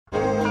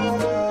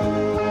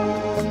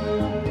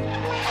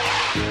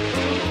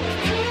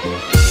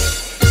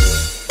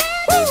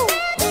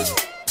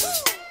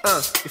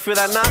You feel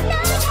that now?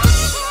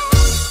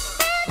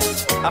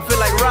 I feel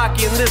like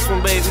Rocky in this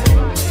one, baby.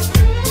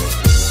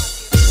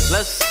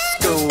 Let's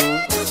go.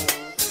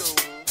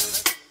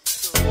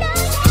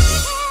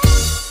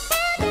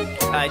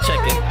 Alright, check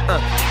it.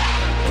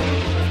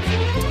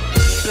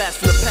 Blast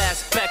from the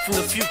past, back from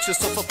the future.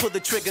 So if I pull the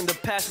trigger in the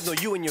past, I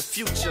know you in your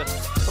future.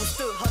 I'm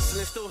still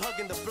hustling, still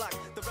hugging the block.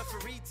 The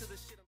referee to the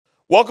shit.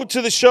 Welcome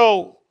to the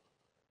show.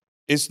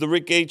 It's the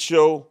Rick H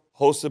Show,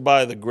 hosted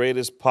by the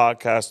greatest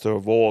podcaster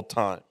of all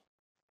time.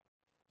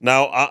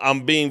 Now,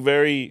 I'm being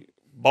very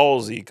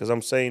ballsy because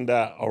I'm saying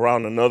that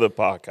around another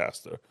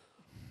podcaster.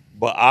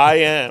 But I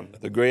am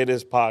the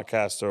greatest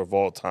podcaster of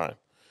all time.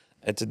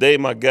 And today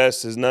my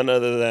guest is none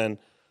other than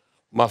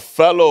my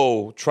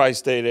fellow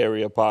tri-state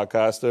area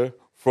podcaster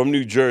from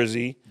New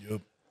Jersey,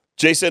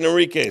 Jason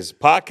Enrique,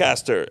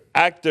 podcaster,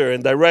 actor,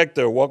 and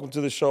director. Welcome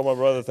to the show, my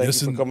brother. Thank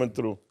you for coming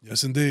through.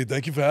 Yes, indeed.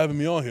 Thank you for having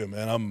me on here,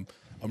 man. I'm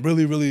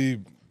really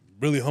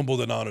humbled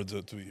and honored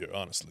to be here,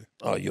 honestly.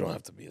 Oh, you don't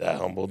have to be that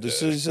humble.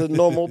 This is a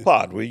normal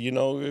pod.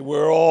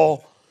 We're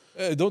all.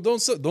 Hey, don't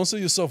sell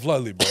yourself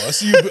lightly, bro. I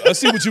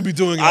see what you be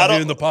doing out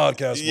here in the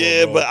podcast.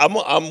 Yeah, world,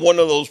 but I'm one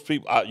of those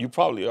people. You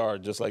probably are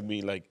just like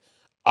me. Like,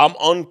 I'm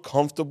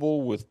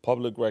uncomfortable with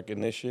public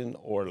recognition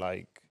or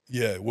like.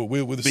 Yeah,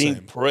 we're the being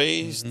same.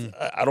 Praised.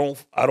 I don't,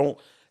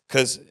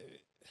 because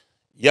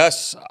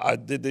yes, I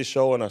did this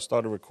show and I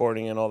started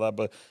recording and all that,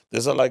 but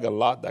there's a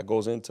lot that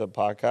goes into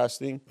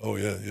podcasting. Oh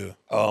yeah.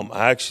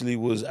 I actually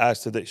was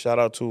asked today. Shout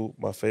out to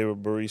my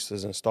favorite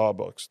baristas in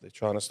Starbucks. They're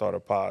trying to start a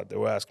pod. They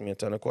were asking me a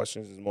ton of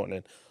questions this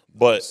morning,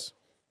 but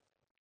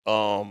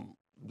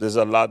there's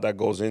a lot that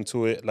goes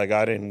into it. Like,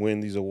 I didn't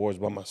win these awards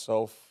by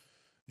myself.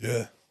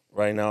 Yeah.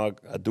 Right now,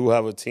 I do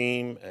have a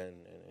team, and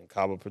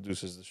Kaba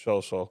produces the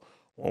show. So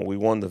when we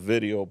won the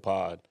video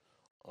pod,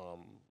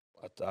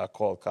 I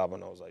called Kaba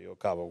and I was like, "Yo,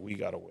 Kaba, we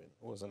gotta win."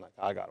 It wasn't like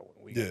I gotta win.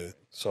 We gotta win.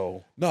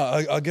 So no,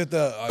 I get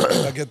that.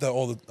 I get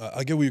that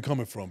I get where you're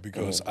coming from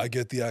because I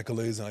get the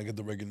accolades and I get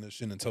the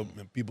recognition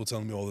and people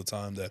telling me all the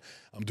time that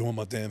I'm doing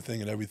my damn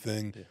thing and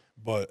everything. Yeah.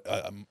 But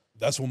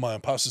that's when my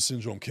imposter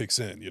syndrome kicks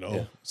in,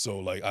 Yeah. So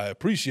like, I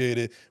appreciate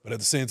it, but at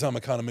the same time,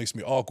 it kind of makes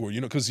me awkward,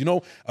 because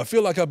I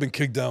feel like I've been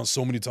kicked down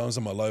so many times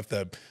in my life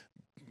that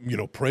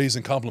praise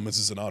and compliments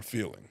is an odd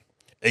feeling.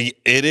 It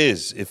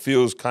is. It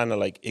feels kind of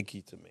like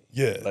icky to me.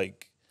 Yeah.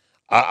 Like,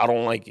 I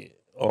don't like it.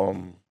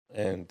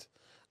 And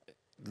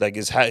like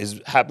it's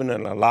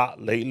happening a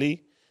lot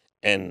lately,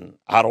 and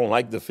I don't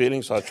like the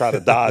feeling, so I try to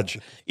dodge.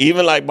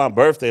 Even like my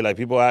birthday, like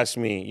people ask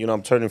me,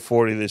 I'm turning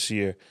 40 this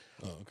year.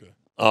 Oh, okay.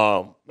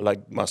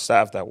 Like my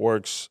staff that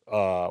works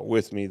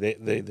with me,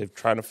 they're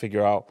trying to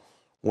figure out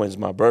when's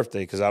my birthday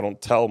because I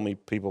don't tell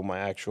people my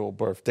actual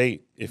birth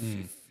date. If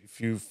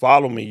you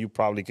follow me, you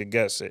probably could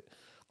guess it.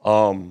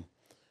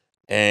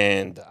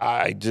 And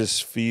I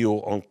just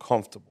feel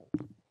uncomfortable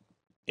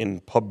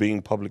in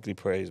being publicly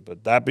praised.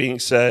 But that being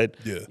said,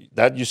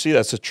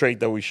 that's a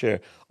trait that we share.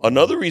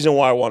 Another reason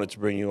why I wanted to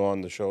bring you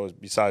on the show is,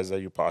 besides that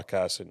you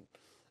podcast and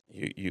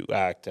you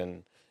act,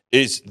 and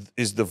is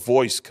the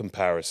voice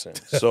comparison.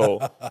 So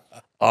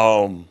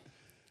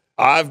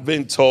I've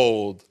been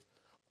told,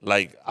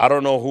 like, I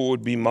don't know who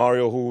would be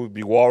Mario, who would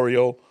be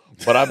Wario,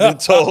 but I've been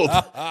told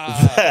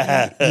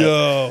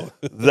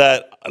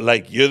that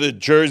like you're the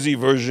Jersey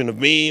version of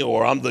me,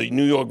 or I'm the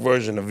New York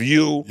version of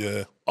you.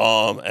 Yeah.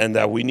 And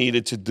that we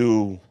needed to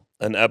do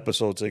an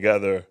episode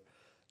together,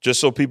 just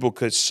so people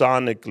could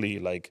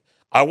sonically, like,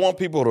 I want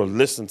people to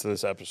listen to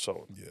this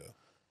episode. Yeah.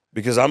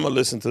 Because I'm gonna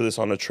listen to this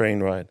on a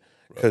train ride.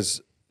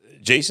 Because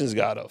Jason's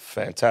got a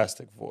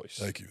fantastic voice.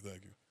 Thank you.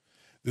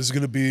 This is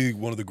going to be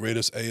one of the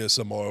greatest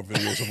ASMR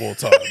videos of all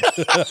time.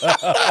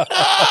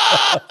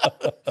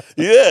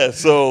 Yeah,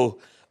 so,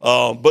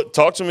 but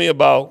talk to me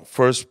about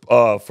first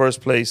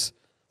place.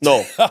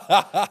 No.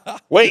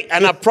 Wait,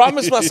 and I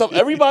promised myself,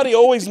 everybody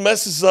always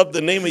messes up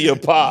the name of your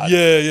pod.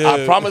 Yeah.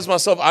 I promised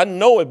myself, I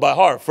know it by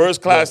heart.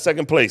 First class,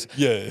 second place.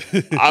 Yeah.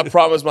 I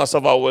promised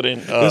myself I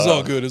wouldn't. It's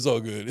all good.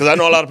 Because I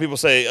know a lot of people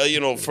say,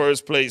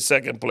 first place,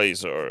 second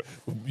place, or.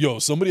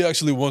 Somebody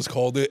actually once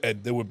called it,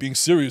 and they were being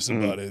serious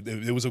about it.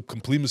 It was a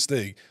complete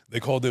mistake. They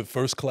called it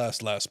first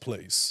class, last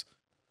place.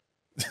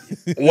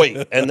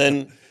 Wait, and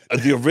then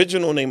the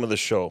original name of the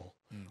show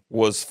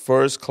was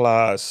First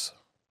Class.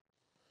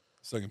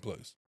 Second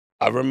place.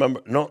 I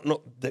remember,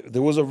 no,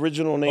 there was an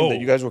original name that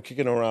you guys were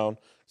kicking around.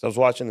 So I was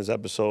watching this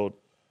episode.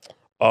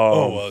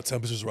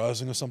 Temperatures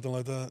Rising or something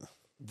like that?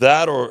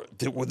 That, or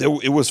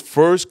it was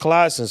First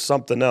Class and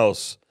something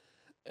else.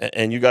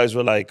 And you guys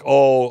were like,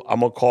 I'm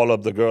going to call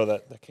up the girl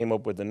that came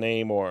up with the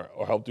name or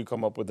helped you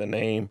come up with the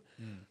name.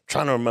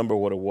 Trying to remember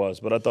what it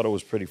was, but I thought it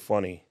was pretty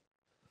funny.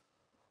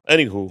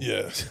 Anywho.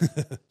 Yeah.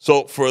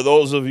 So for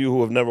those of you who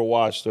have never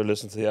watched or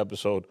listened to the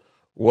episode,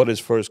 what is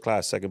First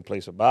Class, Second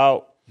Place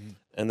about?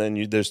 And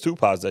then there's two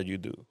pods that you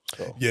do.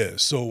 So. Yeah,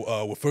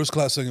 so with First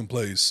Class, Second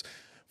Place,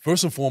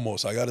 first and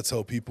foremost, I got to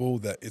tell people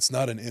that it's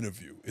not an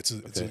interview. It's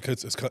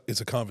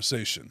a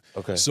conversation.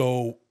 Okay.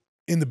 So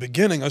In the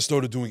beginning, I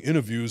started doing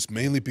interviews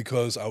mainly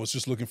because I was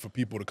just looking for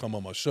people to come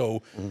on my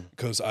show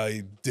because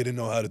I didn't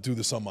know how to do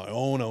this on my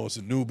own. I was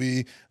a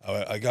newbie.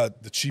 I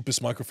got the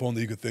cheapest microphone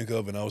that you could think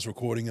of, and I was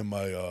recording in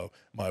my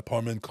my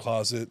apartment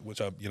closet, which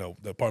the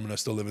apartment I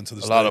still live in to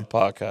this day. A lot of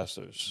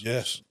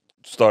podcasters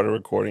started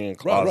recording in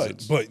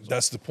closets. Right. But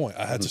that's the point.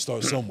 I had to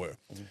start somewhere.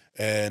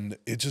 And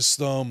it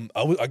just,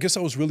 I guess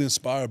I was really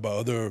inspired by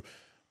other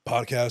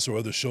podcasts or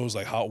other shows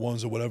like Hot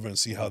Ones or whatever and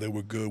see how they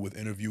were good with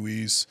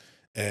interviewees.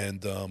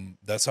 And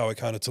that's how I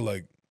kind of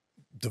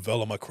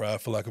develop my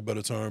craft, for lack of a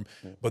better term.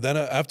 But then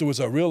afterwards,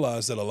 I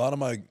realized that a lot of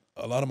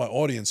my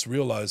audience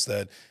realized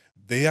that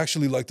they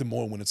actually liked it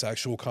more when it's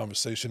actual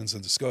conversations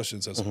and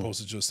discussions as opposed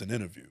to just an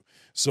interview.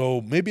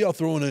 So maybe I'll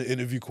throw in an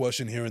interview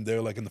question here and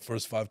there, like in the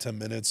first 5-10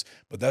 minutes,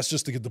 but that's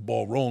just to get the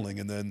ball rolling.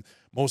 And then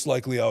most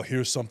likely I'll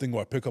hear something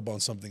or I pick up on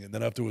something, and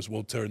then afterwards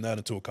we'll turn that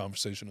into a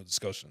conversation or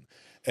discussion.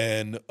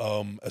 And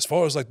as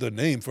far as like the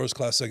name, First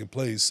Class, Second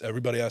Place,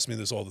 everybody asks me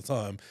this all the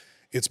time.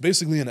 It's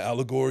basically an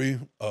allegory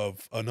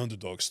of an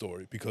underdog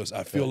story because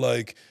I feel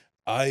like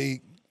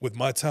with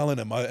my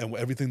talent and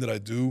everything that I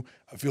do,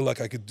 I feel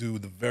like I could do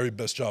the very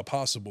best job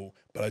possible,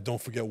 but I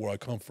don't forget where I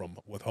come from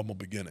with humble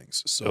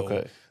beginnings.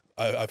 So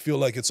I feel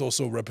like it's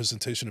also a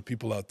representation of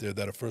people out there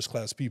that are first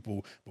class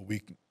people, but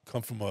we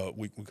come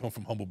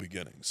from humble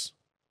beginnings.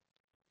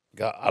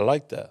 I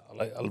like that.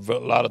 I put a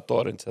lot of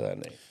thought into that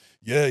name.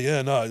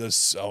 Yeah, no,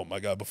 oh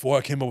my God. Before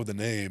I came up with the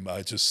name,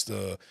 I just,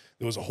 there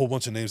was a whole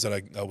bunch of names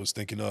that I was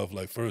thinking of.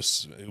 Like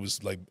first, it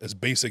was like as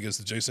basic as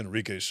the Jason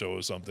Enrique show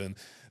or something.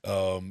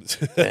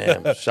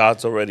 Damn,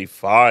 shots already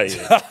fired.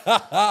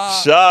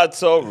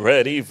 Shots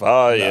already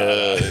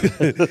fired.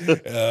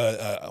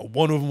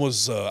 One of them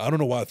was, I don't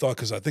know why I thought,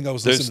 because I think I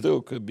was There listening.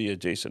 still could be a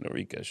Jason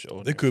Enrique show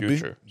in They the could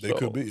future. be. They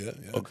could be, yeah.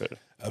 Okay.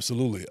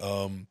 Absolutely.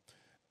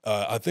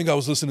 I think I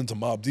was listening to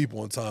Mobb Deep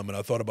one time, and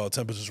I thought about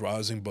Temperatures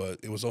Rising, but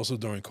it was also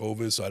during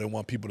COVID, so I didn't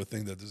want people to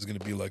think that this is going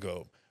to be like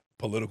a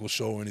political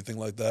show or anything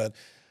like that.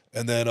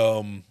 And then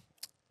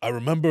I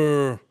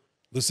remember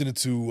listening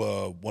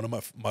to one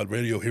of my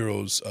radio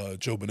heroes,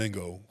 Joe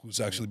Beningo, who's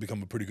actually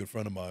become a pretty good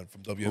friend of mine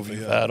from WFAN. Who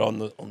you've had on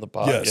the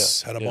pod.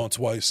 Yes, had him on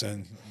twice,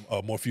 and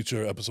more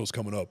future episodes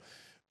coming up.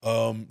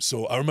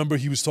 So I remember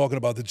he was talking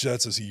about the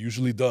Jets, as he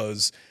usually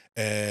does,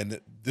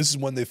 and this is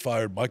when they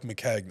fired Mike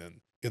McCagnon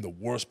in the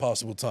worst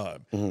possible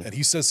time. And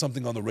he said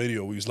something on the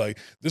radio where he was like,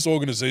 this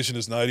organization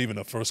is not even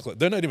a first class,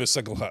 they're not even a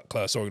second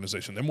class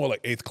organization, they're more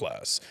like 8th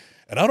class.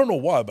 And I don't know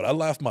why, but I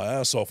laughed my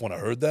ass off when I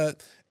heard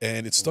that,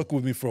 and it stuck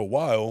with me for a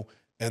while.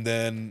 And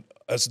then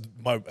as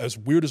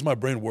weird as my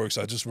brain works,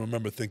 I just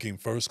remember thinking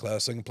first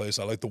class, second place.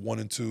 I like the 1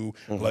 and 2.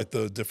 I like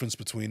the difference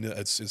between it.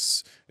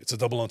 It's a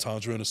double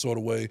entendre in a sort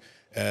of way.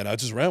 And I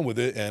just ran with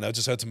it, and I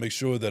just had to make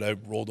sure that I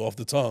rolled off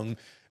the tongue.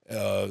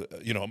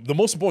 The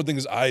most important thing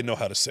is I know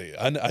how to say it.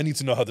 I need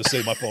to know how to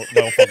say my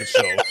own fucking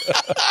show.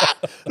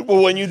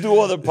 But when you do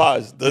other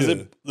pods, does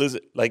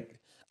it like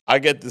I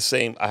get the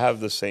same? I have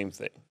the same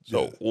thing.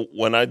 So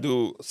when I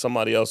do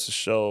somebody else's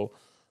show,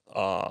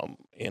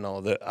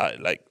 that I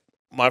like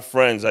my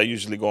friends. I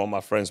usually go on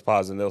my friends'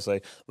 pods and they'll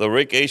say the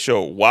Rick A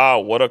Show. Wow,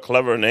 what a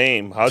clever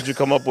name! How'd you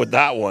come up with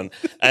that one?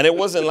 And it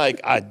wasn't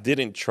like I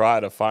didn't try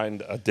to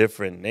find a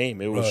different name.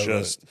 It was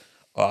just.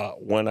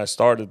 When I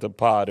started the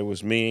pod, it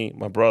was me,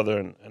 my brother,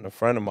 and a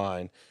friend of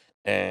mine,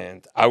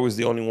 and I was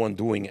the only one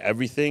doing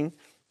everything.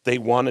 They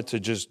wanted to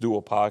just do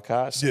a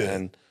podcast,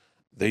 and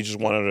they just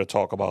wanted to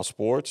talk about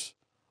sports,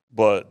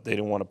 but they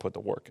didn't want to put the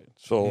work in.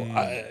 So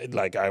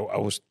I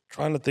was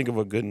trying to think of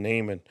a good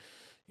name, and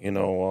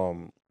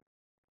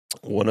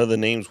one of the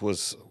names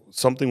was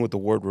something with the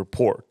word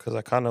report, because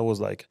I kind of was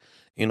like,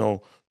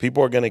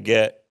 people are gonna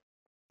get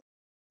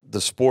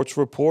the sports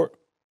report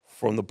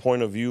from the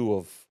point of view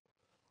of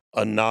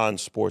a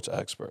non-sports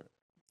expert.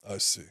 I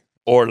see.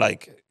 Or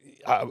like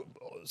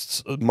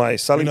my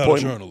selling You're not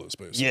point. a journalist,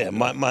 basically. Yeah,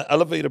 my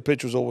elevator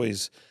pitch was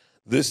always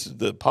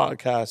the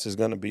podcast is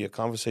going to be a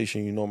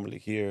conversation you normally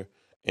hear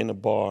in a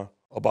bar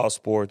about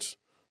sports,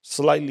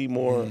 slightly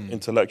more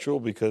intellectual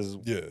because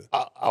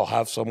I'll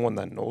have someone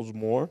that knows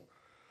more.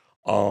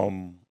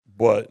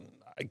 But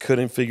I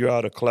couldn't figure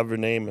out a clever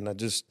name, and I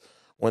just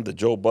went to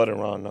Joe Budden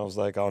around, and I was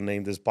like, I'll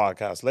name this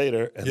podcast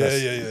later. And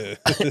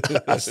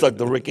I stuck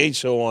the Rick H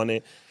Show on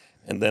it.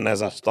 And then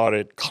as I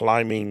started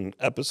climbing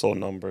episode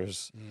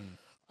numbers,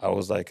 I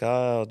was like,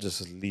 I'll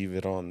just leave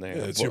it on there.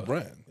 Yeah, it's your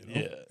brand.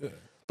 Yeah.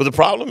 But the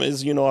problem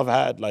is, I've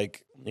had I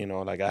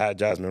had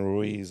Jasmine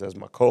Ruiz as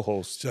my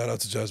co-host. Shout out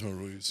to Jasmine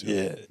Ruiz.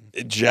 Yeah.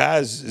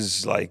 Jazz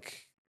is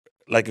like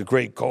a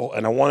great co,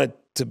 and I wanted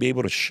to be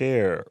able to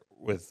share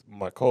with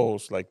my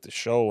co-host like the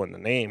show and the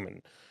name,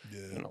 and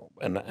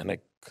and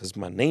because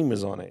my name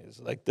is on it, it's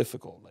like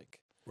difficult. Like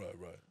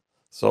right.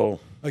 So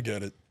I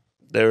get it.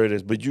 There it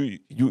is. But you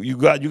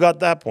got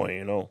that point,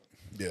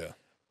 Yeah.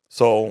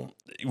 So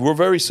we're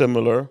very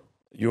similar,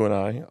 you and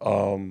I.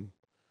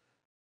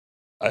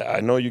 I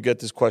know you get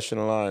this question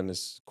a lot, and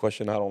this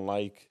question I don't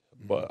like,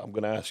 but I'm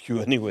gonna ask you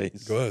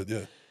anyways. Go ahead.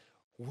 Yeah.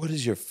 What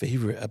is your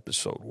favorite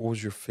episode? What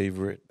was your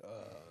favorite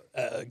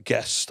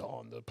guest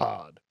on the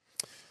pod?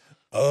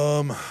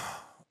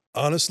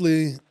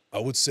 Honestly, I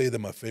would say that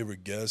my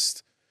favorite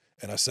guest,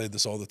 and I say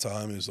this all the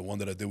time, is the one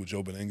that I did with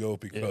Joe Beningo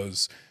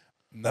because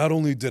not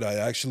only did I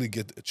actually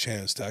get a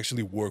chance to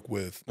actually work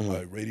with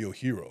my radio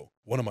hero,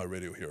 one of my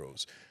radio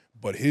heroes,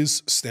 but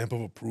his stamp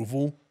of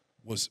approval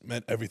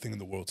meant everything in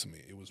the world to me.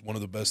 It was one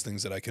of the best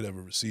things that I could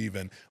ever receive.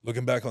 And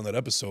looking back on that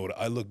episode,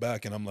 I look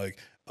back and I'm like,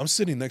 I'm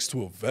sitting next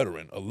to a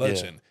veteran, a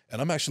legend,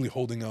 and I'm actually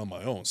holding on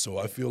my own. So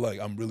I feel like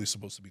I'm really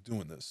supposed to be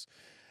doing this.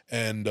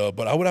 And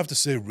but I would have to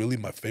say, really,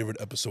 my favorite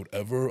episode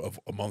ever of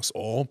amongst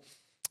all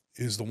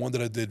is the one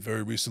that I did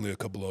very recently, a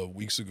couple of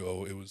weeks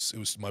ago. It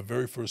was my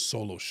very first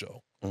solo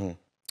show.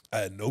 I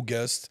had no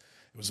guest.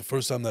 It was the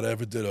first time that I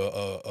ever did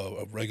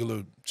a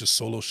regular just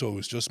solo show. It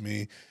was just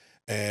me,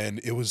 and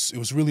it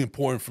was really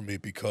important for me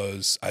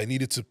because I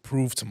needed to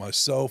prove to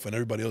myself and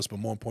everybody else, but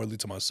more importantly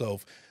to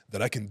myself,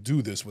 that I can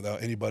do this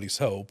without anybody's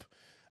help.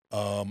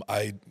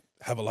 I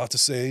have a lot to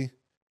say.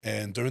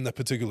 And during that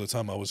particular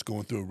time, I was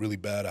going through it really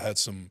bad. I had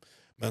some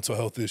mental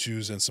health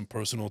issues and some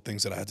personal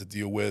things that I had to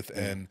deal with.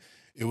 And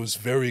it was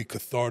very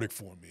cathartic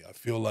for me. I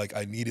feel like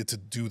I needed to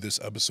do this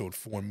episode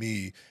for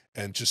me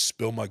and just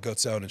spill my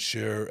guts out and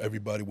share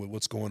everybody with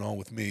what's going on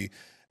with me.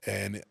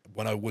 And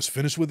when I was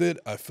finished with it,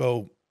 I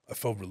felt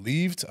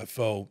relieved. I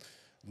felt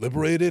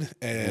liberated.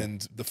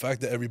 And the fact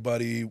that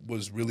everybody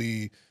was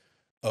really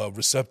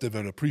receptive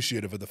and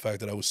appreciative of the fact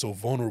that I was so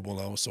vulnerable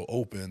and I was so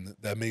open,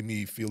 that made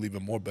me feel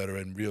even more better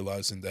and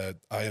realizing that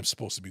I am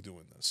supposed to be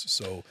doing this.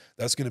 So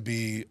that's going to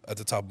be at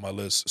the top of my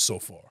list so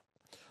far.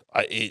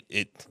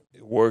 It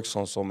works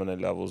on so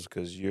many levels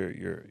because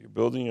you're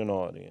building an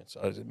audience.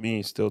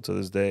 Me, still to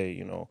this day,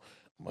 you know,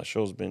 my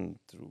show's been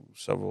through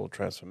several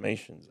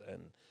transformations,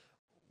 and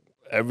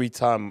every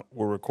time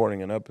we're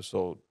recording an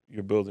episode,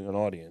 you're building an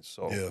audience.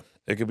 So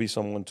it could be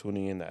someone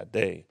tuning in that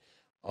day.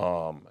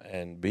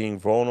 And being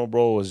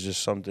vulnerable is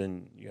just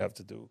something you have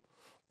to do.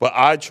 But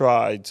I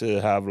try to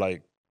have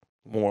like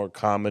more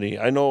comedy.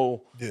 I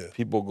know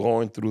people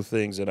going through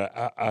things, and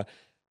I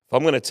if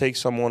I'm gonna take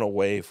someone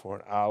away for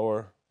an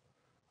hour,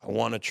 I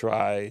want to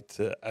try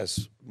to,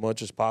 as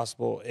much as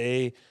possible,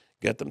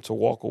 get them to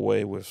walk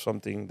away with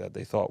something that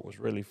they thought was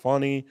really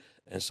funny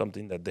and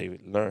something that they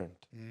learned.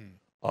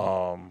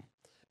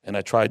 And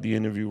I tried the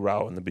interview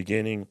route in the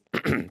beginning.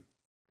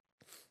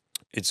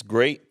 It's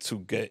great to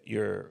get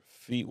your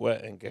feet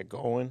wet and get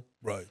going.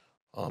 Right.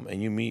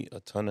 And you meet a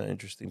ton of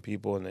interesting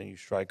people, and then you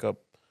strike up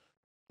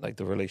like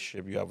the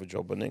relationship you have with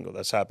Joe Beningo.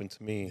 That's happened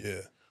to me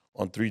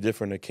on 3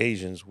 different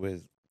occasions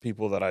with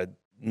people that I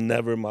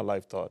never in my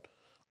life thought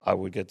I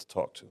would get to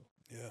talk to.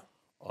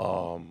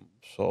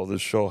 So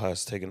this show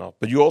has taken off.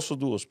 But you also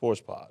do a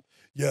sports pod.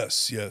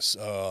 Yes.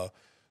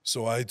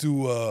 So I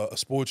do a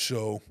sports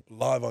show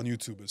live on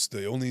YouTube. It's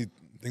the only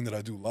thing that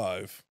I do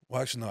live.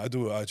 Well, actually, no, I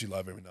do an IG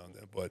live every now and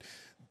then. But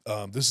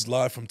this is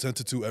live from 10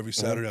 to 2 every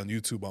Saturday on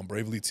YouTube on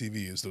Bravely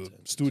TV. Is the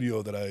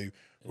studio that I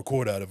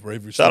record out of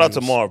Bravery Shout Studios.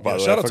 out to Marv, by the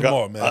way. Shout out to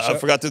Marv, man. I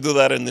forgot to do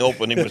that in the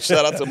opening, but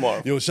shout out to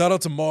Marv. Yo, shout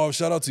out to Marv.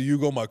 Shout out to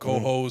Hugo, my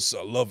co-host.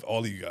 I love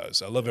all of you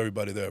guys. I love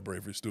everybody there at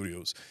Bravery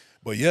Studios.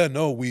 But yeah,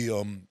 no,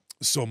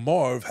 so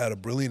Marv had a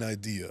brilliant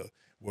idea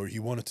where he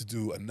wanted to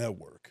do a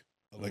network,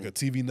 like a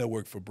TV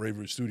network for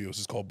Bravery Studios.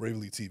 It's called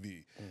Bravely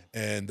TV.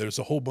 And there's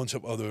a whole bunch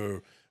of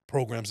other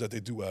programs that they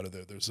do out of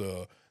there. There's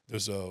a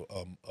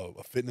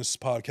fitness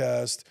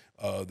podcast.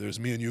 There's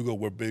me and Hugo.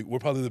 We're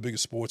probably the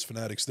biggest sports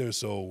fanatics there.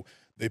 So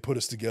they put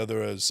us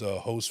together as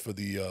hosts for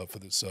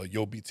this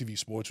Yo BTV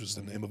Sports, was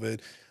the name of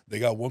it. They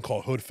got one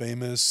called Hood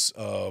Famous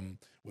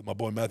with my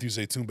boy Matthew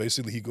Zaytoon.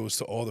 Basically, he goes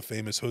to all the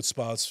famous hood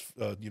spots.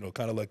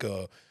 Kind of like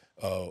a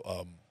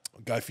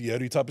Guy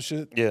Fieri type of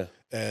shit. Yeah.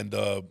 And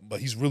but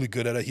he's really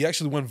good at it. He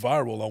actually went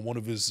viral on one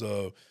of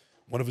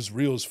his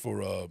reels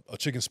for a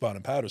chicken spot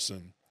in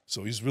Patterson.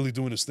 So he's really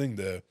doing his thing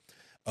there.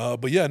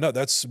 But yeah, no,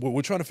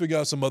 we're trying to figure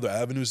out some other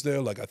avenues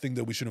there. Like I think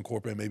that we should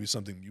incorporate maybe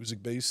something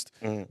music based.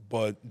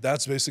 But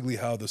that's basically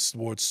how the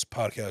sports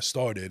podcast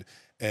started.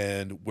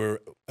 And we're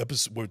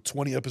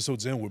 20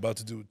 episodes in. We're about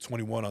to do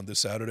 21 on this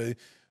Saturday.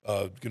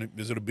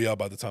 It'll be out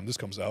by the time this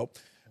comes out.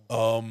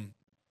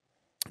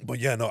 But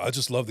yeah, no, I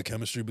just love the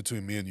chemistry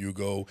between me and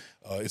Hugo.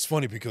 It's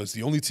funny because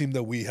the only team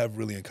that we have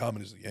really in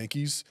common is the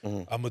Yankees.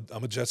 I'm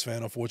a Jets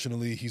fan,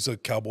 unfortunately. He's a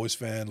Cowboys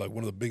fan, like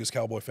one of the biggest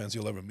Cowboy fans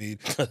you'll ever meet.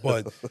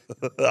 But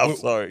I'm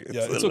sorry.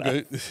 Yeah, it's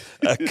okay.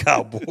 A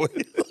Cowboy.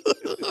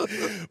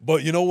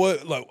 But you know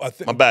what? Like I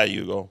think my bad,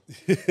 Hugo.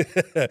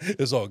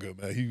 It's all good,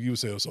 man. He would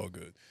say it's all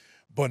good.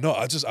 But no,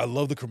 I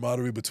love the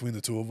camaraderie between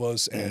the two of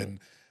us.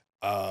 And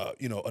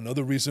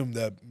another reason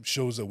that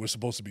shows that we're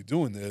supposed to be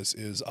doing this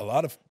is a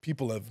lot of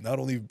people have not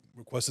only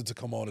requested to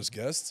come on as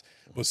guests,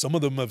 but some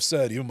of them have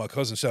said, even my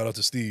cousin, shout out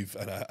to Steve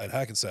at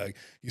Hackensack,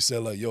 he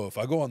said like, yo, if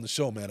I go on the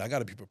show, man, I got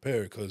to be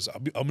prepared because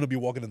I'm going to be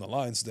walking in the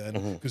lines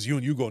then because you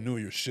and Hugo knew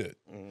your shit.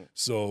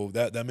 So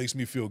that makes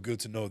me feel good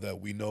to know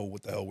that we know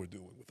what the hell we're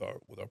doing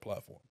with our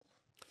platform.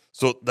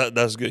 So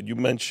that's good. You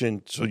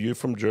mentioned, so you're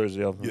from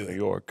Jersey, I'm from New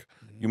York.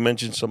 You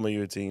mentioned some of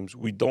your teams.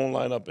 We don't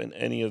line up in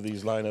any of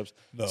these lineups,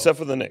 except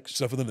for the Knicks.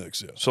 Except for the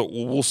Knicks, yeah. So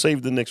we'll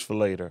save the Knicks for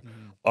later.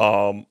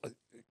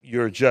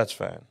 You're a Jets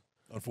fan.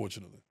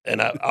 unfortunately.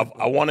 And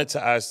I wanted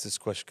to ask this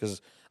question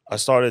because I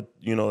started,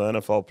 the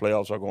NFL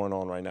playoffs are going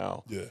on right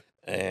now. Yeah.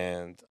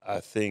 And I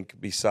think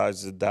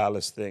besides the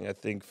Dallas thing, I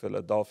think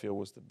Philadelphia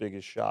was the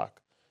biggest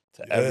shock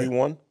to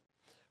everyone.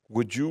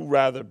 Would you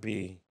rather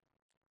be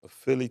a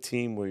Philly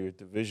team where you're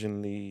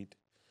division lead,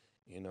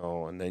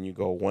 and then you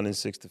go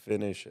 1-6 to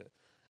finish it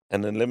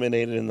and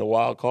eliminated in the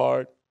wild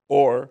card,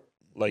 or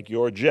like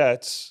your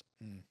Jets,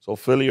 so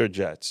Philly or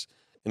Jets,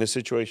 in a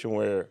situation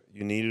where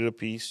you needed a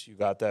piece, you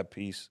got that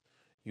piece,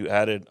 you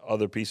added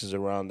other pieces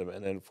around them,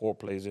 and then 4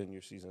 plays in,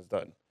 your season's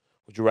done.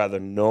 Would you rather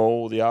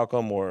know the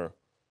outcome or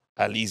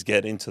at least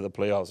get into the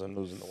playoffs and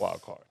lose in the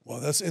wild card? Well,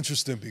 that's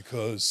interesting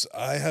because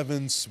my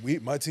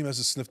team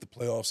hasn't sniffed the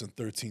playoffs in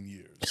 13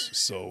 years.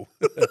 So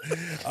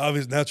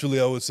obviously,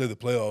 naturally, I would say the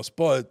playoffs.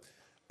 But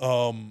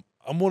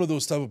I'm one of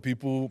those type of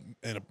people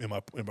in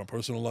my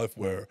personal life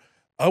where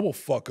I will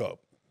fuck up.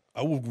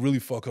 I will really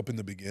fuck up in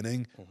the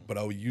beginning, but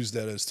I will use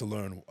that as to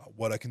learn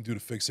what I can do to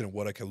fix it and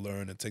what I can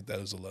learn and take that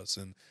as a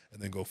lesson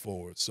and then go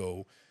forward.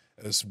 So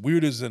as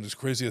weird as and as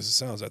crazy as it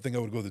sounds, I think I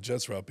would go the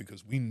Jets route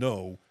because we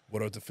know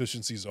what our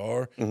deficiencies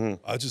are.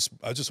 I just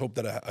hope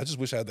that I just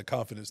wish I had the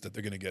confidence that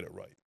they're going to get it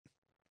right.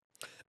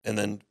 And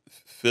then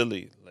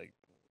Philly, like,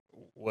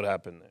 what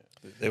happened there?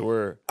 They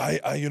were.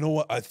 You know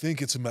what? I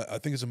think it's a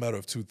matter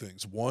of 2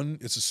 things. One,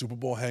 it's a Super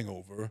Bowl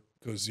hangover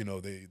because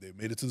they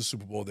made it to the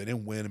Super Bowl. They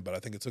didn't win, but I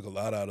think it took a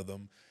lot out of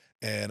them.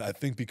 And I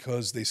think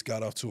because they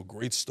got off to a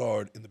great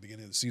start in the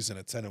beginning of the season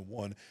at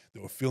 10-1, they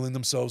were feeling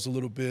themselves a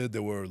little bit. They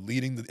were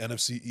leading the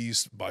NFC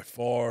East by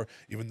far,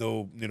 even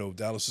though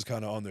Dallas was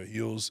kind of on their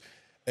heels.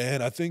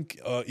 And I think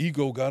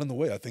ego got in the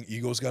way. I think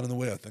egos got in the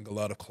way. I think a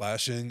lot of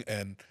clashing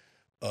and.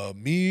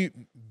 Me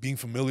being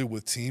familiar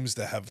with teams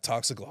that have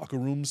toxic locker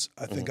rooms,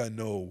 I think I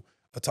know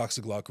a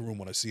toxic locker room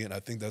when I see it, and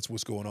I think that's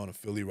what's going on in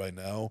Philly right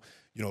now.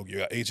 You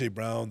got A.J.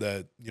 Brown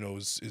that,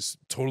 is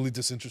totally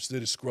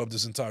disinterested, has scrubbed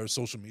his entire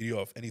social media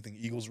off anything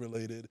Eagles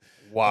related.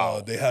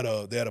 Wow. They had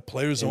a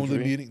players only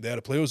meeting. They had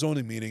a players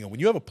only meeting, and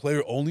when you have a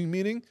player only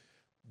meeting,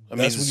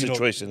 that's when the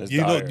situation is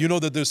dire. dire. You know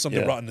that there's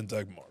something rotten in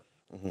Dagmar.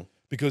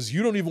 Because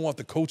you don't even want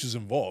the coaches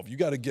involved. You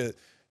got to get.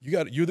 You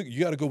got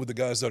to go with the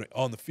guys that are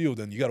on the field,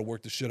 and you got to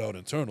work the shit out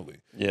internally.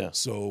 Yeah.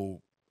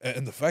 So,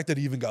 and the fact that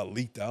it even got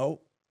leaked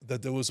out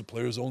that there was a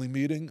players only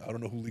meeting, I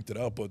don't know who leaked it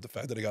out, but the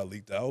fact that it got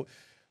leaked out,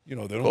 they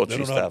don't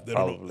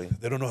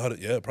know how to.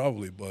 Yeah,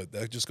 probably. But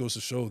that just goes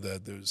to show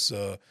that there's,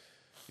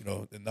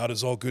 not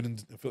as all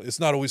good it's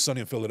not always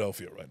sunny in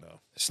Philadelphia right now.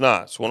 It's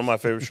not. It's one of my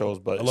favorite shows,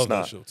 but I love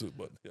that show too.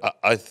 But yeah.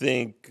 I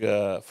think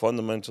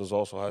fundamentals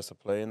also has to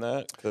play in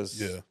that because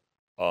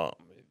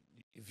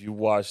if you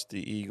watch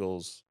the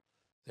Eagles.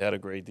 They had a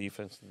great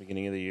defense in the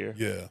beginning of the year.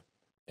 Yeah.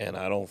 And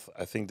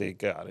I think they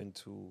got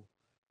into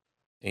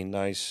a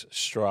nice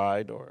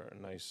stride or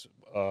a nice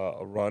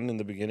a run in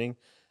the beginning.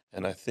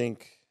 And I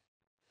think,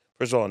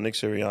 first of all, Nick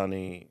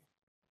Sirianni,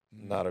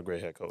 not a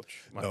great head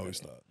coach. No,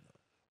 he's not.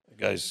 The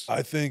guy's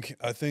I think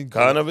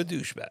kind of a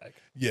douchebag.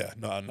 Yeah,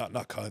 no,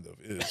 not kind of,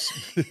 is.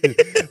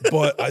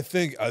 But I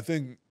think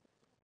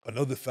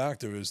another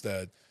factor is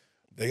that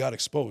they got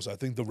exposed. I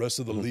think the rest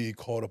of the league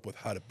caught up with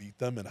how to beat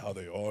them and how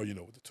they are,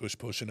 with the tush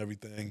push and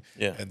everything.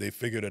 Yeah. And they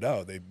figured it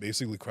out. They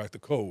basically cracked the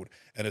code.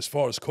 And as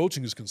far as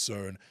coaching is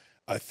concerned,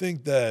 I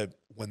think that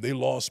when they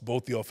lost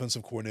both the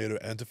offensive coordinator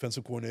and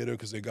defensive coordinator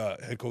because they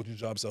got head coaching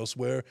jobs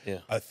elsewhere,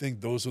 I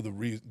think those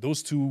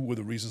two were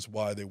the reasons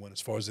why they went as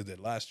far as they did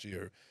last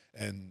year.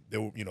 And they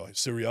were,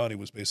 Sirianni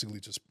was basically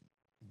just,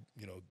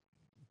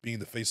 being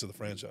the face of the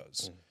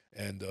franchise.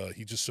 And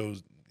he just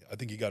shows. I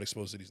think he got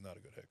exposed that he's not a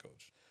good head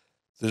coach.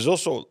 There's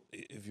also,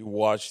 if you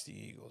watch the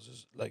Eagles,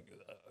 it's like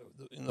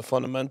in the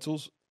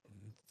fundamentals,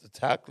 the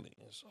tackling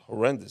is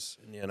horrendous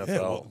in the NFL. Yeah,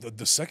 well,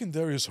 the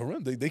secondary is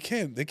horrendous. They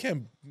can't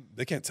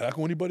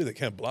tackle anybody. They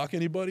can't block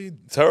anybody.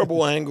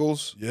 Terrible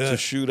angles to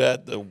shoot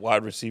at the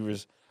wide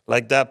receivers.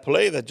 Like that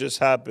play that just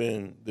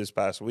happened this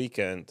past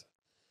weekend.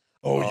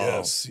 Oh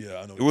yes,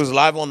 yeah, I know. It was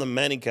live on the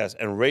Manningcast,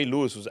 and Ray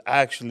Lewis was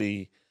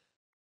actually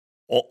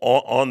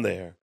on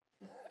there.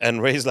 And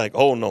Ray's like,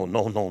 oh,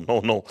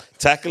 no.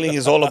 Tackling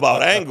is all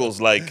about angles.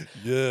 Like,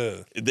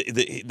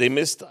 they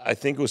missed, I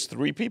think it was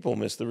 3 people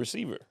missed the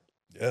receiver.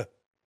 Yeah.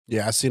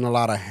 Yeah, I've seen a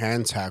lot of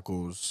hand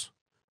tackles.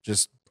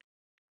 Just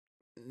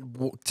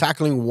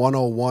tackling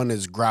 101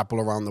 is grapple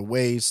around the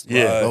waist,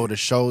 low the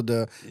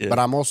shoulder. Yeah. But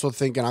I'm also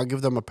thinking, I'll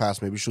give them a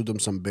pass, maybe shoot them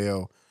some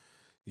bail.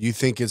 You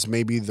think it's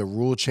maybe the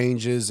rule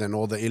changes and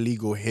all the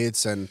illegal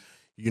hits and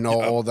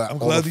all that. I'm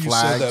glad that you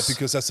said that flags.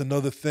 Because that's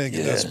another thing.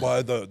 And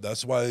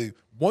that's why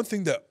one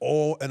thing that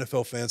all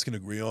NFL fans can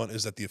agree on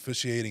is that the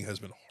officiating has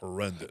been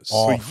horrendous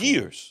for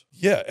years.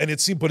 Yeah, and it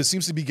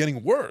seems to be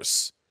getting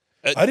worse.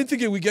 I didn't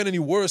think it would get any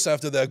worse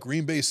after that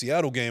Green Bay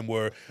Seattle game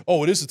where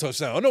it is a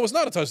touchdown. Oh no, it's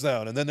not a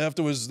touchdown, and then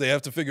afterwards they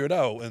have to figure it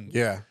out. And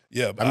yeah.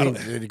 But I mean,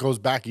 it goes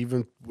back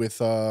even with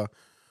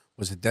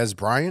was it Des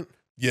Bryant?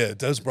 Yeah,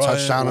 Des Bryant.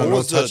 Touchdown or no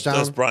no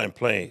touchdown. Des Bryant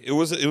playing? It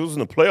was in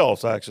the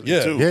playoffs actually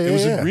too. Yeah, it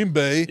was in Green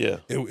Bay. Yeah,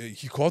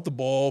 he caught the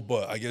ball,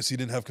 but I guess he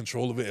didn't have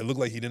control of it. It looked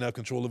like he didn't have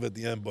control of it at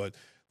the end, but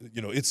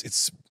you know,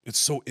 it's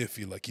so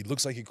iffy. Like he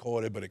looks like he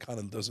caught it, but it kind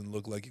of doesn't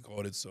look like he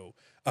caught it. So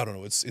I don't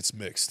know. It's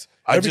mixed.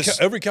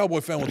 Every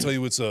Cowboy fan will tell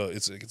you it's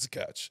a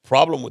catch.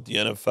 Problem with the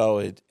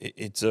NFL,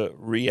 it's a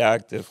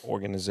reactive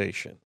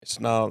organization. It's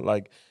not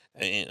like,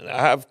 and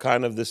I have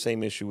kind of the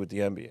same issue with the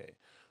NBA.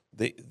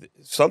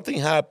 Something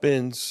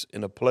happens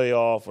in a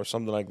playoff or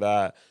something like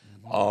that,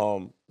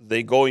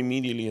 they go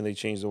immediately and they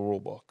change the rule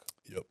book.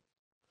 Yep.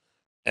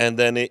 And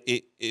then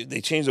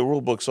they change the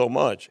rule book so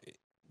much,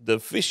 the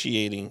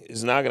officiating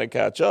is not going to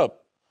catch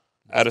up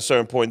at a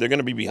certain point. They're going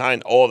to be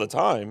behind all the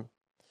time,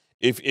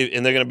 and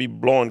they're going to be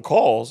blowing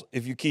calls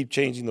if you keep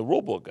changing the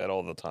rule book at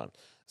all the time.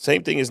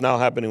 Same thing is now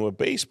happening with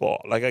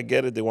baseball. Like, I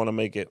get it. They want to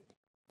make it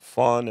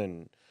fun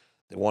and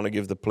they want to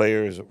give the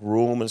players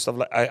room and stuff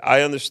like that.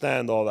 I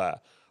understand all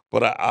that.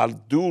 But I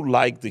do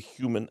like the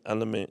human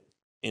element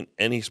in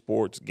any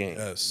sports game.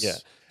 Yes. Yeah.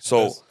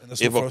 So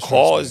that's if a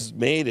call is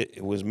made,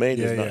 it was made.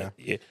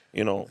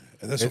 You know.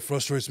 And that's what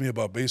frustrates me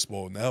about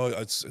baseball. Now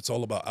it's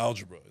all about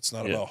algebra. It's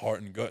not about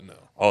heart and gut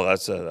now. Oh,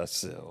 that's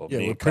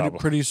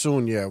pretty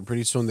soon. Yeah,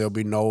 pretty soon there'll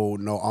be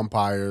no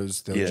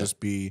umpires. There'll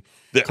just be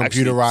They're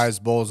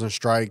computerized balls and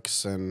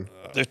strikes, and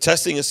they're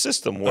testing a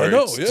system where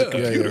it's a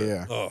computer.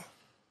 Yeah. Oh.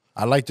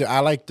 I like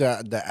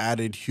the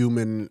added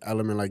human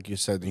element, like you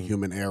said, the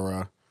human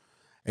error.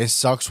 It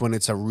sucks when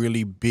it's a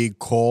really big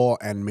call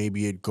and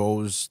maybe it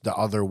goes the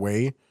other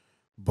way,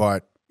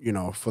 but you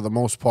know, for the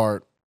most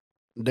part,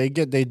 they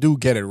do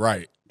get it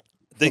right.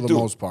 For the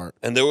most part.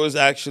 And there was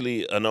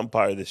actually an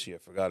umpire this year.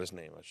 Forgot his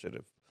name.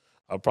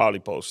 I'll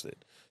probably post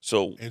it.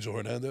 So Angel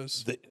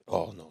Hernandez.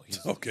 Oh no, he's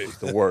okay.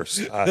 The worst.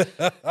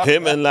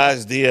 Him and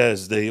Las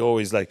Diaz, they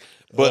always like.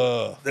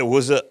 But there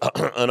was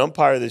an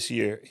umpire this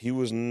year. He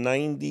was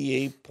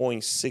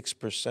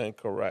 98.6%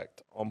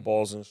 correct on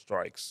balls and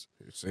strikes.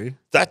 You see,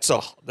 that's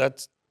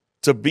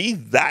to be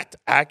that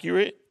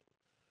accurate.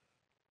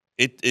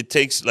 It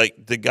takes,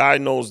 like, the guy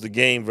knows the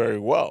game very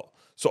well.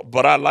 So,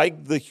 but I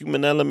like the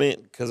human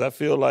element because I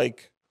feel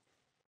like,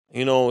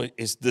 you know,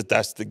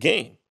 that's the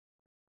game.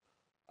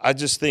 I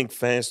just think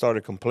fans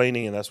started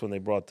complaining, and that's when they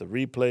brought the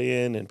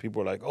replay in, and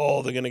people were like,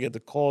 oh, they're going to get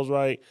the calls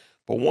right.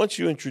 But once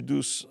you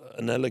introduce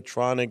an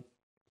electronic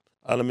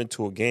element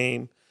to a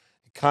game,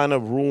 it kind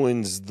of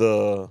ruins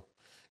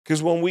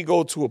because when we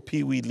go to a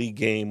Pee Wee League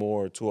game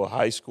or to a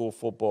high school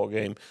football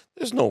game,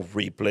 there's no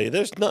replay.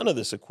 There's none of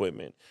this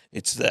equipment.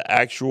 It's the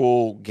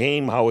actual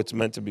game, how it's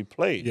meant to be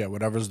played. Yeah,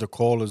 whatever's the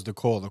call is the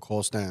call. The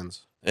call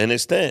stands. And it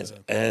stands.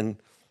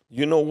 And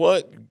you know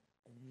what?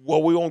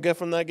 What we won't get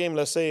from that game,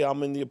 let's say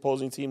I'm in the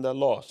opposing team that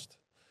lost.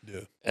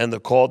 Yeah. And the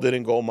call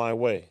didn't go my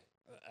way.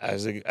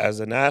 As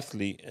an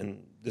athlete,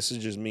 and this is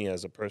just me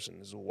as a person,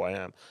 this is who I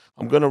am,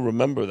 I'm going to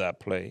remember that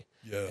play.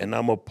 Yeah. And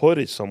I'm going to put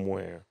it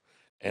somewhere.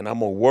 And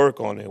I'm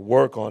going to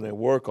work on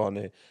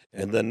it.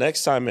 And the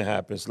next time it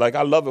happens, like,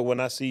 I love it when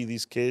I see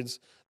these kids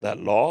that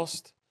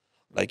lost,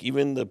 like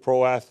even the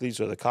pro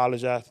athletes or the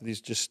college athletes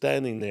just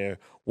standing there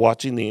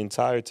watching the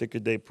entire ticker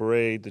day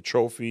parade, the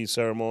trophy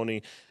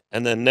ceremony.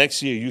 And then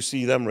next year, you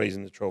see them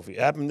raising the trophy. It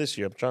happened this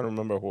year. I'm trying to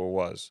remember who it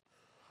was.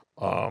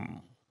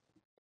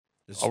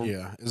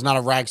 It's not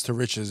a rags to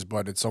riches,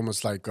 but it's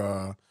almost like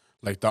the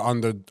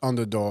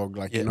underdog.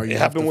 Like, you know, you it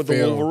have happened to with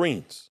fail. the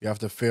Wolverines. You have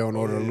to fail in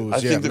order to lose. I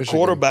think the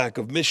quarterback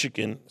of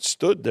Michigan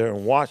stood there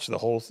and watched the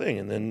whole thing,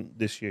 and then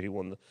this year he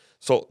won.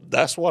 So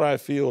that's what I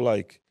feel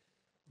like.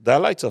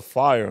 That lights a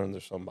fire under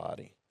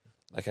somebody.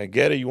 Like, I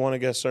get it, you want to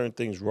get certain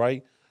things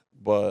right,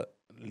 but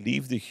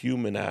leave the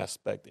human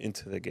aspect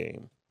into the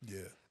game.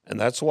 Yeah. And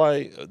that's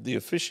why the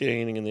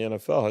officiating in the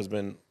NFL has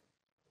been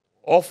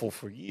awful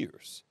for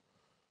years.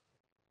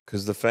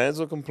 Because the fans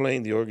will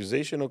complain, the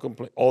organization will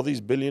complain, all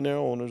these billionaire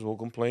owners will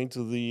complain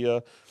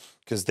to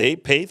because they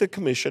pay the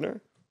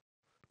commissioner.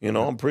 You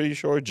know, I'm pretty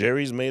sure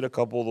Jerry's made a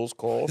couple of those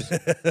calls.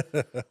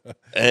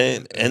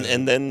 and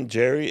then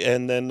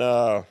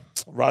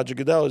Roger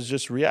Goodell is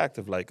just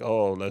reactive, like,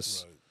 oh,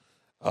 let's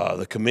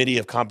the committee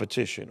of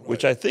competition,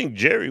 which I think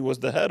Jerry was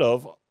the head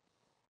of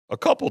a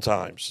couple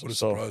times. Would have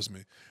surprised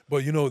me.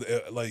 But, you know,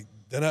 like,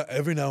 then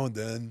every now and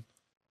then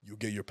you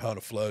get your pound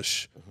of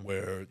flesh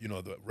where, you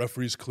know, the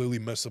referees clearly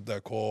messed up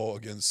that call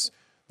against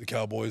the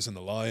Cowboys and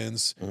the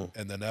Lions,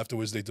 and then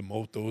afterwards they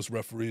demote those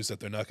referees that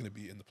they're not going to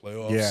be in the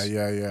playoffs.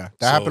 Yeah.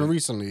 That happened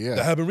recently, yeah.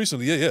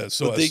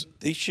 So but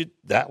they should,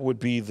 that would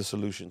be the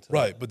solution to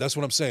right, that. but that's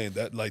what I'm saying.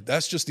 That, like,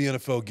 that's just the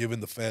NFL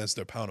giving the fans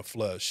their pound of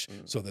flesh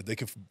so that they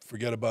can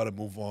forget about it,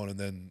 move on, and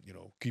then, you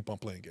know, keep on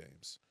playing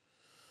games.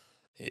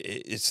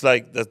 It's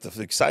like that.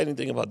 The exciting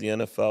thing about the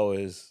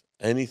NFL is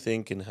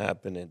anything can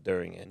happen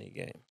during any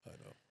game. I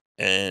know.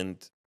 And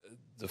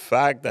the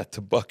fact that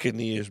the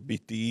Buccaneers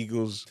beat the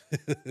Eagles,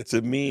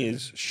 to me,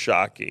 is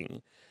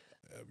shocking.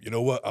 You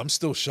know what? I'm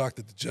still shocked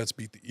that the Jets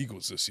beat the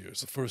Eagles this year.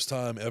 It's the first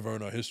time ever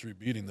in our history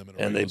beating them in a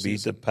And they regular beat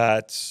season. the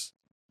Pats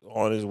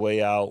on his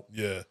way out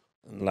Yeah.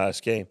 in the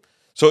last game.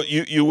 So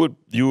you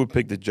would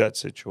pick the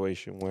Jets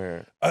situation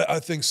where I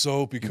think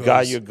so, because you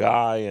got your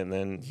guy, and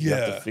then you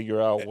have to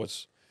figure out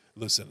what's.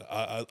 Listen,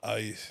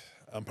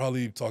 I'm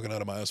probably talking out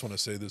of my ass when I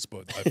say this,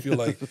 but I feel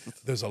like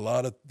there's a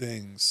lot of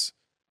things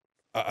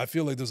I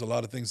feel like there's a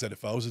lot of things that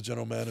if I was a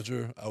general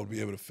manager, I would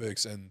be able to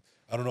fix. And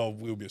I don't know if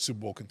we would be a Super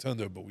Bowl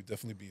contender, but we'd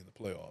definitely be in the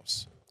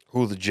playoffs.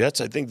 Who, the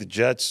Jets? I think the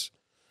Jets.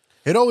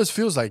 It always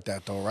feels like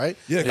that, though, right?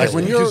 Yeah, like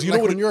when because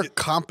you're when you're a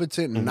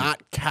competent,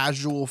 not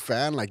casual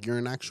fan, like you're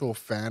an actual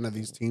fan of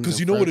these teams. Because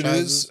you know what it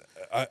is,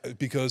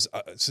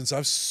 since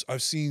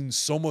I've seen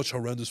so much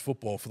horrendous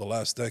football for the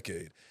last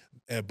decade,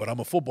 but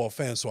I'm a football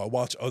fan, so I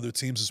watch other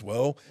teams as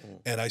well,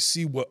 and I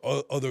see what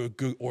other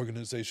good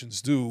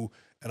organizations do,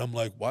 and I'm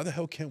like, why the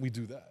hell can't we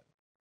do that?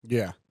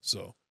 Yeah.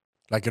 So,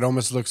 like it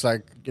almost looks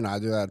like I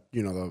do that.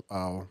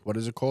 The what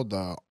is it called?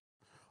 The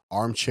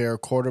armchair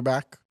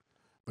quarterback.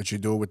 But you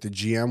do it with the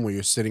GM where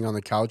you're sitting on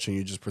the couch and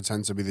you just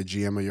pretend to be the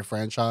GM of your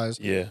franchise.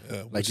 Yeah.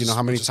 Like,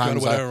 how many times... kind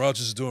of what Aaron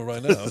Rodgers is doing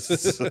right now.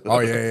 Oh,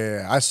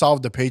 yeah. I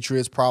solved the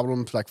Patriots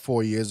problem like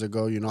 4 years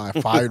ago. I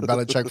fired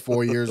Belichick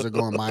 4 years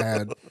ago in my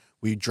head.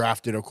 We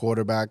drafted a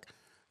quarterback.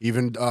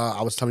 Even,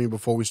 I was telling you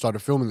before we started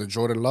filming, the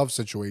Jordan Love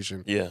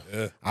situation. Yeah.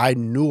 I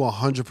knew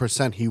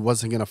 100% he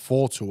wasn't going to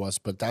fall to us,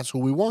 but that's who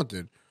we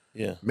wanted.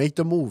 Yeah. Make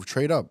the move.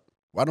 Trade up.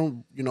 Why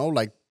don't,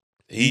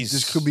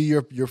 this could be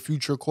your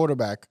future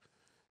quarterback.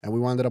 And we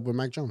wound up with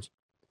Mac Jones.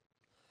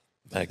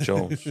 Mac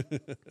Jones.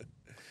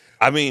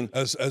 I mean,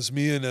 as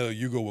me and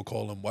Hugo will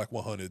call him, Whack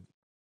 100.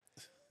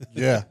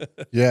 Yeah,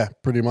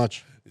 pretty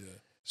much. Yeah.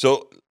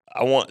 So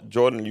I want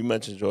Jordan. You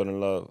mentioned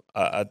Jordan Love.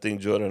 I think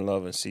Jordan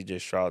Love and C.J.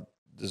 Stroud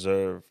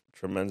deserve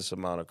tremendous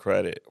amount of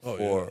credit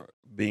for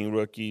being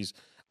rookies.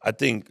 I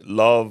think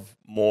Love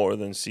more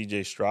than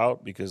C.J.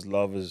 Stroud because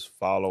Love is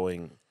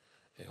following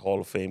a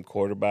Hall of Fame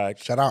quarterback.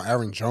 Shout out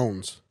Aaron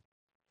Jones.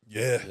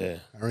 Yeah.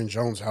 Aaron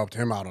Jones helped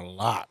him out a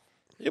lot.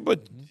 Yeah,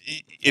 but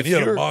if he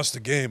had a monster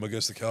game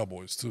against the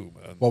Cowboys too,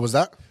 man. What was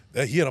that?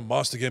 He had a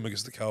monster game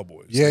against the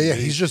Cowboys. Yeah.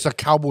 He's just a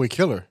Cowboy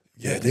killer.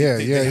 They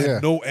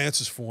had no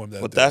answers for him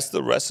that day. That's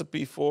the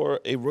recipe for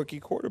a rookie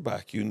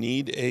quarterback. You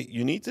need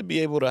to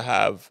be able to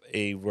have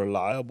a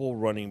reliable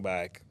running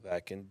back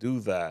that can do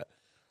that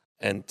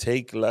and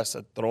take less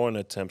throwing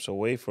attempts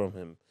away from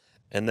him.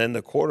 And then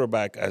the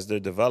quarterback, as they're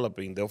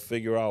developing, they'll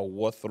figure out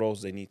what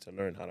throws they need to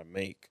learn how to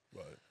make.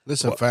 Right.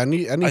 Listen, for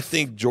any I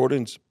think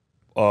Jordan's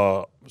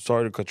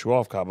sorry to cut you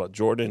off, Kyle, but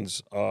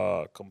Jordan's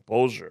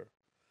composure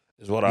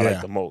is what I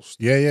like the most.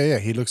 Yeah.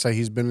 He looks like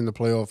he's been in the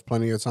playoff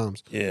plenty of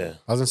times. Yeah.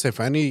 I was gonna say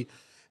for any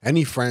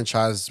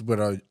franchise with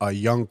a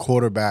young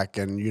quarterback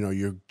and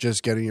you're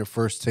just getting your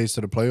first taste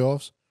of the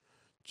playoffs,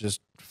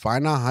 just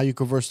find out how you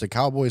can verse the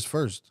Cowboys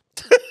first.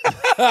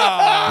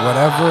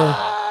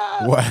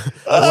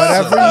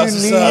 Whatever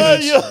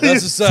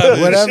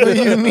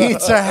you need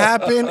to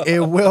happen, it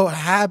will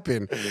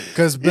happen.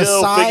 Because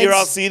besides figure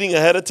out seeding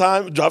ahead of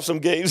time, drop some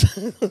games.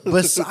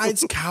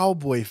 Besides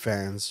Cowboy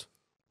fans,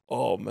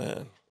 oh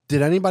man,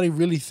 did anybody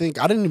really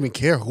think? I didn't even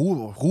care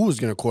who was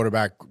going to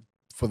quarterback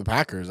for the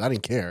Packers. I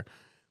didn't care.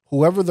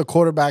 Whoever the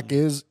quarterback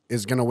is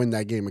going to win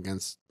that game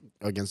against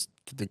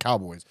the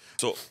Cowboys.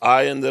 So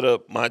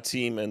my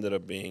team ended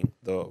up being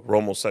the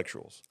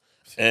Romosexuals.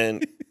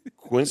 And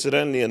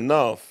coincidentally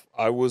enough,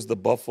 I was the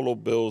Buffalo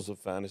Bills of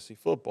fantasy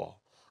football.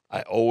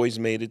 I always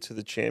made it to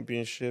the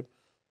championship,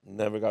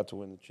 never got to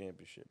win the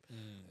championship.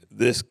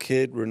 This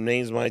kid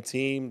renames my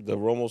team, the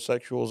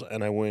Romosexuals,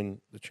 and I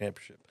win the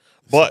championship.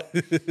 But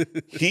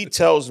he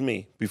tells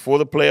me, before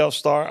the playoffs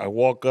start, I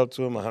walk up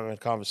to him, I'm having a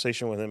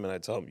conversation with him, and I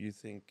tell him, you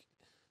think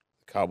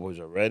the Cowboys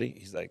are ready?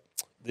 He's like,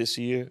 this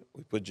year,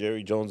 we put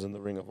Jerry Jones in the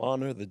Ring of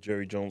Honor. The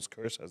Jerry Jones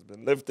curse has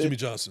been lifted. Jimmy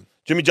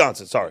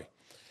Johnson, sorry.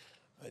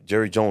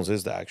 Jerry Jones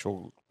is the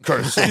actual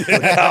curse. That's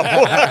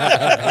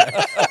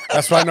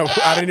why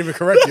I didn't even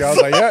correct you. I was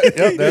like, yeah,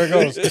 there it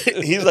goes.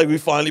 He's like, we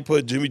finally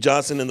put Jimmy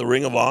Johnson in the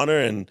Ring of Honor,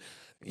 and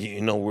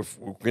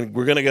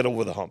we're gonna get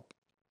over the hump.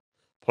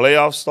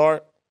 Playoffs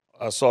start.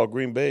 I saw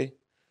Green Bay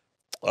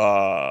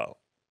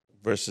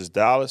versus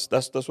Dallas.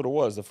 That's what it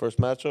was. The first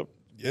matchup.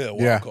 Yeah,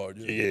 wild card.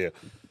 Yeah.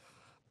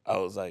 I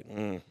was like,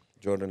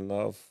 Jordan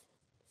Love,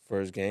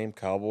 first game,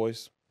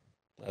 Cowboys.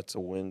 That's a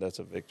win. That's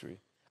a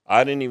victory.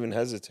 I didn't even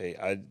hesitate.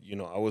 I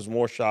was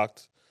more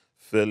shocked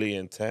Philly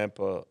and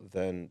Tampa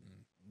than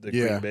the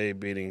Green Bay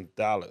beating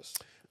Dallas.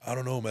 I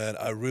don't know, man.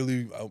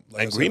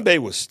 Green Bay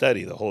was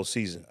steady the whole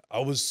season. I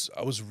was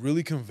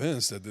really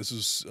convinced that this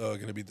was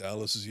going to be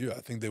Dallas's year.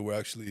 I think they were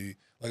actually,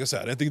 like I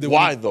said, I didn't think they were.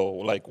 Why though?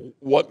 Like,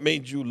 what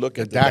made you look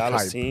at the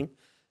Dallas hype. team?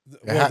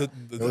 There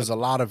was a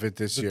lot of it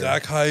this year. The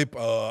Dak hype.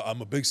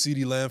 I'm a big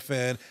CeeDee Lamb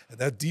fan, and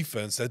that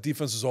defense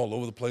is all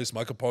over the place.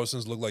 Micah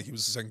Parsons looked like he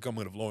was the second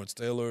coming of Lawrence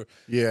Taylor.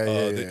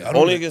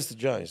 Only against the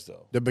Giants,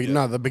 though. The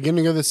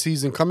beginning of the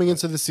season, coming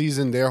into the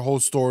season, their whole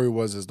story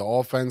was: is the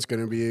offense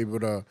going to be able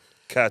to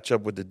catch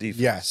up with the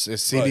defense? Yes.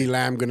 Is CeeDee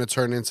Lamb going to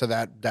turn into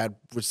that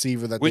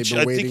receiver that they've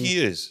been waiting? Which I think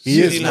he is.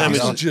 CeeDee Lamb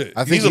is legit.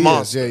 I think he's a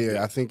monster.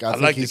 Yeah. I think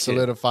he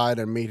solidified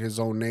and made his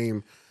own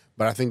name.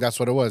 But I think that's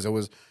what it was. It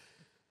was.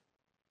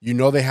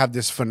 They have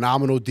this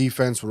phenomenal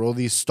defense with all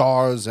these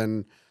stars,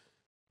 and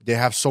they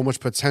have so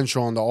much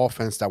potential on the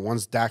offense that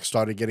once Dak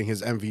started getting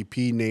his name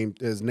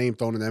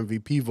thrown in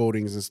MVP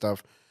votings and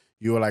stuff,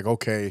 you were like,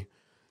 okay,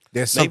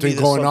 there's something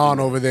going on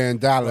over there in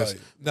Dallas.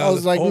 Right. Now, I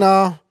was like,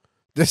 no,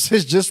 This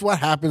is just what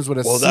happens with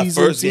a Well, seasoned that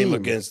first team. game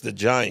against the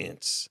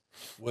Giants.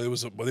 Well,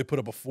 they put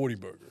up a 40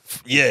 burger.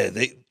 Yeah,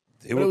 they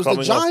But were it was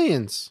coming the off.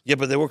 Giants. Yeah,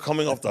 but they were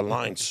coming off the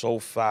line so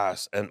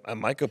fast, and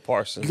Micah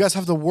Parsons. You guys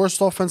have the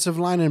worst offensive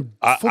line in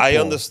football. I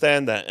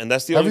understand that, and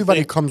that's the only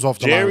Everybody thing. comes off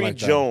the line Jerry like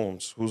that.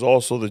 Jones, who's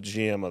also the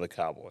GM of the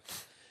Cowboys.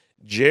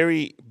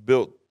 Jerry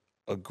built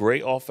a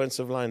great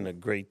offensive line and a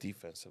great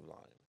defensive line,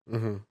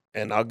 Mm-hmm.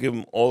 and I'll give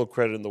him all the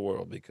credit in the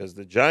world because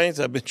the Giants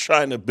have been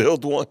trying to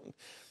build one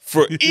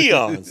for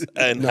eons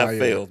and have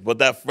failed. But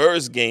that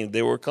first game,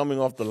 they were coming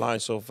off the line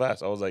so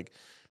fast. I was like,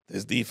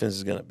 this defense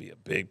is going to be a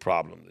big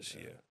problem this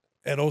year.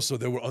 And also,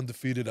 they were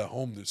undefeated at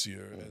home this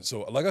year. And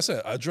so, like I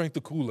said, I drank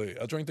the Kool-Aid.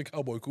 I drank the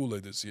Cowboy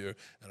Kool-Aid this year,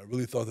 and I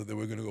really thought that they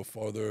were going to go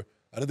farther.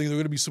 I didn't think they were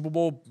going to be Super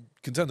Bowl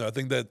contender. I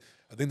think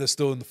that's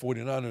still in the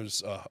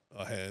 49ers'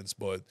 hands,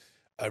 but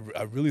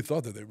I really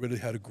thought that they really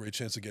had a great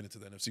chance to get into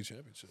the NFC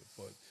Championship.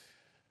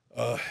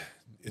 But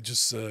it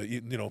just,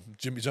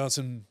 Jimmy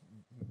Johnson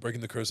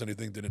breaking the curse,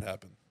 anything didn't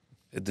happen.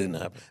 It didn't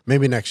happen.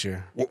 Maybe next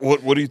year.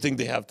 What do you think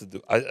they have to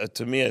do?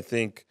 To me, I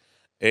think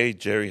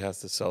Jerry has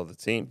to sell the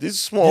team. These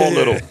small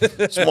little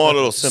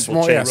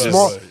simple changes.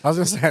 I was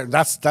gonna say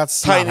that's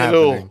Tiny not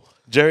little. happening.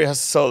 Jerry has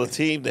to sell the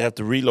team. They have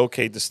to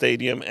relocate the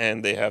stadium,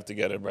 and they have to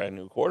get a brand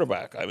new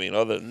quarterback. I mean,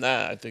 other than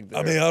that, I think.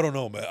 I don't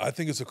know, man. I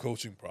think it's a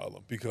coaching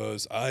problem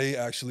because I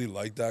actually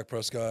like Dak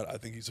Prescott. I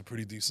think he's a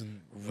pretty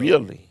decent.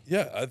 Really?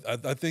 Yeah,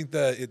 I think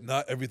that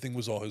not everything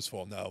was all his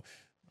fault. Now,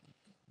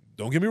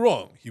 don't get me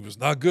wrong. He was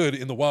not good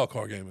in the wild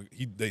card game.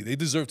 They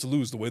deserved to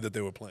lose the way that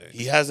they were playing.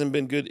 He hasn't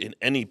been good in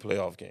any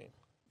playoff game.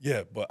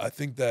 Yeah, but I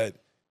think that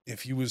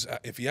if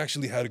he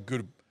actually had a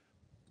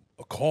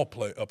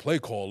play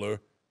caller,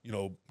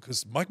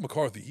 because Mike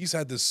McCarthy, he's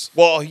had this.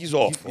 Well, he's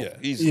awful. Yeah.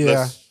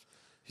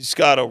 He's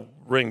got a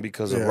ring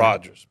because of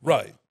Rodgers.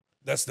 Right.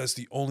 That's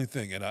the only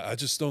thing, and I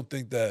just don't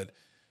think that.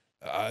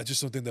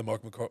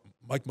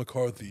 Mike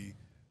McCarthy,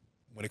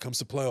 when it comes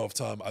to playoff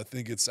time, I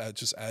think it's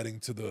just adding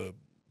to the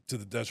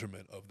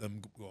detriment of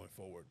them going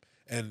forward.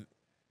 And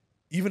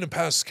even in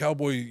past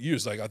Cowboy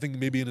years, like I think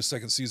maybe in his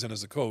second season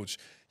as a coach,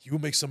 he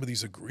would make some of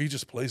these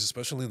egregious plays,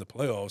 especially in the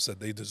playoffs, that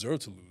they deserve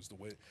to lose. The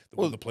way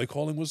the play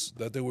calling was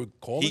that they were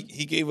calling.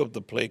 He gave up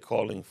the play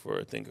calling for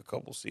I think a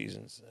couple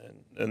seasons,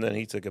 and then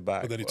he took it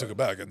back. But then he took it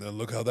back, and then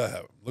look how that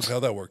happened. Look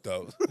how that worked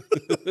out.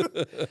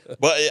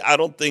 But I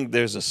don't think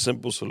there's a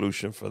simple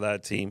solution for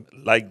that team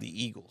like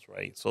the Eagles,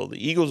 right? So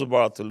the Eagles are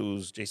about to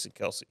lose Jason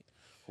Kelsey,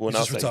 who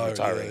announced that he's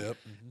retiring.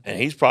 And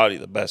he's probably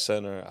the best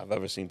center I've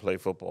ever seen play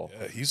football.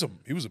 Yeah,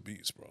 he was a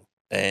beast, bro.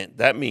 And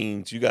that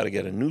means you got to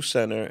get a new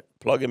center,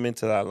 plug him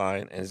into that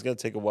line, and it's going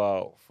to take a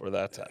while for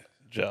that to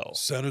gel.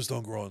 Centers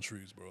don't grow on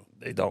trees, bro.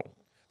 They don't.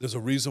 There's a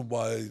reason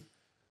why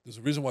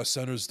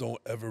centers don't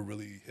ever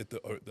really hit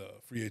the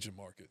free agent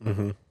market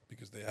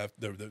because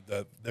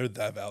they're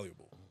that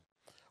valuable.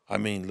 I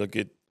mean, look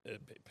at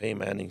Peyton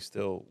Manning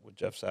still with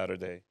Jeff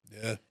Saturday.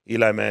 Yeah.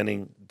 Eli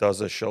Manning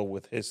does a show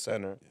with his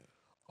center.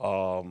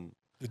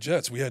 The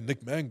Jets, we had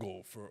Nick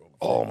Mangold for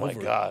oh my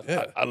God,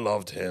 yeah. I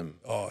loved him.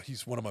 Oh,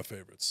 he's one of my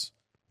favorites.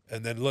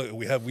 And then look,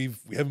 we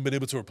haven't been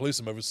able to replace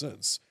him ever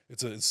since.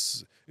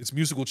 It's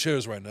musical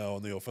chairs right now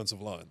on the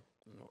offensive line.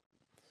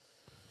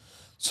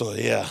 So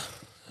yeah,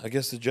 I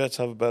guess the Jets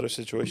have a better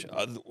situation.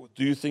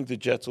 Do you think the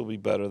Jets will be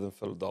better than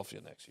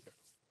Philadelphia next year?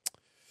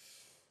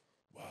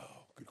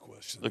 Wow, good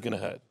question. Looking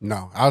ahead.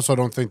 No, I also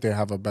don't think they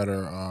have a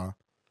better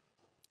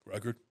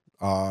record.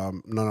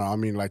 No, I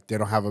mean like they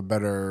don't have a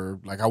better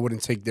I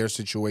wouldn't take their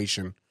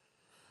situation.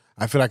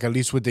 I feel like at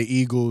least with the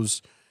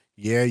Eagles,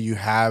 yeah, you're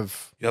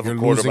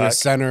losing a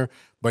center,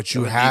 but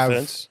you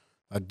have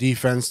a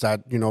defense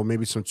that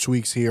maybe some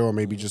tweaks here or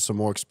maybe just some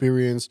more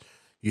experience.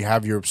 You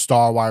have your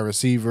star wide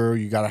receiver.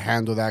 You got to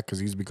handle that because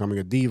he's becoming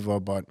a diva,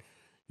 but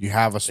you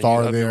have a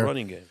star there. Your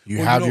running game. You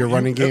have your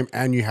running game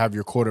and you have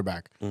your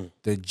quarterback.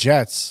 The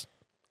Jets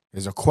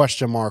is a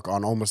question mark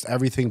on almost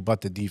everything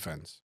but the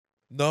defense.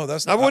 No,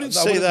 that's not. I wouldn't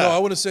say that. No, I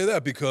wouldn't say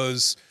that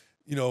because,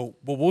 but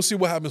we'll see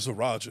what happens with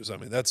Rodgers. I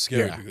mean, that's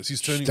scary because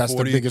he's turning 40. That's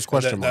the biggest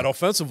question mark. That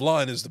offensive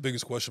line is the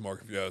biggest question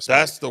mark, if you ask me.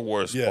 That's the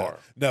worst part.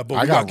 Now, but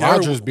I got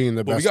Rodgers being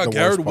the best. But we got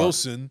Garrett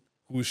Wilson,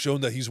 who has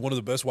shown that he's one of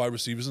the best wide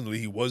receivers in the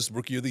league. He was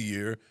Rookie of the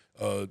Year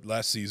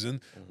last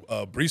season.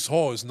 Breece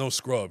Hall is no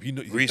scrub.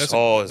 Breece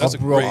Hall is a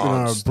great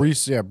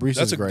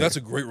Breece is great. That's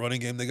a great running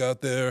game they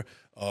got there.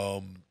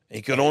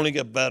 He could only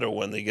get better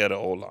when they get an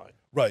O-line.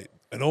 Right.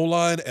 An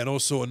O-line and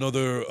also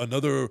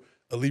another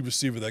elite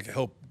receiver that can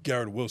help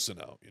Garrett Wilson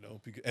out,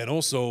 and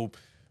also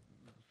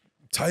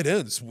tight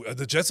ends.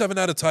 The Jets haven't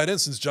had a tight end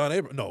since John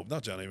Abraham. No,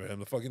 not John Abraham.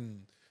 The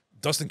fucking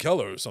Dustin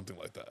Keller or something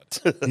like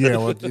that. Yeah.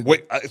 Well,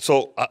 wait.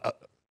 So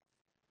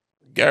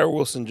Garrett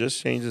Wilson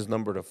just changed his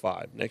number to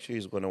 5. Next year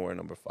he's going to wear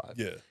number 5.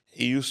 Yeah.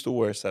 He used to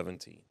wear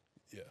 17.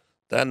 Yeah.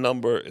 That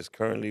number is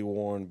currently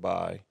worn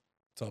by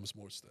Thomas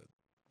Morstead.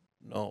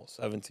 No,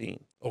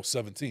 17. Oh,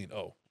 17.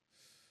 Oh.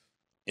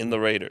 In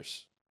the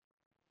Raiders.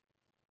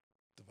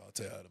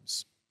 Devontae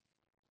Adams.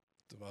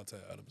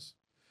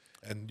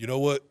 And you know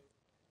what?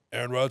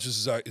 Aaron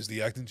Rodgers is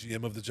the acting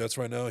GM of the Jets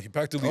right now. He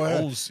practically Go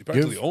ahead.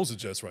 owns the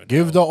Jets right now.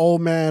 Give the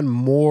old man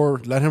more.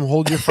 Let him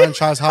hold your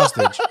franchise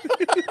hostage.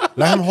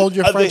 Let him hold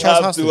your They franchise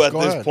have hostage. to at Go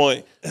this ahead.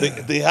 point.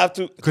 They have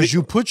to. Because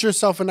you put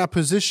yourself in that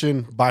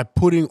position by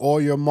putting all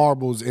your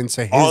marbles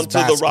into his onto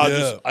basket. the Rodgers.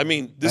 Yeah. I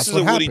mean, this That's is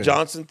what a Woody happened.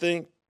 Johnson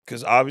thing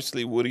because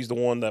obviously Woody's the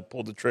one that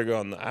pulled the trigger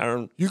on the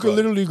Aaron. You could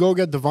literally go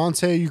get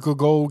Devontae. You could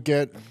go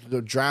get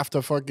the draft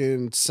a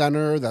fucking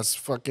center that's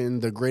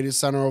fucking the greatest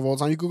center of all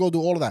time. You could go do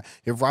all of that.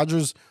 If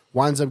Rodgers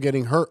winds up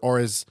getting hurt or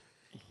is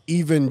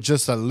even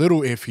just a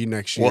little iffy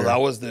next year. Well, that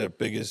was their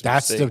biggest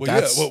That's mistake.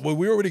 Well,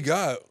 we already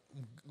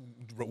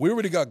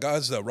got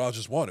guys that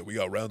Rodgers wanted. We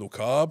got Randall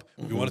Cobb.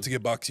 We wanted to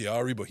get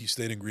Bakhtiari, but he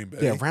stayed in Green Bay.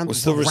 Yeah,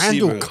 What's the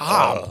receiver? Randall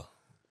Cobb.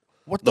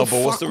 What the No, but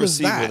fuck what's the was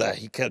receiver that?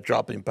 he kept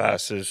dropping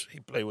passes? He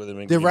played with him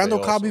in Did Green Randall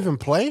Bay Cobb also. even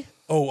play?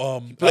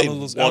 Played Alan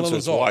once Alan or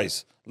Lazard.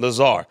 twice.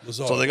 Lazard.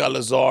 Lazard. So they got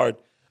Lazard,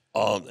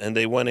 and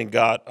they went and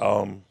got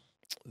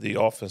the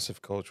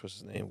offensive coach. What's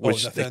his name?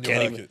 Which they Nathaniel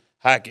can't Hackett. even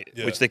Hackett,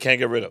 Yeah. which they can't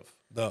get rid of.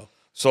 No.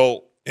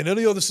 So In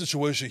any other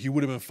situation, he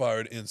would have been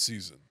fired in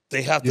season.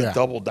 they have to Yeah.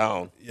 double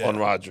down Yeah. on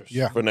Rodgers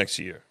Yeah. for next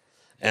year.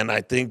 And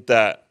I think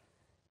that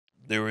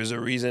there is a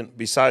reason,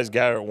 besides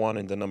Garrett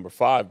wanting the number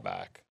 5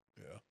 back,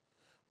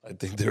 I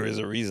think there is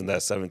a reason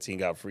that 17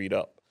 got freed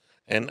up.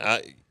 And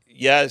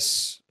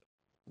yes,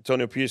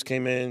 Antonio Pierce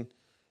came in.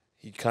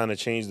 He kind of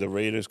changed the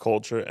Raiders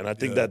culture, and I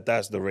think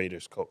that's the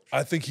Raiders coach.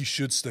 I think he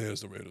should stay as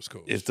the Raiders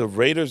coach. If the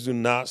Raiders do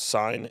not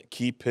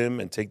keep him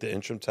and take the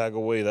interim tag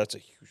away, that's a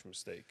huge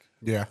mistake.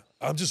 Yeah.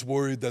 I'm just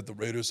worried that the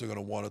Raiders are going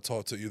to want to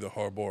talk to either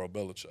Harbaugh or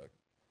Belichick.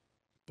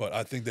 But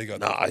I think they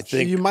got. No, the I coach.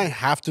 think You might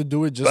have to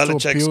do it just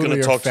Belichick's to appeal gonna to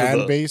your talk to fan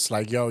the- base.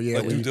 Like, yo, yeah,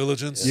 like due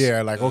diligence.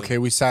 yeah, like, okay,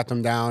 we sat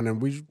them down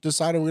and we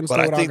decided we're going to But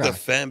stay I with think our the guy.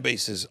 fan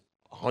base is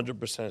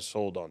 100%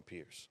 sold on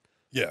Pierce.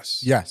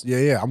 Yes. Yes,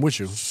 yeah, I'm with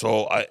you.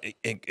 So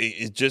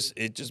it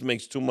just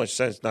makes too much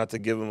sense not to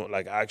give him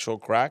like actual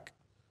crack,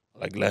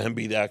 like let him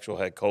be the actual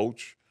head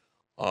coach.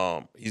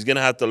 He's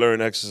gonna have to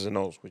learn X's and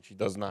O's, which he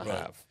does not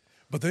have.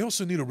 But they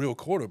also need a real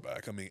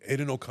quarterback. I mean,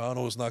 Aiden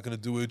O'Connell is not going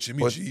to do it. Jimmy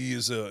But G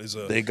is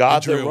a. They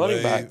got their injury running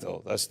away. back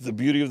though. That's the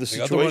beauty of the They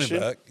got the running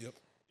situation. back.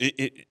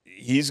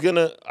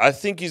 Yep. I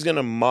think he's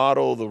gonna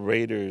model the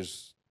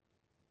Raiders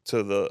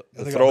to the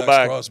they got Max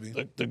throwback,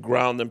 Crosby. the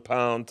ground and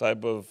pound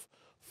type of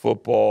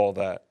football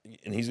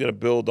and he's gonna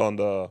build on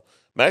the.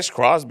 Max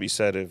Crosby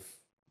said if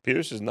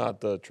Pierce is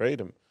not the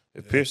trade him.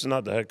 If Pierce is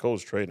not the head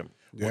coach, trade him.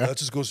 Well, that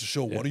just goes to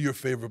show one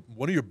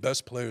of your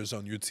best players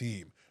on your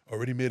team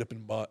already made up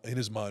in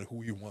his mind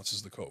who he wants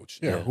as the coach.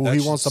 Yeah, who That he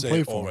should wants to say play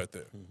it all for. right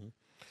there.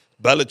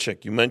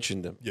 Belichick, you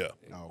mentioned him. Yeah.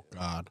 Oh,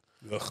 God.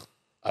 Ugh.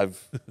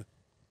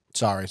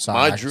 Sorry.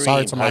 My dream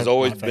sorry to has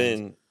always my fans.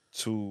 been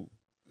to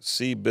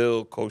see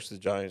Bill coach the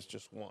Giants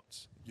just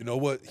once. You know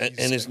what? And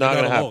He's- it's not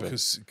you're going to alone, happen.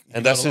 'cause And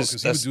you're that's not alone, his.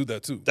 'cause That's, he would do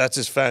that too. That's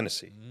his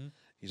fantasy.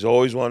 He's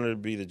always wanted to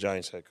be the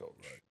Giants head coach.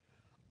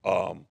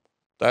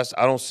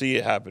 I don't see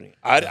it happening.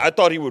 I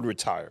thought he would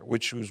retire,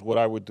 which was what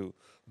I would do.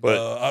 But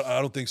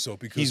I don't think so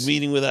because he's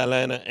meeting with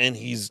Atlanta, and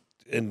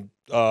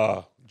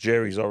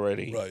Jerry's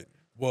already right.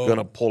 Well,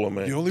 gonna pull him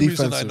in. The only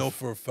reason I Defensive. know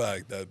for a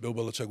fact that Bill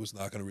Belichick was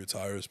not going to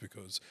retire is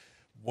because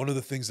one of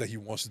the things that he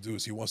wants to do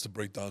is he wants to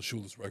break Don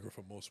Shula's record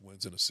for most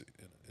wins in a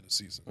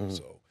season. Mm-hmm.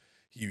 So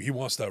he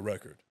wants that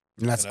record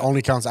And that's And I-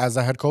 only counts as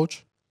a head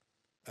coach?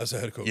 as a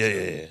head coach.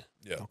 Yeah.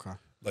 Okay.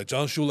 Like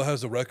John Shula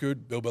has the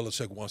record, Bill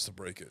Belichick wants to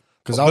break it.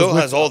 Because Bill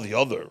has all the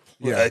other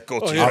head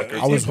coaching Oh, yeah.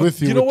 records. I was with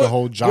you, You know with the what?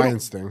 whole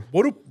Giants thing.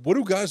 What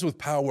do guys with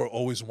power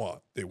always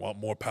want? They want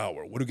more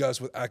power. What do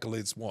guys with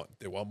accolades want?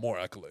 They want more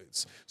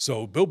accolades.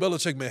 So Bill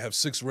Belichick may have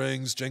 6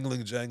 rings,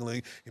 jangling.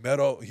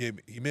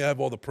 He may have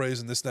all the praise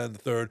and this, that, and the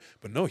third,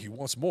 but no, he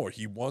wants more.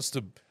 He wants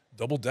to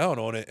double down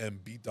on it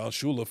and beat Don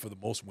Shula for the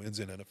most wins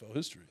in NFL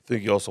history. I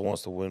think he also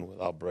wants to win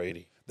without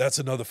Brady. That's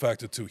another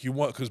factor too.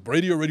 Because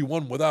Brady already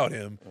won without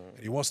him, and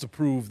he wants to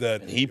prove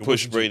that He it pushed wasn't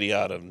just- Brady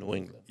out of New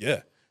England.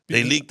 Yeah,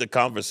 They leaked the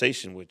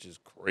conversation, which is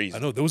crazy. I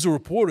know there was a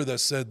reporter that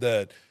said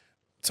that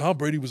Tom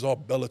Brady was all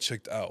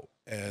Belichicked out,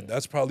 and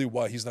that's probably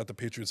why he's not the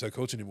Patriots head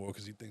coach anymore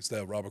because he thinks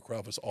that Robert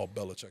Kraft is all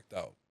Belichicked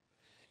out.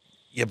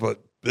 Yeah,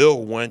 but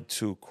Bill went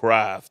to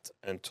Kraft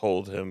and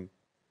told him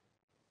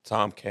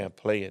Tom can't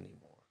play anymore.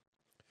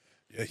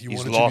 Yeah, he He's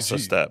wanted lost Jimmy a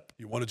G. step.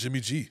 He wanted Jimmy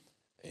G.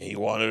 And he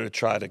wanted to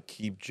try to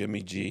keep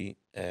Jimmy G,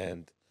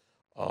 and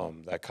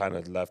that kind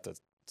of left a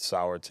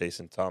sour taste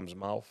in Tom's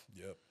mouth.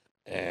 Yep.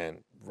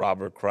 And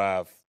Robert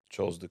Kraft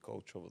chose the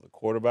coach over the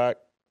quarterback.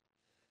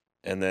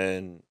 And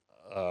then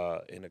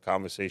in a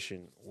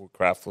conversation where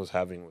Kraft was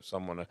having with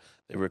someone,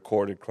 they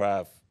recorded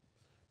Kraft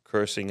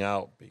cursing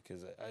out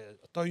because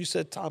I thought you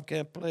said Tom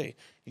can't play.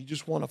 He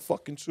just won a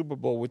fucking Super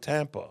Bowl with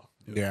Tampa.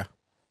 Yeah.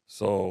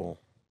 So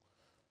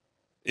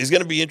it's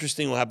going to be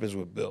interesting what happens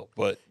with Bill.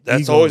 But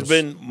that's always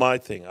been my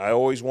thing. I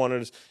always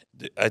wanted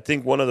 – I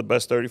think one of the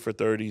best 30 for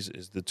 30s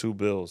is the 2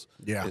 Bills.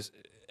 Yeah.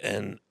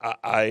 And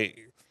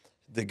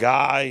the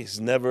guy's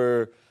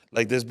never –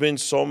 like there's been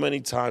so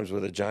many times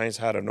where the Giants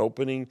had an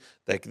opening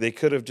that they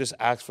could have just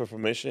asked for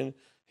permission.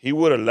 he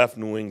would have left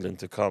New England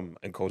to come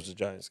and coach the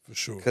Giants. For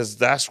sure. Because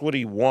that's what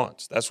he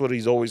wants. That's what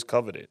he's always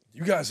coveted.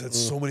 You guys had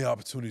so many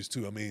opportunities,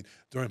 too. I mean,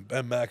 during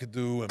Ben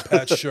McAdoo and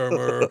Pat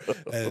Shermer.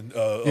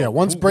 And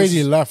once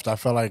Brady left, I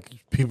felt like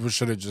people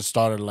should have just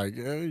started, like,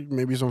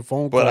 maybe some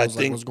phone calls. But I like,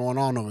 think what's going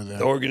on over there?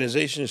 The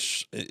organization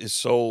is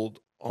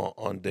sold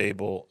on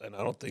Dable, and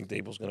I don't think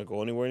Dable's going to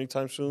go anywhere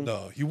anytime soon.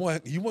 No, he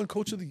won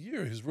Coach of the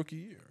Year his rookie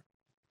year.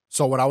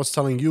 So what I was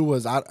telling you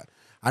was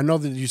I know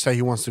that you say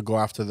he wants to go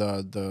after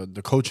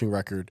the coaching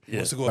record. He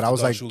wants to go but after I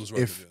was Don like, Shula's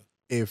record,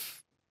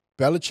 if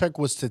Belichick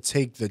was to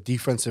take the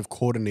defensive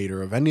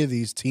coordinator of any of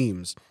these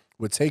teams,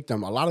 would take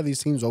them, a lot of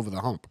these teams, over the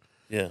hump.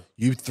 Yeah.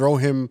 You throw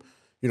him,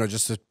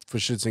 just for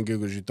shits and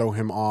giggles, you throw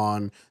him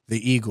on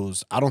the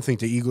Eagles. I don't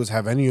think the Eagles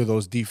have any of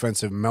those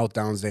defensive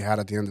meltdowns they had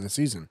at the end of the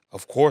season.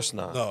 Of course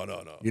not. No.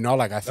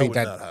 I think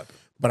that would not happen.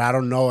 But I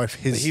don't know if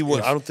his. He would.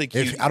 I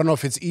don't know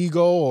if it's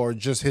ego or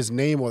just his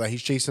name or that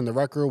he's chasing the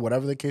record,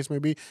 whatever the case may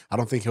be. I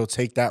don't think he'll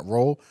take that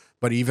role.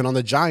 But even on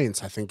the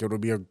Giants, I think it would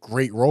be a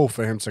great role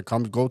for him to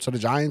go to the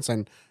Giants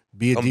and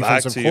be a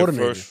defensive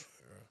coordinator.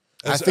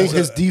 I think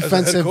his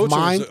defensive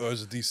mind. Or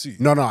as a DC?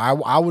 No.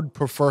 I would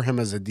prefer him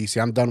as a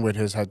DC. I'm done with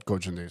his head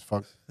coaching days.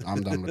 Fuck,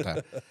 I'm done with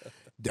that.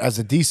 As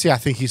a DC, I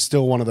think he's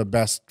still one of the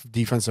best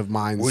defensive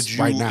minds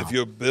right now. If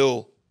you're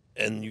Bill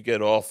and you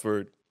get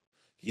offered.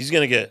 He's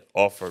going to get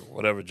offered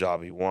whatever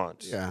job he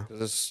wants. Yeah.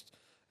 Because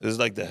this is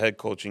like the head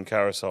coaching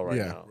carousel right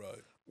now.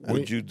 Right.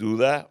 Would you do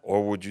that?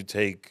 Or would you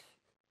take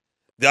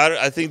 –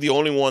 I think the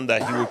only one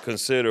that he would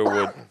consider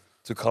would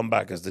to come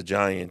back as the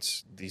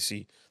Giants,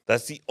 DC.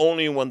 That's the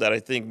only one that I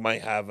think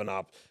might have an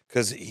op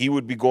because he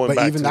would be going back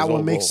to his even that one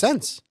old makes role.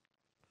 sense.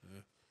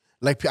 Yeah.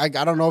 Like,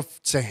 I don't know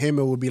if to him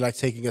it would be like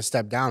taking a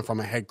step down from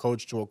a head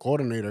coach to a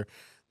coordinator,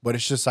 but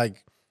it's just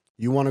like –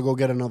 you want to go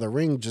get another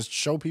ring, just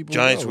show people.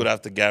 Giants would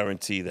have to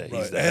guarantee that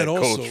he's the head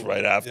coach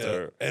right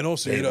after. Yeah. And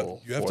also,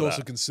 you have to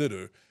also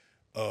consider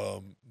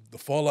the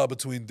fallout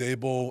between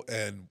Dable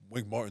and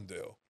Wink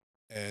Martindale.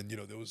 And,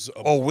 there was...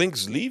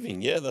 Wink's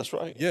leaving. Yeah, that's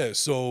right. Yeah,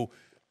 so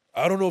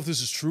I don't know if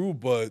this is true,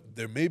 but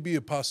there may be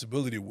a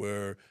possibility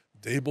where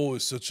Dable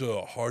is such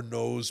a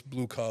hard-nosed,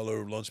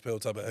 blue-collar, lunch-pail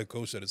type of head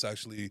coach that it's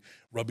actually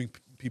rubbing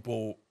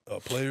people,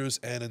 players,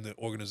 and in the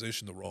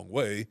organization the wrong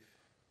way.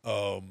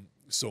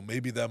 So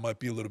maybe that might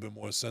be a little bit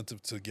more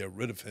incentive to get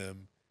rid of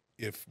him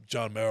if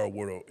John Mara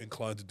were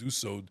inclined to do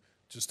so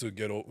just to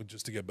get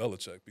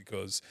Belichick.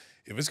 Because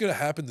if it's going to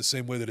happen the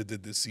same way that it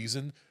did this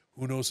season,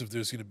 who knows if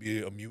there's going to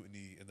be a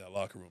mutiny in that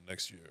locker room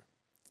next year.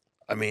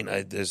 I mean,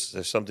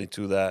 there's something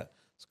to that.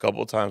 There's a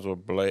couple of times where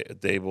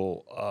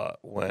Dable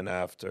went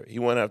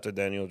after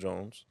Daniel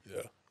Jones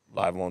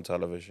live on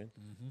television.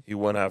 Mm-hmm. He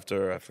went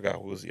after, I forgot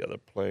who was the other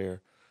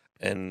player.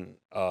 And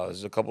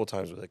there's a couple of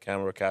times where the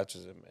camera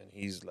catches him and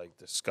he's like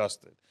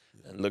disgusted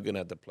and looking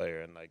at the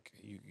player and like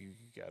you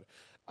got it.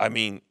 I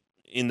mean,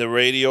 in the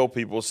radio,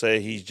 people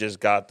say he's just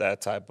got that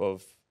type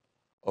of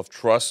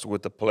trust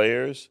with the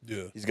players.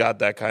 Yeah. He's got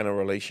that kind of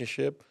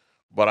relationship.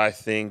 But I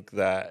think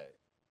that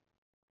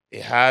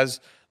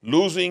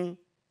losing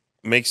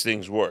makes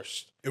things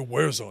worse. It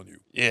wears on you.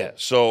 Yeah.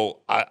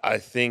 So I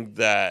think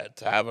that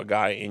to have a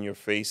guy in your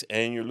face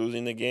and you're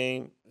losing the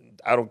game,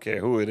 I don't care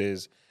who it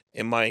is,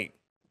 it might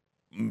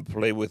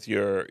play with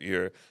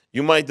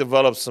you might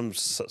develop some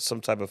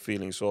type of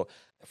feeling. So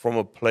from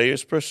a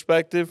player's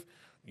perspective,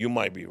 you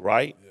might be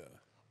right. Yeah.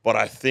 But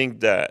I think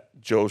that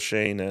Joe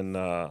Shane and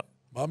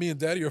Mommy and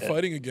Daddy are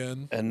fighting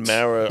again. And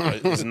Mara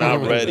is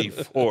not ready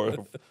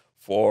to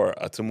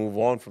move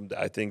on from that.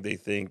 I think they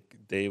think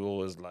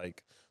Dable is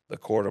like the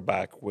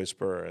quarterback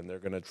whisperer and they're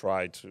going to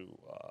try to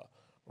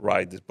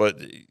ride this. But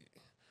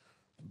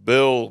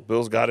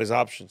Bill's got his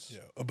options.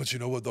 Yeah. But you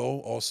know what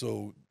though?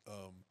 Also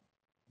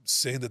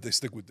saying that they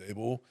stick with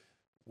Dable,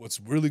 what's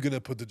really going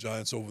to put the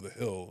Giants over the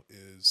hill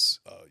is,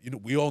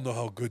 we all know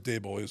how good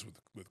Dable is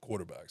with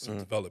quarterbacks and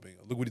developing.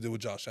 Look what he did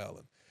with Josh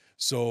Allen.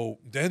 So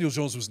Daniel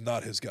Jones was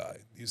not his guy.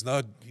 He's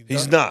not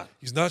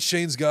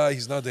Shane's guy.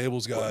 He's not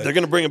Dable's guy. Well, they're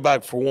going to bring him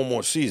back for one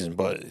more season,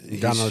 but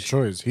he's got no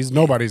choice. He's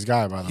nobody's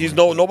guy, by the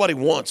way. Nobody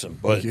wants him,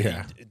 but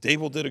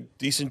Dable did a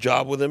decent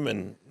job with him,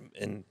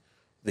 and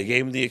they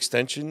gave him the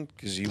extension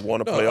because he won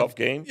a playoff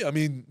game. Yeah, I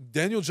mean,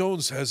 Daniel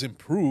Jones has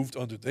improved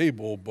under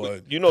Dable,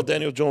 but...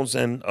 Daniel Jones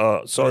and,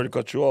 sorry to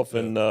cut you off,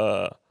 and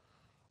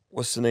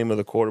what's the name of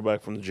the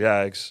quarterback from the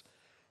Jags?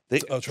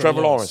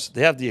 Trevor Lawrence.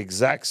 They have the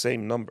exact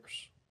same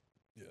numbers.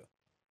 Yeah.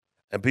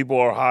 And people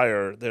are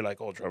higher. They're like,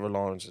 oh, Trevor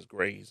Lawrence is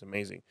great. He's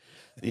amazing.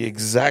 The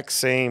exact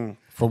same...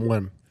 From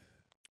when?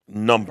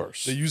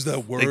 Numbers. They use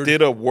that word...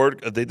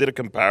 They did a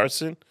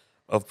comparison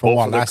of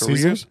both of their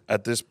careers season?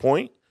 At this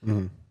point.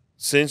 Mm-hmm.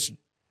 Since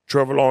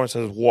Trevor Lawrence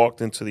has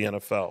walked into the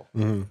NFL.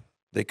 Mm-hmm.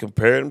 They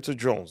compared him to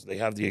Jones. They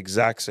have the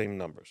exact same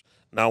numbers.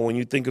 Now, when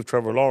you think of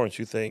Trevor Lawrence,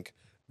 you think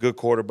good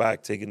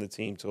quarterback taking the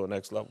team to a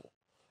next level.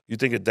 You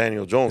think of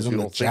Daniel Jones, you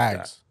don't think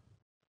that.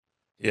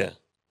 Yeah.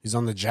 He's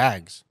on the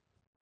Jags.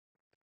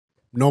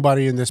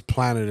 Nobody in this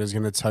planet is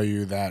going to tell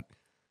you that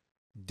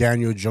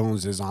Daniel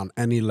Jones is on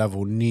any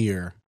level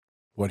near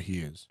what he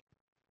is.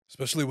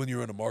 Especially when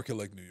you're in a market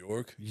like New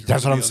York.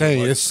 That's what I'm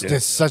saying.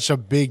 There's such a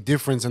big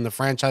difference in the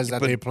franchise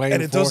that they play,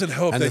 and it doesn't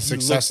help and that the he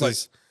looks like.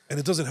 successes. And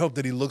it doesn't help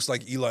that he looks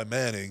like Eli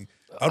Manning.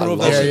 I don't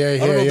know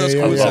if that's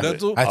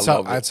coincidental.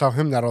 I tell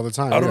him that all the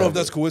time. I don't know if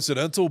that's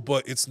coincidental,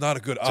 but it's not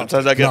a good option.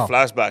 Sometimes I get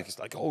flashbacks. It's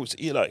like, oh, it's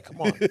Eli.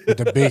 Come on. With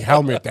the big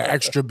helmet, the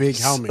extra big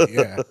helmet.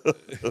 Yeah.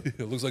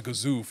 It looks like a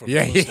zoo from the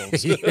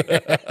Flintstones.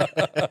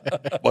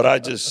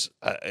 But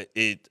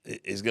it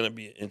is going to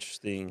be an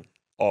interesting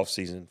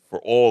offseason for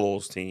all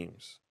those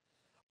teams.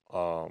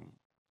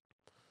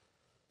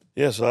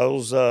 Yeah, so that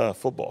was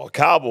football.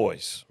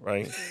 Cowboys,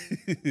 right?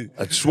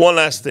 Just one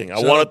last thing. I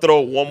want to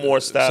throw one more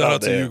stat Shout out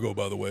out there. to Hugo,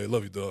 by the way.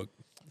 Love you, dog.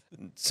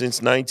 From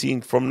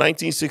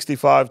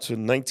 1965 to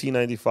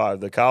 1995,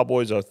 the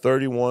Cowboys are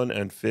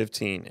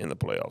 31-15 in the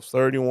playoffs.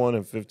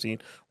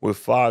 31-15 with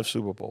 5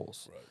 Super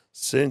Bowls. Right.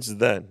 Since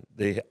then,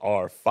 they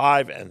are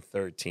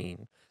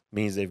 5-13.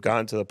 Means they've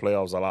gotten to the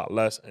playoffs a lot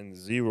less and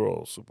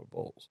 0 Super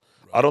Bowls.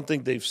 Right. I don't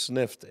think they've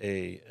sniffed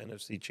a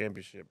NFC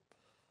championship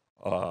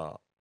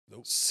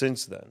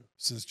since then.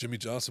 Since Jimmy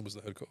Johnson was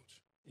the head coach.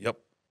 Yep.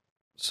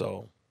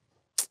 So,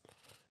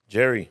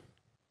 Jerry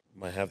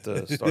might have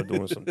to start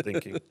doing some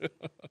thinking.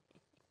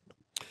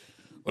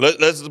 Well,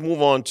 let's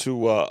move on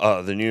to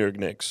the New York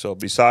Knicks. So,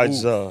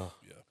 besides, what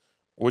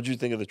did you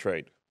think of the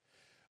trade?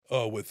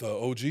 With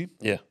OG?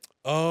 Yeah.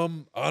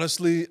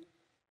 Honestly,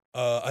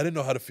 I didn't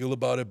know how to feel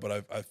about it,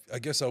 but I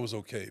guess I was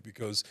okay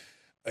because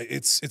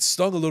it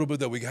stung a little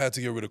bit that we had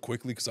to get rid of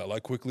Quickly because I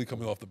like Quickly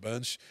coming off the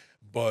bench,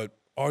 but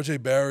R.J.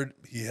 Barrett,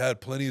 he had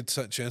plenty of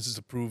chances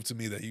to prove to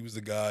me that he was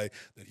the guy,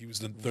 that he was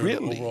the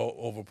third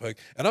overall pick.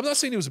 And I'm not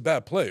saying he was a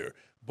bad player,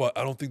 but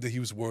I don't think that he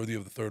was worthy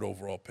of the 3rd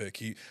overall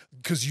pick.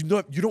 Because you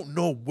don't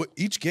know what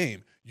each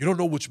game, you don't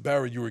know which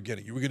Barrett you were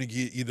getting. You were going to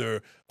get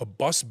either a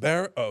bust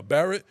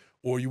Barrett,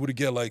 or you would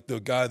get like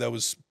the guy that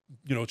was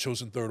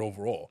chosen 3rd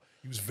overall.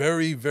 He was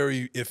very,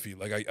 very iffy.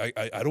 Like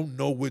I don't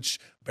know which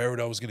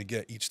Barrett I was going to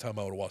get each time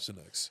I would watch the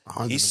Knicks.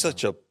 He's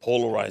such a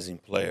polarizing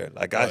player.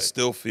 Like I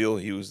still feel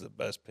he was the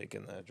best pick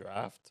in that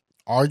draft.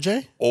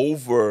 RJ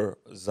over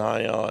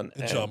Zion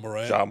and John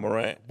Morant. John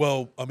Morant.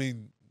 Well, I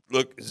mean,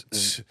 look,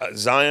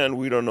 Zion,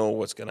 we don't know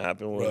what's going to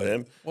happen with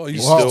him. Well,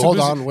 he's still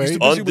hold on, wait.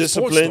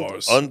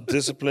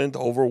 Undisciplined,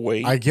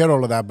 overweight. I get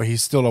all of that, but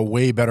he's still a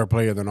way better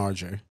player than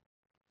RJ.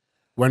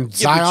 When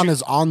Zion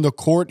is on the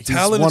court, he's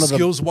talent one and of the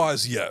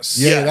skills-wise, yes.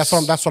 Yeah, that's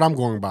what I'm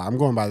going by. I'm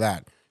going by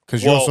that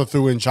because you also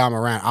threw in John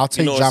Morant. I'll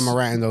take John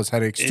Morant and those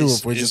headaches too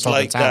if we're just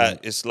talking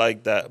talent. It's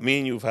like that. Me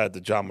and you've had the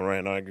John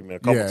Morant argument a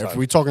couple times. If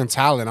we're talking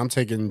talent, I'm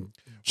taking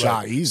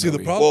Ja easily. See,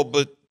 the problem. Well,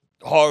 but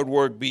hard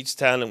work beats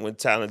talent when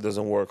talent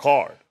doesn't work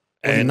hard.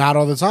 And not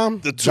all the time.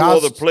 The two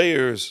other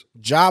players.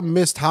 Ja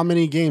missed how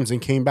many games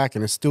and came back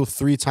and is still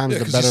 3 times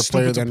the better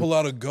player than. To pull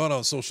out a gun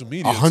on social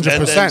media.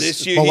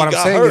 100%. But what I'm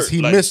saying is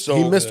he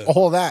missed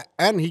all that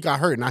and he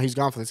got hurt. Now he's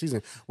gone for the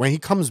season. When he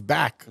comes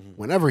back,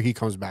 whenever he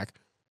comes back,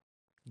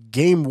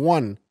 game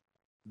 1,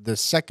 the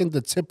second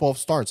the tip-off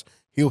starts,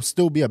 he'll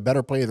still be a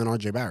better player than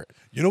RJ Barrett.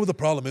 You know what the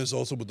problem is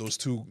also with those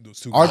two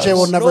RJ guys?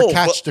 will never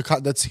catch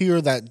the tier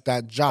that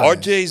Ja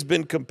RJ's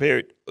been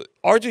compared.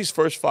 RJ's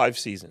first 5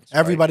 seasons.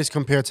 Everybody's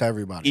compared to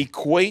everybody.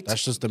 Equate.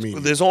 That's just the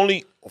meaning. There's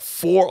only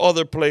 4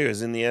 other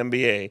players in the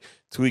NBA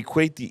to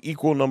equate the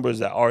equal numbers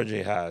that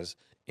RJ has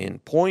in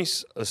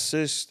points,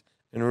 assists,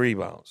 and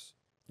rebounds.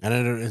 And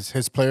it is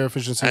his player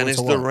efficiency. And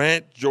it's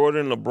Durant,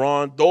 Jordan,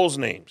 LeBron, those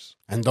names.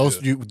 And those,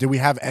 did we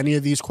have any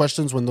of these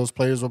questions when those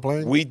players were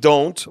playing? We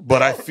don't,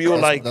 but I feel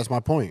like that's my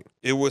point.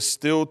 It was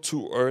still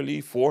too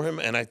early for him,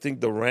 and I think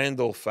the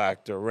Randall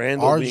factor,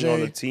 Randall being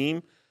on the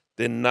team,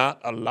 did not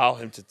allow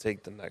him to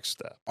take the next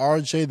step.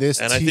 RJ, there's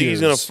and tiers. I think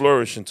he's going to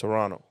flourish in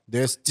Toronto.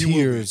 There's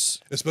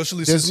tiers.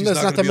 Especially since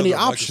there's not that many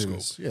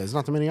options. Yeah, there's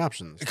not that many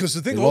options. Because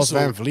the thing they also...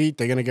 Van Vliet,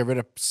 they're going to get rid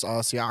of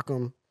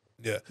Siakam.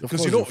 Yeah,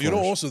 because you know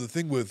also the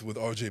thing with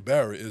RJ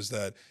Barrett is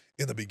that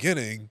in the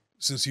beginning,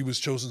 since he was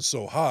chosen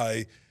so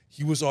high,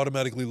 he was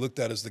automatically looked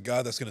at as the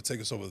guy that's going to take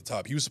us over the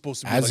top. He was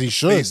supposed to be the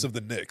face of the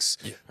Knicks.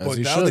 Yeah. But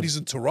now that he's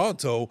in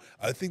Toronto,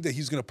 I think that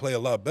he's going to play a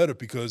lot better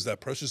because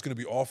that pressure is going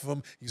to be off of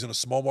him. He's in a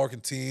small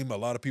market team. A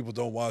lot of people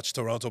don't watch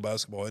Toronto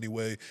basketball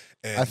anyway,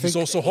 and he's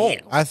also home.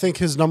 I think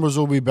his numbers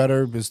will be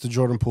better. It's the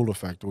Jordan Poole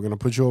effect. We're going to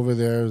put you over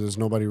there. There's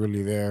nobody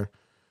really there.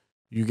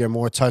 You get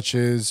more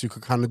touches. You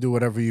could kind of do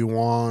whatever you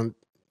want.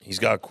 He's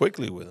got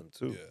Quickly with him,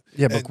 too.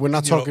 Yeah, but we're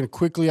not talking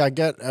Quickly. I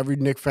get every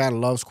Knick fan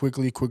loves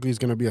Quickly. Quickly's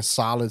going to be a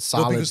solid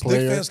because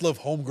player. Knick fans love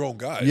homegrown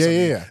guys.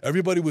 Yeah.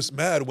 Everybody was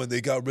mad when they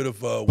got rid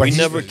of we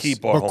never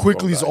keep our But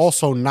Quickly's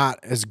also not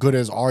as good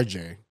as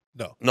RJ.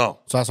 No.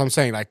 So that's what I'm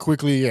saying. Like,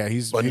 Quickly,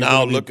 he's... But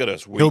now look at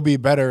us. He'll be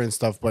better and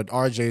stuff, but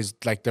RJ's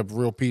like the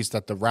real piece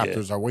that the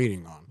Raptors are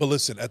waiting on. But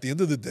listen, at the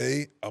end of the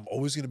day, I'm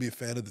always going to be a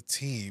fan of the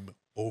team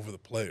over the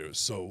players.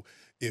 So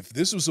if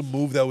this was a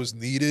move that was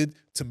needed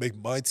to make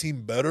my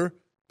team better...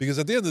 Because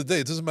at the end of the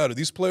day, it doesn't matter.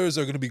 These players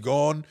are going to be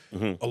gone,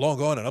 long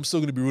gone, and I'm still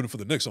going to be rooting for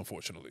the Knicks,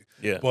 unfortunately.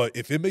 Yeah. But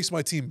if it makes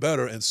my team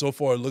better, and so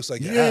far it looks like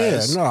it Yeah,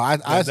 has, no,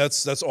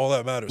 that's all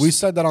that matters. We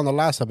said that on the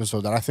last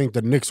episode that I think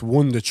the Knicks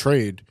won the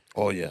trade.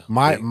 Oh yeah.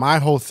 My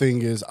whole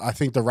thing is I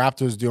think the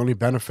Raptors, the only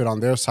benefit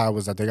on their side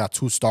was that they got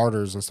 2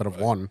 starters instead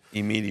of 1.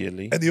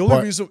 Immediately. And the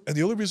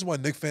only reason why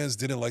Knicks fans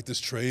didn't like this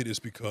trade is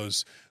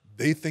because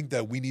they think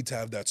that we need to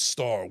have that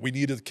star. We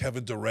needed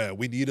Kevin Durant.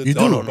 We needed You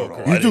Devin do.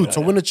 Booker. You do. To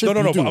win a chip,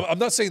 No. you do. But I'm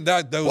not saying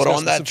that. That was But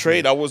on that specifically.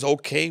 trade, I was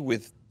okay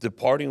with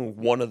departing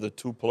one of the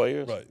 2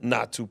 players, Right.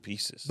 not 2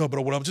 pieces. No,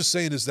 but what I'm just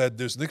saying is that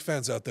there's Knicks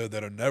fans out there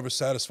that are never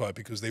satisfied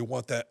because they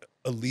want that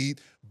elite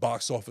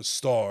box office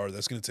star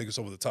that's going to take us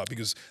over the top.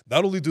 Because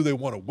not only do they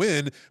want to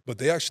win, but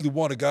they actually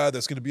want a guy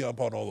that's going to be up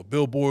on all the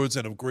billboards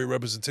and a great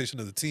representation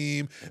of the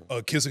team.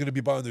 Kids are going to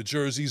be buying their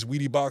jerseys,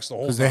 Wheatie Box, the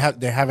whole Because time.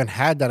 they haven't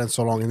had that in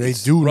so long, and they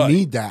do right.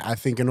 need that. I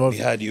think in order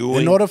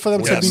Ewing, for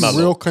them we to had be Melo.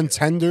 real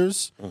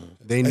contenders,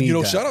 they need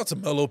that. Shout out to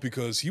Melo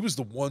because he was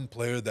the one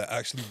player that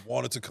actually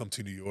wanted to come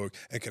to New York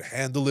and could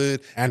handle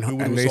it And knew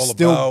what they it was all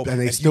still- about, and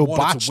they he still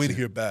wanted botched to win it.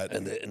 here bad.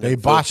 And They then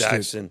botched it. Phil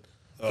Jackson.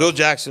 Phil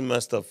Jackson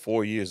messed up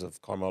 4 years of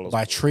Carmelo's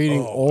by career.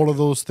 trading all of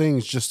those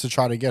things just to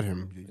try to get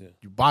him.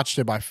 You botched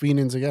it by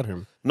fiending to get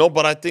him. No,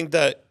 but I think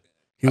that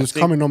He was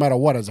coming no matter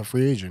what as a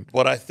free agent.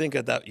 But I think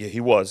at that, he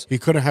was. He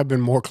couldn't have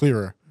been more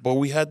clearer. But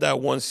we had that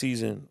one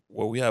season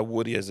where we had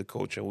Woody as a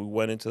coach and we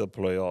went into the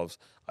playoffs.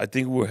 I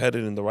think we were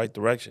headed in the right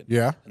direction.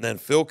 Yeah. And then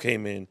Phil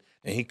came in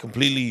and he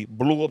completely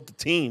blew up the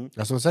team.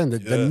 That's what I'm saying.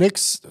 The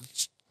Knicks,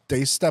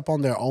 they step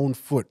on their own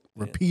foot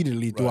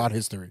repeatedly throughout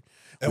history.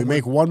 We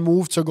make one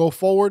move to go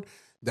forward.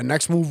 The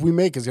next move we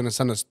make is going to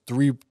send us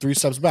three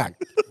steps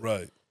back.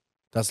 Right.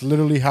 That's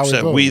literally how it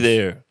Said goes. we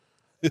there.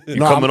 You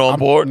No, coming on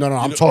board? No,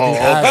 I'm talking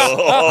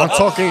I'm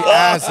talking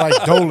as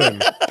like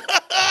Dolan.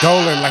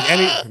 Dolan,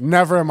 like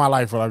never in my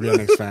life will I be a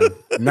Knicks fan.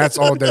 Nets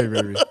all day,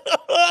 baby.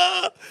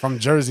 From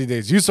Jersey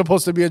days. You're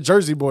supposed to be a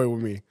Jersey boy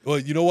with me. Well,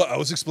 you know what? I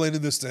was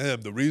explaining this to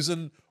him. The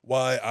reason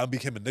why I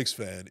became a Knicks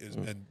fan is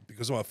and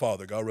because of my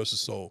father, God rest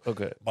his soul.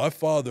 Okay. My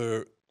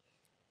father,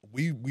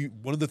 we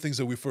one of the things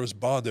that we first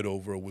bonded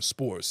over was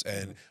sports.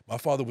 And my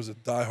father was a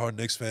diehard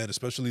Knicks fan,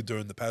 especially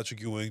during the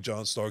Patrick Ewing,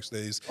 John Starks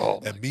days.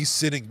 And me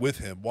sitting with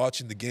him,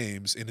 watching the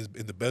games in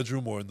the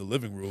bedroom or in the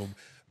living room,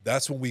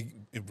 that's when we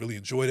really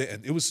enjoyed it.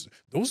 And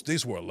those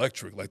days were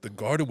electric. Like the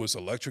Garden was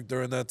electric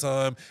during that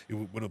time. It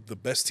was one of the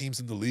best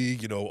teams in the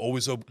league,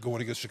 always up going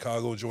against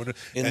Chicago and Jordan.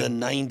 In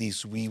the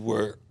 90s, we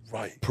were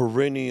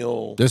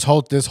perennial. This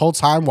whole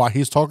time while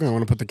he's talking, I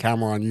want to put the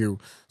camera on you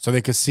so they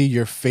can see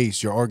your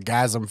face, your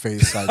orgasm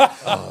face. Like,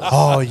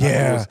 oh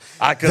yeah,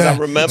 Because I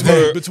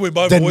remember between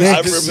my the voice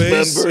Knicks- and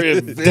your face. I remember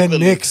it the vividly.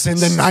 Knicks in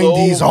the So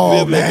 90s. Oh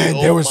vividly. man,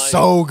 they Oh, were my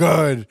so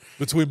good.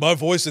 Between my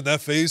voice and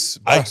that face,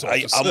 box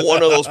office. I'm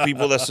one of those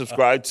people that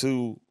subscribe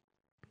to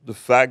the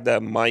fact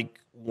that Mike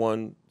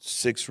won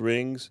 6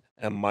 rings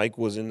and Mike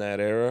was in that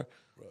era.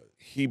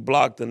 He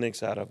blocked the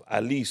Knicks out of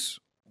at least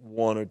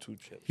 1 or 2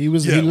 chips. He we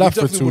left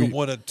for definitely would 2. have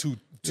won at two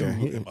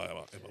in my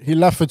He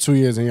left for 2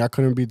 years and I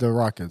couldn't beat the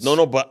Rockets.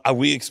 No, but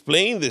we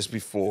explained this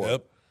before.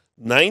 Yep.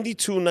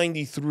 92,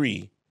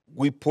 93,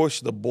 we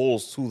pushed the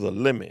Bulls to the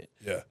limit.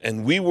 Yeah.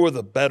 And we were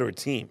the better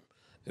team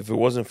if it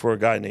wasn't for a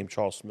guy named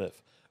Charles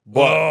Smith.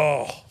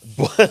 But,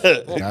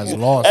 Guys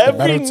lost. The every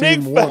better Knicks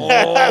team fan won.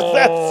 has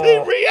that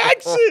same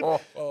reaction.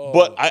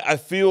 But I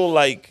feel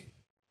like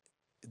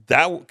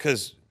that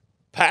because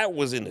Pat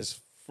was in his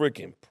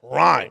freaking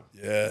prime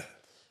Yeah.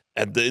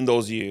 in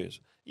those years.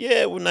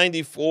 Yeah, with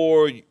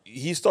 94,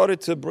 he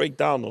started to break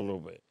down a little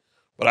bit.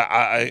 But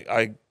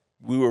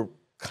we were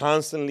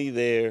constantly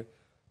there,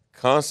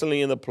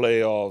 constantly in the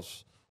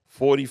playoffs,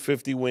 40,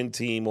 50 win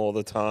team all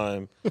the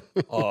time.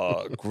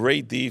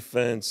 Great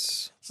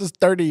defense. This is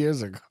 30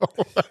 years ago.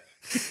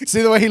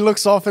 See the way he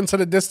looks off into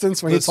the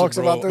distance when Listen, he talks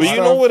bro. about this But you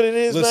stuff? know what it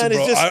is, Listen, man?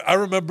 bro, It's just I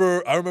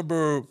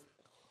remember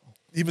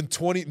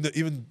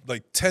even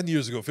like 10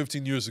 years ago,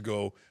 15 years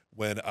ago,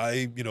 when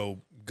I,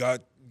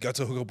 got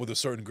to hook up with a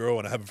certain girl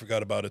and I haven't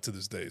forgot about it to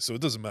this day. So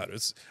it doesn't matter.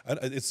 That's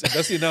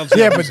the analogy.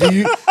 Yeah, I'm but using. do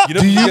you never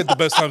forget the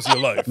best times of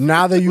your life.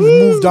 now that you've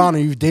moved on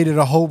and you've dated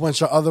a whole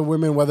bunch of other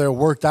women, whether it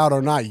worked out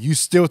or not, you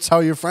still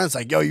tell your friends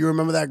like, "Yo, you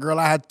remember that girl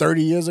I had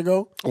 30 years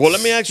ago?" well,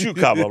 let me ask you,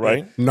 Cabo,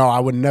 right? No, I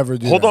would never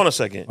do Hold that. on a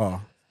second.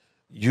 Oh.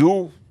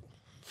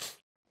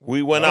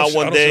 We went I out don't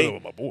one say that day.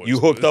 with my boys, You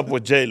hooked but- up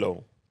with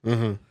J-Lo.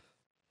 Mm-hmm.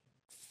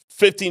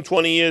 15,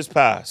 20 years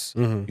pass.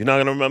 Mm-hmm. You're not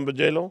going to remember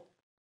J-Lo?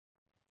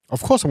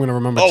 Of course, I'm going to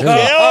remember. Okay,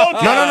 J-Lo.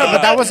 okay. No,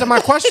 but that wasn't my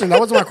question. That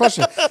wasn't my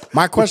question.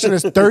 My question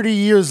is 30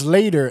 years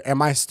later,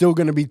 am I still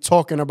going to be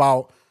talking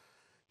about,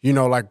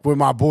 like with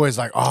my boys,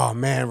 like, oh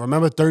man,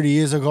 remember 30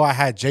 years ago I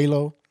had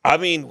J-Lo? I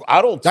mean,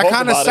 I don't That talk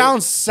kind of about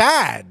sounds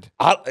sad.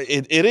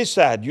 it is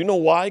sad. You know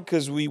why?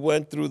 Because we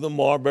went through the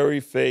Marbury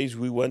phase.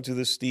 We went through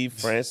the Steve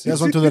Francis. You guys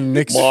went through the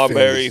Knicks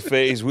Marbury phase.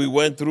 phase. We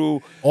went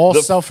through All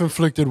the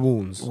self-inflicted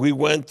wounds. We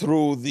went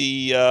through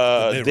the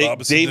Nate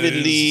Robinson David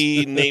days.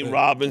 Lee, Nate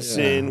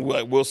Robinson,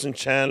 Wilson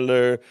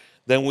Chandler.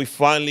 Then we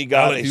finally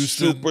got Allen a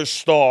Houston.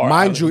 superstar. Mind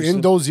Allen you, in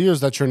Houston. those years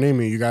that you're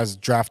naming, you guys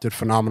drafted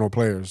phenomenal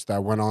players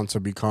that went on to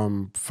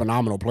become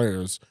phenomenal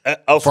players for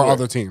Elsewhere.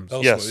 other teams.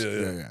 Elsewhere, Yes.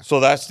 yeah. So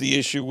that's the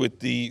issue with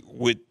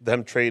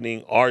them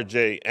trading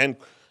RJ and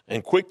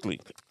quickly.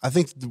 I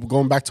think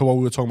going back to what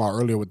we were talking about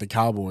earlier with the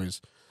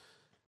Cowboys,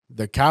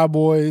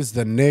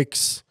 the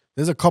Knicks,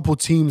 there's a couple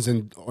teams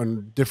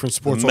on different The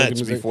sports Mets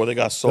organizations. before they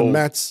got The sold.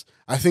 Mets,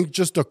 I think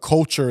just the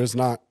culture is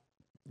not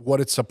what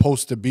it's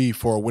supposed to be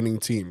for a winning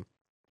team.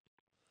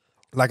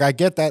 Like, I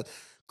get that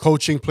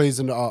coaching plays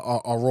a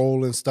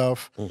role and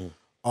stuff,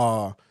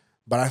 but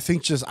I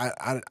think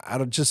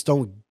I just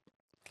don't.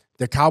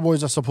 The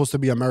Cowboys are supposed to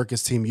be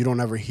America's team. You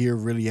don't ever hear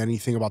really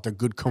anything about the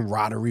good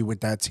camaraderie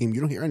with that team. You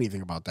don't hear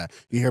anything about that.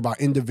 You hear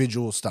about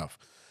individual stuff.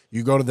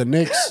 You go to the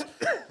Knicks.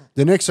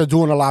 The Knicks are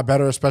doing a lot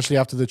better, especially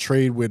after the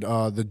trade with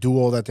the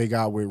duo that they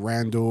got with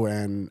Randall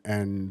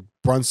and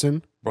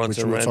Brunson.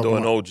 Brunson, Randall,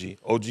 and OG.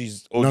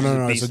 OG's No,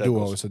 a it's piece a that duo.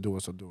 goes- It's a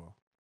duo.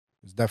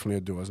 It's definitely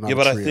a duo. It's not Yeah, a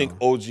but I trio. think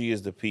OG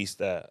is the piece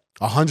that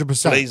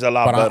 100%. plays a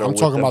lot but better I'm with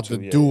talking them about too,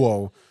 the yeah.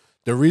 duo.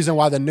 The reason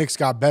why the Knicks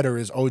got better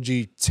is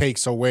OG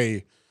takes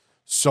away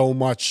so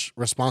much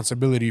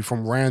responsibility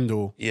from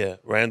Randall Yeah,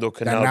 Randall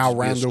can that now just be a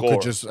Randall scorer.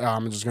 could just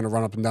I'm just going to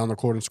run up and down the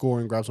court and score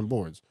and grab some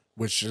boards,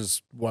 which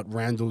is what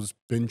Randall's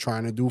been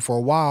trying to do for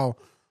a while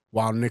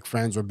Knicks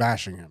fans were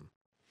bashing him.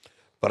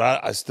 But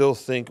I still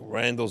think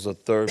Randall's a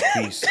third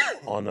piece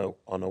on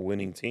a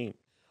winning team.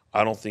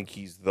 I don't think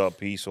he's the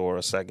piece or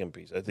a second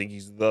piece. I think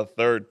he's the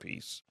third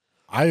piece.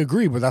 I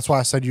agree, but that's why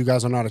I said you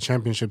guys are not a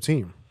championship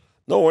team.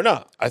 No, we're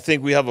not. I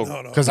think we have a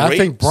Because I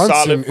think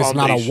Brunson is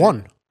not a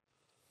one.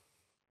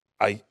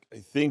 I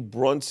think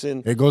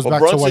Brunson. It goes but back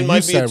Brunson to what you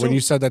might be a said when two.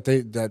 you said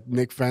that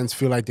Knicks fans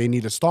feel like they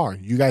need a star.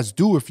 You guys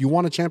do if you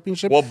want a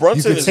championship. Well,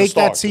 Brunson you can is a take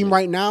star that to team me.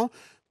 right now,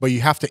 but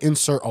you have to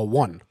insert a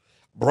one,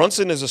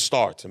 Brunson is a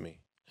star to me,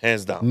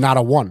 hands down. not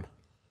a one.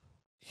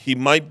 He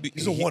might be.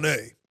 He's a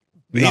 1A.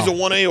 He's No,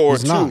 a 1A or a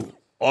he's 2 not.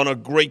 on a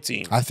great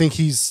team. I think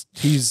he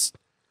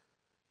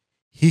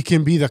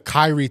can be the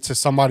Kyrie to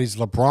somebody's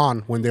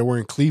LeBron when they were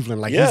in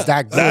Cleveland. Like Yeah, he's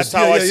that good. that's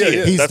how I see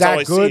it. He's That's how I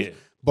that see good. it.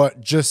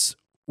 But just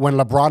when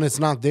LeBron is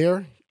not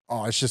there,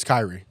 it's just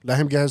Kyrie. Let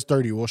him get his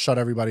 30. We'll shut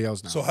everybody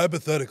else down. So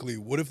hypothetically,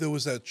 what if there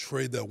was that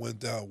trade that went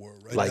down where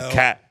right Like now,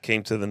 Cat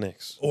came to the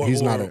Knicks.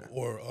 He's not it.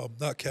 Or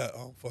not Cat.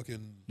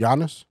 Fucking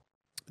Giannis?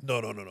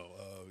 no.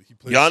 He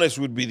plays Giannis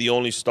would be the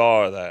only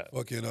star that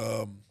fucking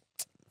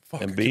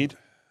fuck, I Embiid. can't-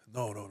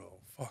 No.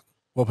 Fuck.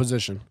 What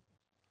position?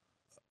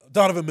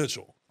 Donovan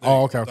Mitchell.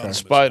 Oh, okay, Donovan okay. Mitchell.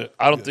 Spider.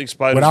 I don't think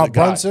Spider's Without the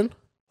guy. Brunson?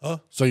 Huh?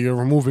 So you're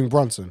removing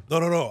Brunson. No.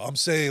 I'm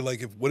saying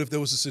like what if there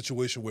was a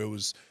situation where it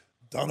was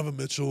Donovan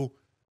Mitchell,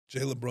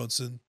 Jalen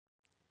Brunson,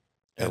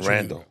 And Julius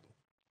Randall.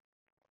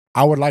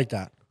 I would like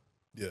that.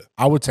 Yeah.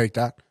 I would take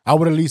that. I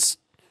would at least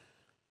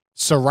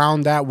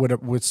surround that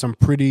with some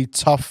pretty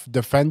tough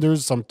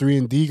defenders, some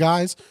 3-and-D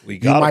guys. We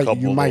got a couple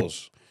you of might,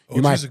 those.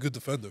 You might OG's a good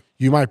defender.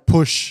 you might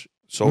push.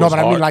 So no, is but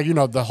I mean Hart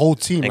like the whole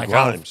team. and Like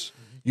how Grimes.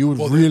 you would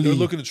Well, really they're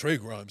looking to trade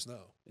Grimes now.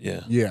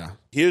 Yeah.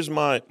 Here's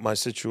my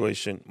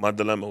situation, my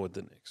dilemma with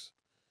the Knicks.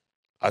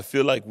 I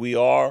feel like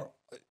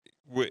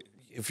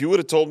if you would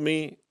have told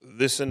me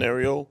this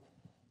scenario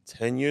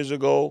 10 years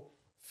ago,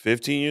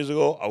 15 years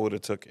ago, I would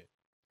have took it.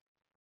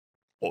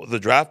 The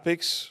draft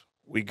picks,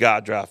 we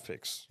got draft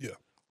picks. Yeah.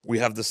 We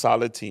have the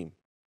solid team.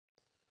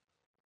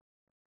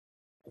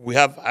 We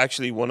have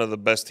actually one of the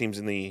best teams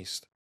in the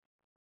East.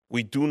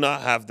 We do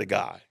not have the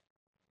guy.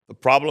 The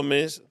problem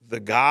is the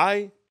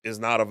guy is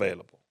not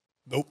available.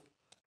 Nope.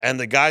 And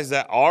the guys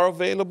that are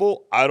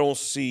available, I don't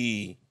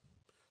see.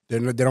 they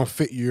don't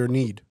fit your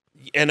need.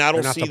 And I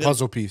They're don't not see the them.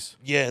 puzzle piece.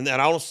 Yeah, and I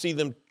don't see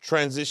them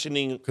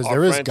transitioning. Because our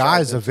there is franchise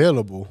guys into-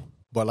 available,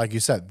 but like you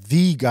said,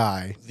 the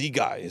guy The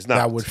guy is not.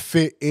 that would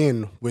fit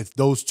in with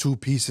those two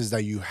pieces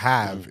that you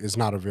have is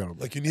not available.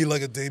 Like you need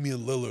like a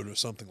Damian Lillard or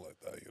something like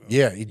that. You know?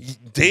 Yeah,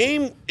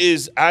 Dame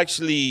is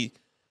actually.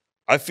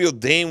 I feel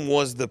Dame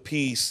was the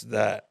piece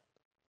that.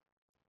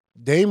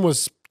 Dame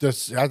was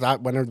just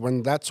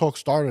when that talk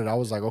started, I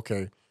was like,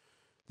 okay,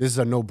 this is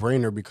a no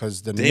brainer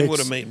because the Dame would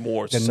Knicks, have made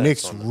more the sense.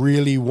 Knicks on it.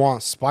 really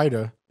want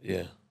Spider.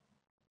 Yeah,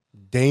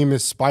 Dame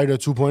is Spider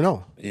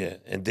 2.0. yeah,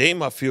 and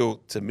Dame, I feel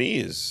to me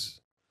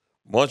is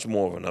much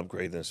more of an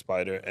upgrade than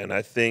Spider, and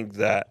I think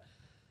that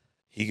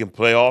he can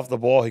play off the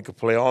ball, he can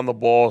play on the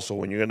ball. So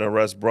when you're gonna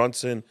arrest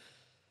Brunson,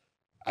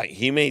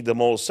 he made the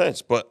most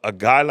sense. But a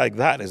guy like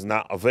that is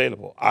not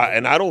available,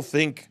 and I don't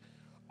think.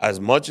 As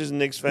much as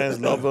Knicks fans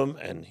love him,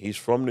 and he's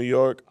from New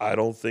York, I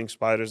don't think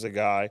Spider's a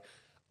guy.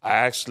 I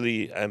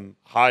actually am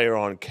higher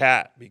on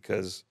Cat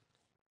because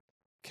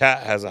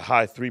Cat has a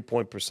high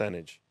 3-point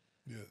percentage.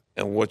 Yeah.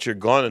 And what you're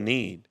going to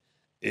need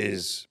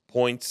is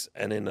points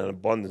and in an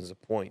abundance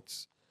of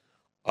points.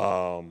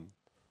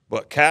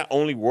 But Cat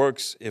only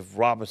works if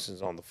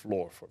Robinson's on the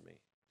floor for me.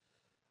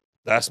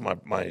 That's my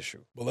issue.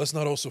 But let's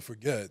not also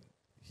forget,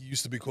 he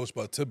used to be coached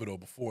by Thibodeau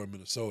before in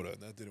Minnesota,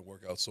 and that didn't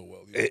work out so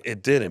well. Either.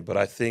 It didn't, but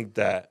I think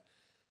that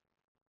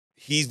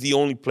he's the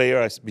only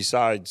player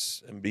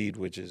besides Embiid,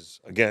 which is,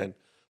 again,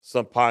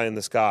 some pie in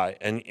the sky,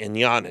 and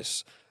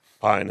Giannis.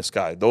 pie in the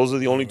sky. Those are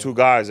the only two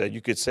guys that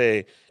you could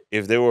say,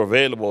 if they were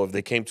available, if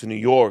they came to New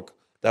York,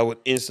 that would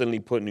instantly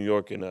put New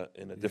York in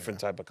a different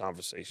type of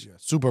conversation. Yeah.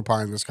 Super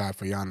pie in the sky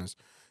for Giannis.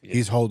 Yeah.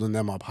 He's holding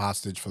them up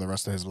hostage for the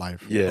rest of his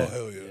life. Yeah. Oh,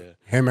 hell yeah.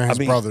 Him and his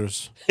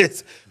brothers.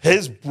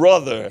 His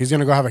brother. He's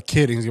gonna go have a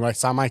kid. He's gonna be like,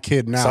 sign my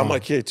kid now. Sign my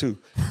kid too.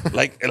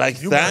 Like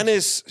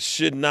Thanos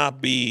should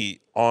not be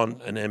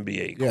on an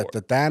NBA court. Yeah,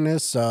 the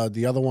Thanos,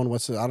 the other one,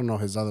 what's it? I don't know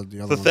the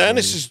other The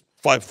Thanos is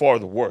by far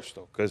the worst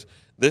though, because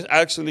there's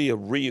actually a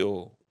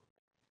reel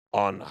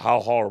on how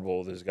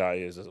horrible this guy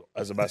is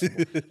as a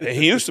basketball. And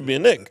he used to be a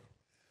Knick.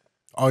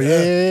 Oh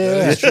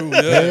yeah. That's true.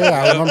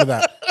 Yeah, I remember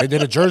that. They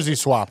did a jersey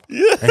swap.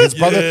 Yeah. And his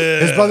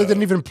brother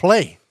didn't even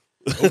play.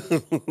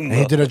 And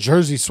he did a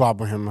jersey swap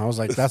with him. I was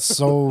like, that's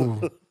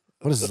so.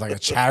 What is this, like a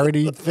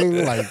charity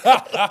thing? Like,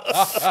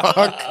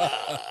 fuck.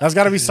 That's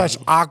got to be such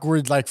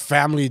awkward, like,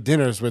 family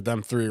dinners with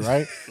them three,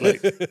 right?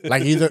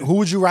 Like either, who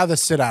would you rather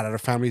sit at a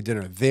family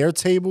dinner? Their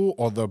table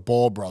or the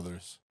Ball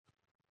brothers?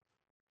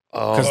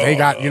 Because they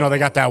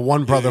got that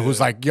one brother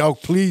who's like, yo,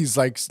 please,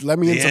 like, let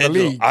me into the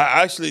league.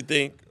 I actually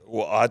think,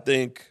 what's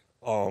the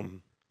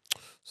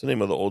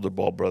name of the older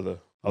Ball brother?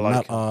 I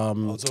like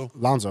him.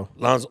 Lonzo.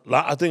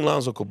 I think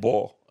Lonzo could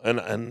ball.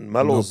 And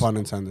Melo's, no pun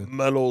intended.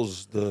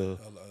 Melo's I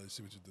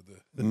see what you did there.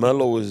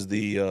 Melo is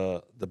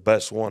the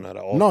best one out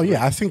of all. No, three.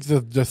 yeah, I think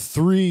the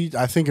three.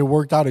 I think it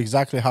worked out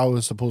exactly how it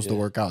was supposed to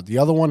work out. The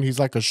other one, he's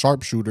like a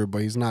sharpshooter,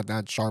 but he's not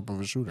that sharp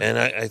of a shooter. And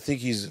I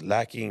think he's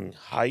lacking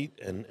height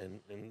and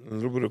a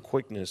little bit of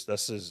quickness.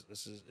 That's his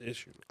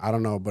issue. I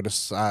don't know, but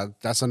it's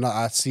that's another.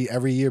 I see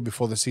every year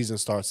before the season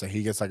starts that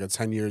he gets like a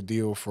 10-year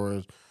deal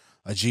for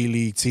a G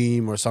League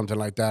team or something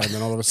like that, and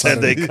then all of a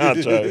sudden 10-day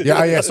contract.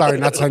 Yeah, sorry,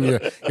 not 10-year.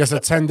 He gets a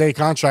 10-day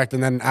contract,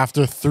 and then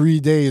after 3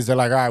 days, they're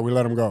like, all right, we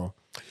let him go.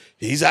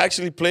 He's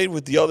actually played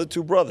with the other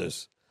two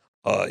brothers.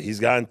 He's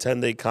gotten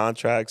 10-day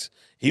contracts.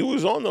 He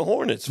was on the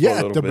Hornets for a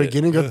little bit. At the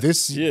beginning of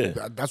this,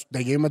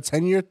 they gave him a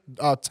 10-year,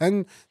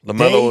 10.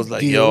 LaMelo was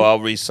like, deal. "Yo,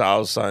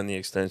 I'll sign the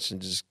extension.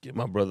 Just get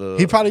my brother."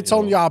 He probably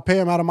told me, "I'll pay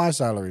him out of my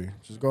salary.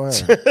 Just go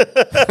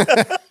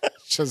ahead."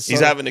 He's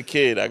having a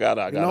kid. I got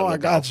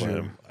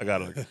him.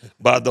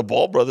 But the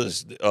Ball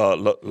brothers,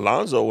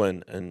 Lonzo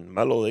and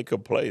Melo, they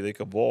could play. They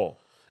could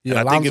ball. Yeah,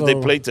 and I think if they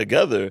play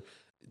together,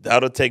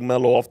 that'll take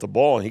Melo off the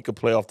ball, and he could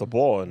play off the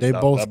ball. And they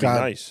both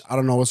got. Nice. I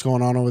don't know what's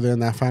going on over there in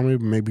that family.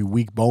 Maybe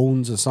weak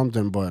bones or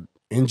something, but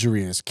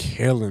injury is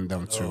killing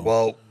them too.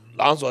 Well,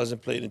 Lonzo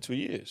hasn't played in 2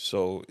 years,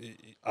 so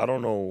I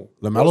don't know.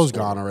 LaMelo's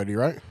gone already,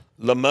 right?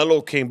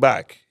 LaMelo came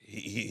back.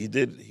 He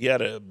did. He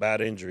had a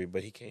bad injury,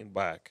 but he came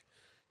back.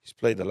 He's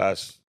played the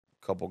last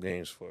couple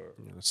games for.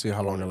 Let's see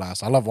how long it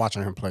lasts. I love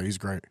watching him play. He's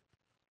great.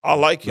 I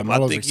like him.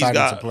 LaMelo's I think he's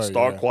got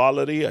star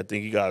quality. I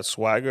think he got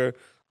swagger,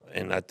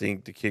 and I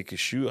think the kid can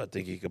shoot. I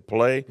think he could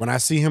play. When I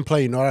see him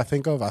play, you know what I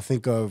think of? I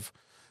think of,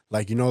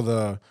 like, you know,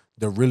 the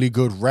really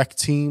good rec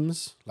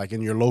teams, like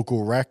in your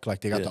local rec,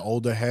 like they got the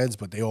older heads,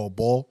 but they all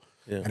ball.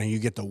 Yeah. And then you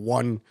get the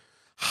one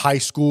high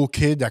school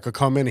kid that could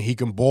come in and he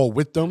can ball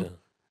with them,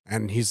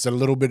 and he's a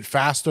little bit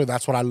faster.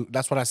 That's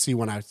what I see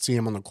when I see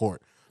him on the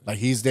court. Like,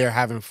 he's there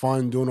having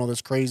fun, doing all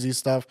this crazy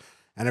stuff,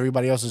 and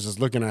everybody else is just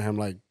looking at him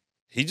like.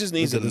 He just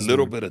needs a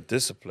little bit of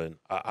discipline,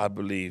 I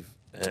believe.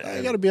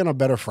 You got to be on a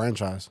better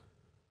franchise.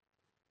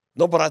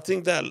 No, but I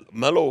think that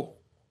Melo,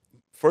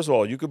 first of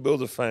all, you could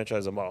build a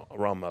franchise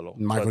around Melo.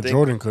 Michael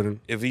Jordan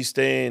couldn't. If he's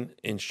staying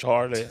in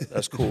Charlotte,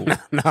 that's cool.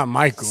 Nah,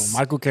 Michael.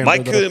 Michael can't.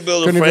 Mike couldn't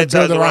build a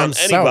franchise around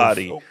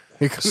anybody.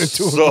 He couldn't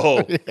do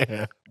it.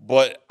 So,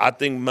 but I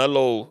think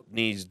Melo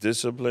needs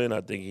discipline.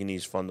 I think he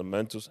needs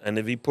fundamentals. And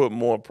if he put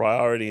more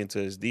priority into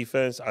his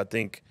defense, I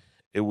think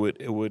it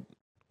would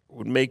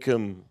make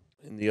him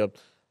in the up.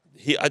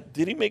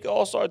 Did he make an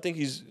All-Star? I think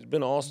he's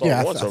been an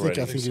All-Star once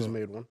already. I think he's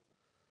made one.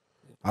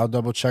 I'll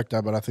double check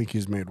that, but I think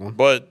he's made one.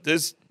 But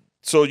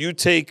so you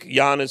take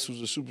Giannis,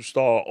 who's a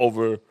superstar,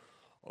 over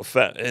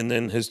and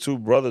then his two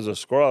brothers are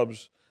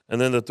scrubs,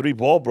 and then the three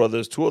Ball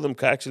brothers, two of them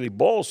can actually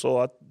ball.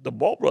 So the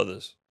Ball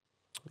brothers.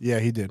 Yeah,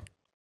 he did.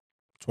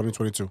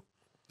 2022.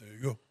 There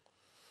you go.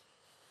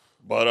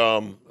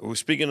 But we're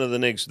speaking of the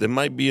Knicks. There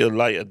might be a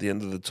light at the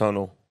end of the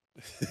tunnel.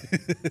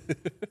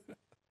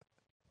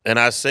 And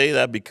I say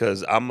that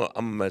because I'm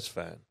a Mets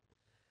fan.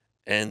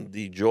 And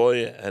the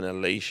joy and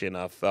elation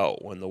I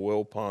felt when the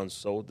Wilpons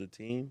sold the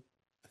team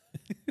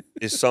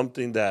is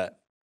something that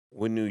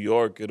with New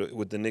York,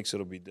 with the Knicks,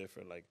 it'll be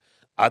different. Like,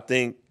 I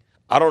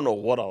don't know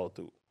what I'll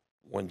do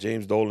when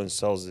James Dolan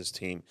sells this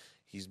team.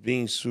 He's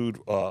being sued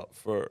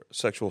for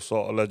sexual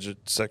assault,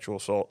 alleged sexual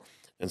assault,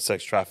 and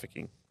sex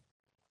trafficking.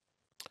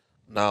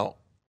 Now,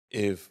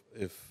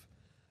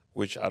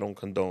 which I don't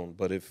condone,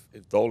 but if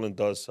Dolan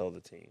does sell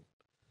the team,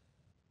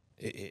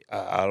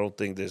 I don't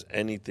think there's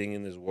anything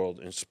in this world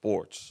in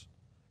sports,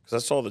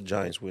 because I saw the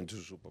Giants win 2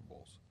 Super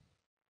Bowls,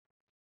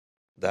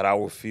 that I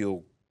would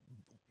feel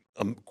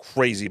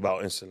crazy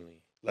about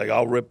instantly. Like,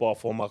 I'll rip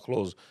off all my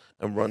clothes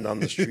and run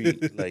down the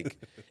street. Like,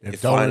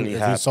 if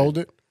he sold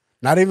it.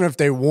 Not even if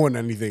they won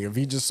anything. If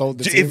he just sold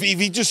the team. If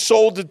he just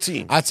sold the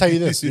team. I tell you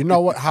this. You know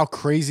what? How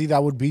crazy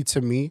that would be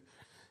to me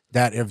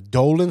that if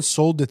Dolan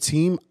sold the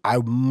team, I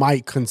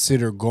might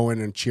consider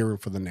going and cheering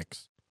for the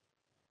Knicks.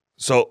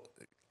 So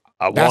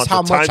I That's want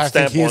how the much I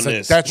think timestamp he is on a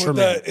this.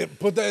 detriment.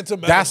 Put that into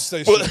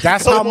manifestation.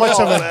 That's how much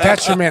of a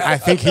detriment I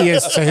think he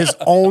is to his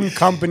own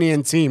company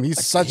and team.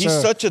 He's such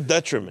a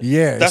detriment.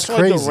 Yeah, that's it's why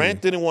crazy.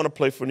 Durant didn't want to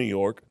play for New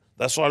York.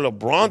 That's why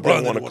LeBron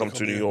didn't want to come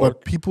to New York.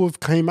 But people have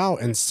came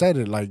out and said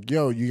it like,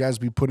 yo, you guys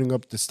be putting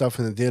up the stuff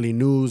in the Daily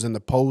News and the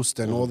Post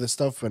and all this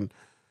stuff. And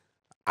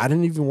I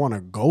didn't even want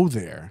to go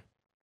there.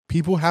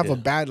 People have a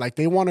bad, like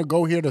they want to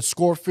go here to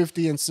score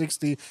 50 and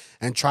 60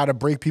 and try to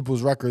break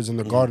people's records in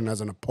the Garden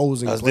as an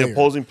opposing player. As the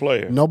opposing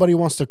player. Nobody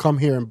wants to come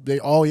here and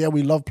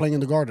we love playing in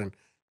the Garden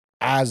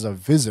as a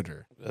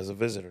visitor. As a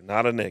visitor,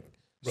 not a Knick.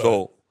 Right.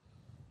 So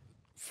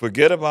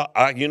forget about,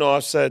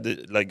 I've said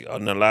that, like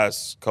on the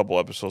last couple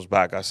episodes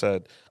back, I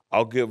said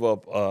I'll give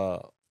up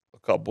a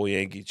couple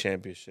Yankee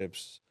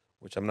championships,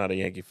 which I'm not a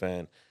Yankee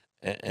fan,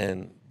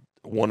 and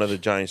one of the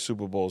Giants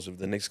Super Bowls. If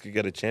the Knicks could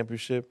get a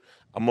championship,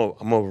 I'm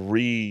gonna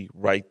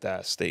rewrite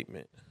that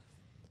statement.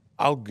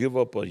 I'll give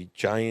up a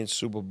Giants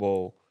Super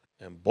Bowl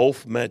and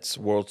both Mets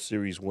World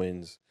Series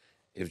wins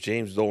if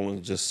James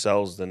Dolan just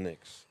sells the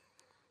Knicks.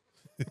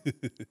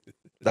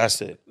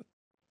 That's it.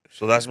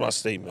 So that's my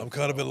statement. I'm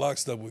kind of in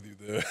lockstep with you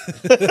there.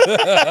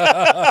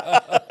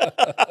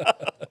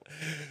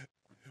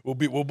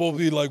 We'll both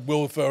be like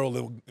Will Ferrell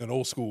in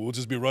old school. We'll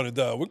just be running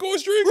down. We're going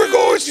streaking. We're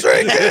going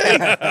streaking.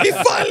 He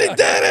finally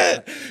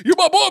did it. You're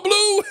my boy,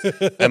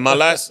 Blue. And my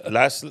last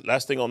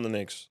thing on the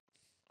Knicks.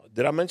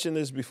 Did I mention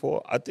this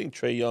before? I think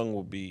Trae Young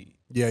will be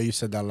Yeah, you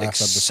said that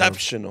last episode.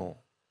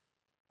 exceptional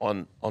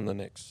on the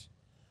Knicks.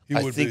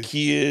 I think be.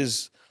 he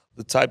is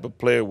the type of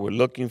player we're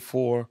looking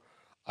for.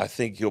 I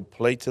think he'll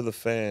play to the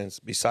fans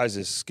besides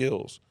his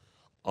skills.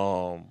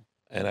 And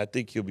I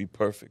think he'll be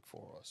perfect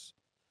for us.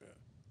 Yeah.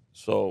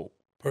 So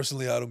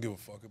personally, I don't give a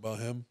fuck about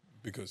him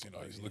because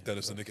he's looked at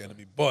as a Knick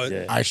enemy. But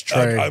Ice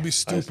Trae. I'd be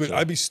stupid.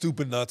 I'd be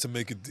stupid not to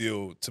make a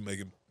deal to make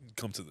him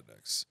come to the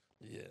Knicks.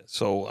 yeah.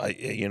 So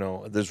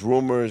there's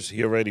rumors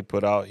he already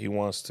put out he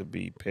wants to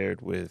be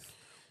paired with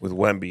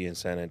Wemby in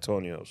San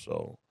Antonio.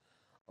 So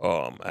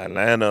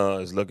Atlanta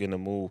is looking to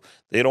move.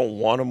 They don't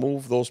want to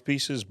move those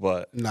pieces,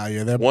 but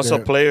once a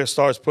player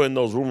starts putting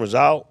those rumors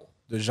out,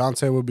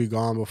 DeJounte will be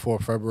gone before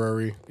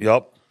February.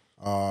 Yep.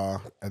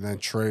 And then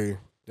Trae.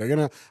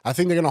 I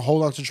think they're gonna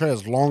hold on to Trae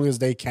as long as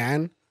they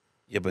can.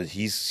 Yeah, but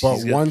he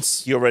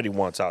already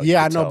wants out.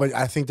 Yeah, I know, but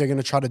I think they're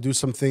gonna try to do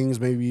some things,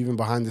 maybe even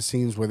behind the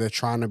scenes, where they're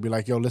trying to be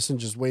like, "Yo, listen,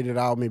 just wait it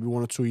out. Maybe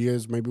 1 or 2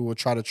 years. Maybe we'll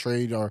try to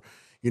trade, or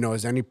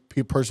is any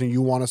person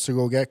you want us to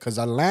go get?" Because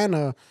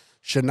Atlanta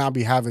should not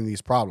be having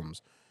these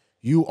problems.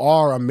 You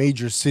are a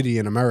major city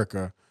in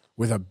America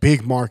with a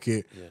big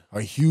market,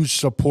 a huge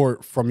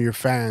support from your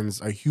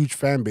fans, a huge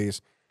fan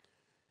base,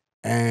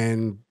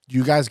 and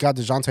you guys got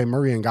DeJounte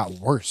Murray and got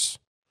worse.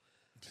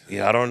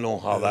 Yeah, I don't know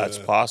how that's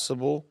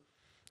possible.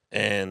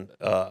 And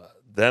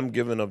them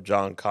giving up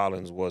John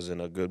Collins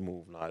wasn't a good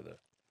move neither.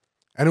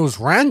 And it was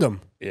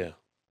random. Yeah.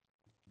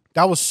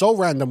 That was so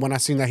random when I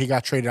seen that he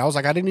got traded. I was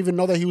like, I didn't even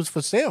know that he was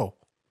for sale.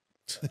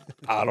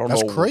 I don't know.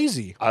 That's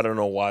crazy. I don't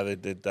know why they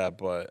did that,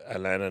 but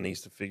Atlanta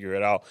needs to figure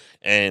it out.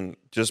 And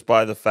just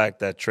by the fact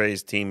that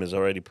Trae's team is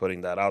already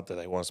putting that out, that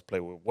he wants to play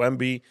with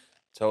Wemby,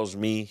 tells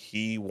me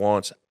he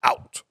wants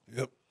out.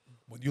 Yep.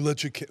 When you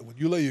let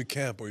your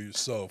camp or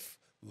yourself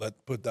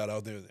put that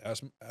out there in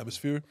the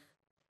atmosphere,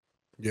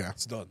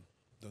 it's done.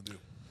 Done deal.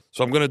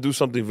 So I'm gonna do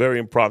something very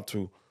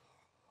impromptu.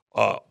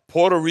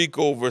 Puerto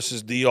Rico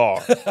versus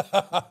DR.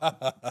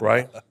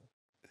 Right?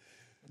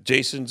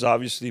 Jason's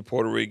obviously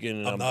Puerto Rican.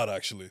 And I'm not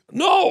actually.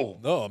 No,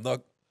 I'm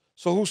not.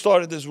 So who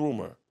started this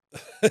rumor?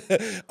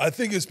 I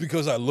think it's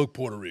because I look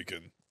Puerto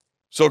Rican.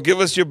 So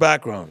give us your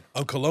background.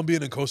 I'm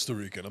Colombian and Costa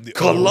Rican. I'm the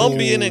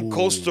Colombian and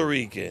Costa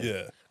Rican.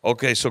 Yeah.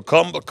 Okay, so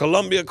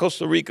Colombia,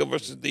 Costa Rica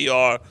versus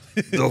DR,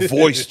 the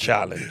voice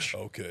challenge.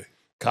 Okay.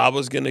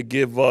 Kaba's going to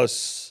give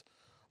us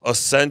a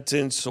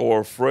sentence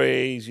or a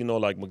phrase,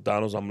 like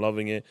McDonald's, I'm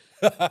loving it.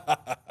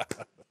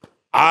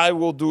 I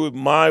will do it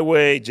my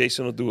way.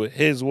 Jason will do it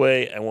his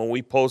way. And when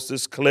we post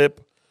this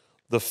clip,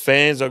 the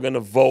fans are going to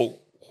vote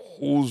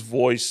whose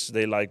voice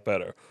they like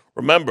better.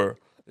 Remember,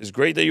 it's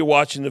great that you're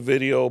watching the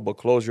video, but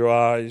close your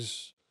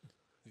eyes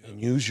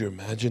and use your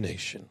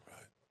imagination.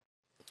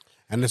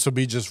 And this will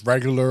be just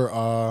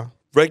regular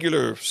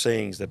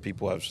sayings that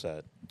people have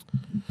said.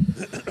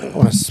 I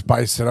want to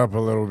spice it up a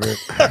little bit.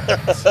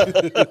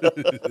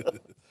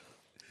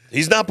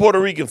 He's not Puerto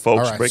Rican,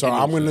 folks. All right, so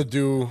I'm going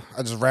to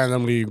I just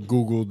randomly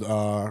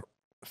Googled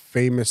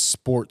famous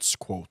sports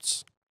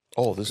quotes.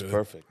 Oh, this is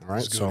perfect. All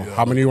right, so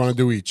how many do you want to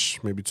do each?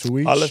 Maybe 2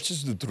 each? Let's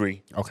just do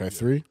 3. Okay,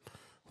 3.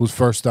 Who's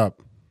first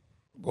up?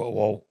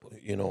 Well,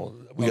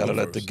 we got to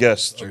let the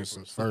guests.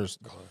 Jason's first.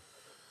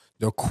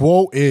 The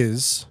quote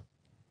is,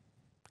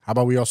 how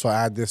about we also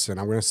add this in?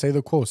 I'm going to say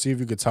the quote. See if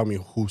you could tell me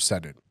who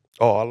said it.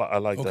 Oh, I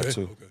like that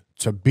too. Okay.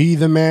 To be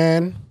the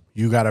man,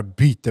 you got to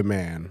beat the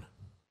man.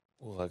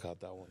 Oh, I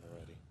got that one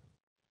already.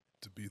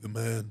 To be the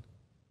man,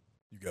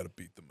 you got to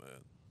beat the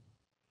man.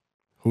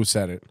 Who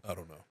said it? I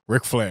don't know.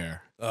 Ric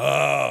Flair.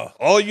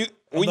 Oh,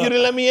 Well, you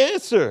didn't let me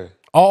answer.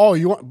 Oh,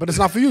 you want? But it's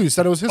not for you. You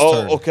said it was his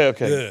turn. Oh, okay.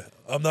 Yeah,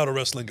 I'm not a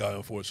wrestling guy,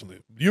 unfortunately.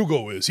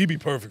 Hugo is. He'd be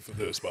perfect for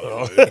this, by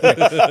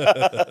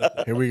the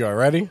way. Here we go.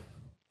 Ready?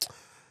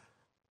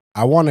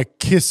 I want to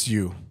kiss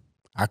you.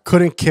 I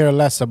couldn't care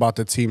less about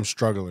the team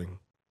struggling.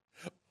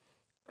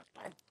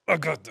 I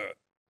got that.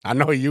 I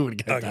know you would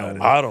get I that got one.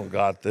 it. I don't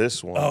got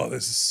this one. Oh,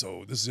 this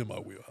is in my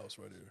wheelhouse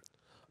right here.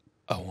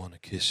 I want to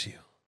kiss you.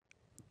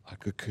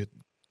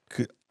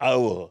 I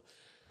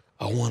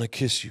want to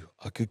kiss you.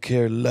 I could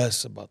care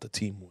less about the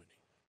team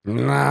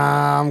winning.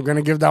 Nah, I'm going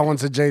to give that one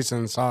to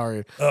Jason.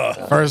 Sorry.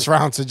 First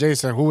round to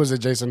Jason. Who was it,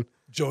 Jason?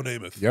 Joe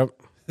Namath. Yep.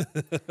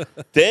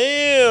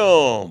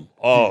 Damn.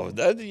 Oh,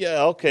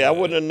 okay. I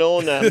wouldn't have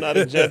known that. I'm not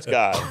a Jets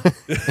guy.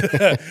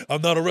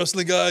 I'm not a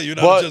wrestling guy. You're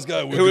not But a Jets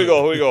guy. here we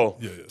go.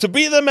 Yeah. To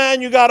be the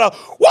man, you gotta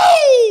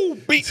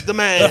beat the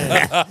man.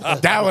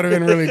 That would have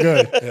been really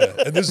good. Yeah.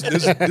 And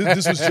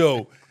this was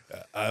Joe.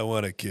 I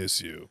want to kiss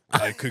you.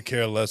 I could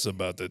care less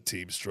about the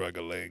team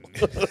struggling.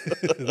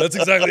 That's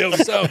exactly how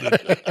it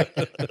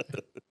sounded.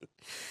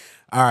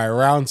 All right,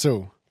 round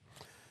 2.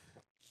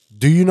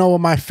 Do you know what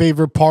my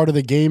favorite part of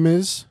the game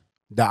is?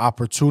 The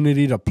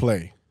opportunity to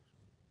play.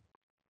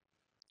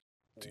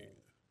 Do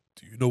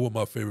you know what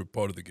my favorite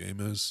part of the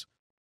game is?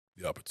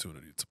 The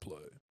opportunity to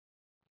play.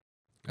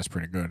 That's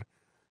pretty good.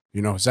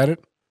 You know who said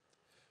it?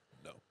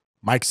 No.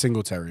 Mike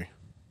Singletary.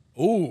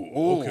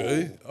 Oh,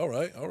 okay. All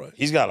right.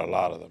 He's got a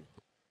lot of them.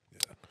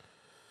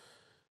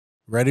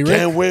 Ready, Rick?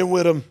 Can't win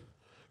with him.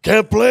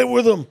 Can't play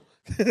with him.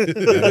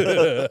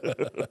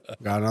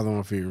 Got another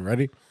one for you.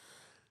 Ready?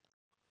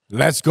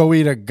 Let's go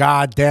eat a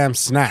goddamn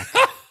snack.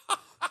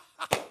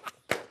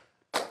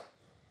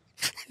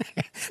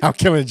 I'm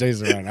killing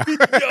Jason right now.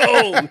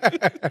 Yo.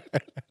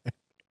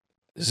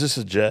 Is this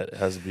a jet? It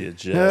has to be a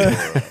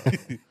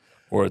jet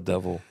or a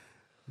devil.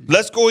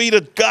 Let's go eat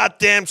a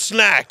goddamn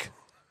snack.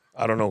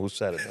 I don't know who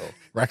said it, though.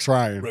 Rex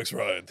Ryan. Rex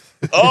Ryan.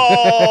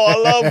 Oh, I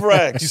love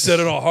Rex. He said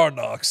it on Hard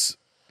Knocks.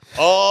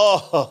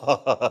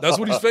 Oh. That's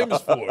what he's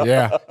famous for.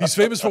 Yeah. He's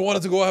famous for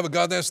wanting to go have a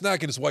goddamn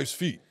snack in his wife's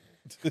feet.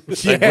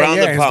 Yeah, Ground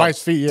and his pound.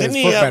 wife's feet. Yeah, Didn't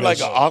his he foot have like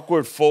fetish. an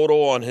awkward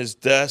photo on his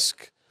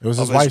desk? It was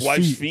of his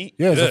wife's feet.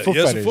 Yeah, it's a foot he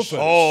has a fetish. foot fetish.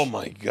 Oh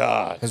my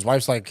God. His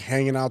wife's like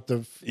hanging out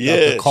the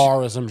Yeah,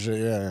 car or some shit.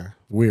 Yeah,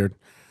 weird.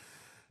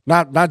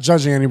 Not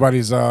judging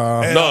anybody's.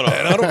 No. And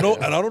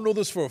I don't know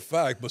this for a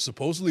fact, but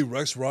supposedly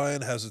Rex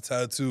Ryan has a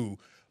tattoo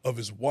of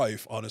his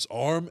wife on his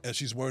arm, and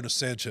she's wearing a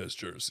Sanchez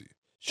jersey.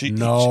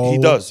 No he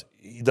does.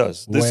 He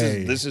does.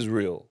 way. This is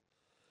real.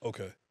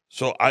 Okay.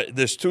 So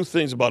there's two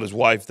things about his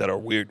wife that are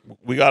weird.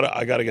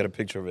 I gotta get a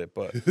picture of it,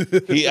 but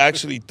he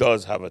actually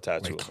does have a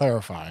tattoo. Wait,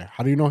 clarify.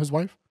 How do you know his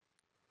wife?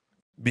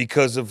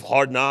 Because of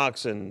Hard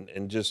Knocks and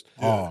just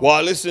Oh. well,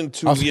 I listened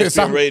to I was-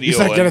 ESPN Radio. You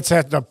said and-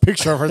 get a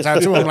picture of her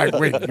tattoo. I'm like,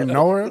 wait, you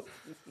know her?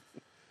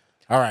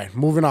 All right,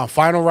 moving on.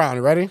 Final round.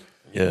 You ready?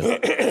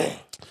 yeah.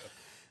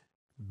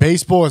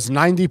 Baseball is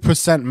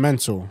 90%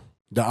 mental.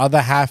 The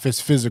other half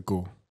is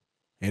physical.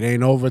 It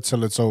ain't over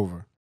till it's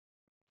over.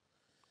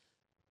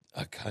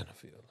 I kind of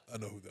feel I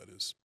know who that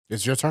is.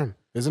 It's your turn,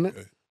 isn't it?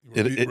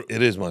 Okay.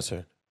 it is my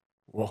turn.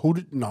 Well, who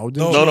did? No,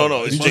 No,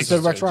 You it's just Jason's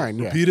said Rex turn. Ryan.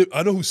 Yeah. Repeat it.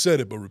 I know who said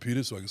it, but repeat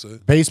it so I can say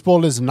it.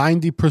 Baseball is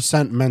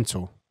 90%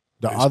 mental.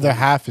 The other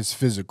half is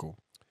physical.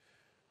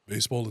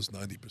 Baseball is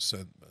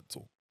 90%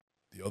 mental.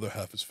 The other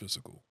half is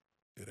physical.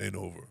 It ain't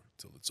over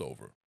till it's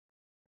over.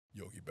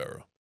 Yogi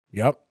Berra.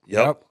 Yep.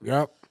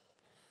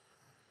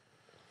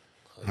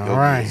 All Yo,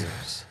 right.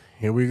 Jesus.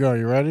 Here we go.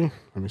 You ready?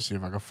 Let me see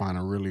if I can find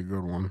a really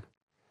good one.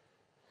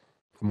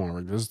 Come on,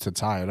 Rick. This is to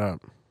tie it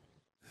up.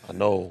 I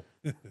know.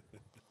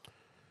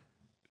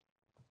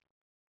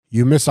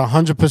 You miss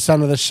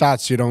 100% of the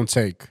shots you don't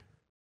take.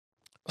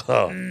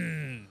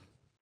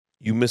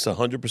 You miss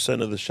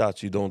 100% of the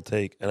shots you don't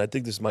take, and I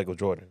think this is Michael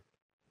Jordan,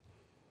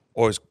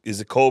 or is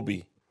it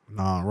Kobe?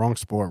 Nah, wrong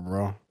sport,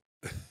 bro.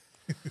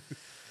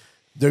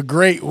 The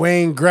great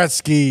Wayne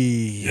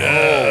Gretzky.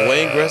 Oh,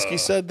 Wayne Gretzky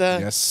said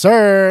that. Yes,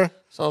 sir.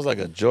 Sounds like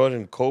a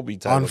Jordan Kobe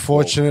type.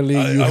 Unfortunately,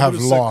 I you have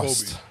would've said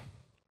lost. Kobe.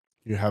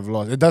 You have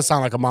lost. It does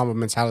sound like a Mamba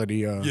mentality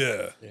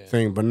Yeah.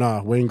 thing, but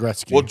nah, Wayne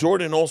Gretzky. Well,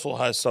 Jordan also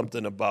has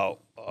something about.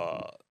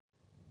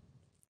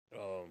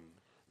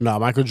 Nah,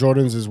 Michael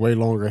Jordan's is way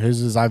longer. His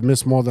is I've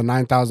missed more than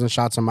 9,000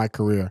 shots in my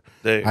career.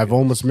 There I've you go.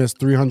 almost missed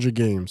 300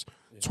 games.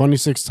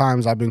 26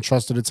 times I've been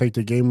trusted to take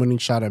the game-winning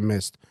shot and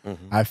missed.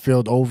 I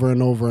failed over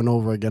and over and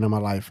over again in my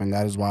life, and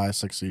that is why I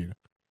succeed.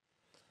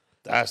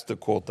 That's the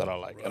quote that I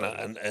like,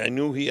 and I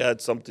knew he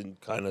had something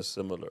kind of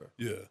similar.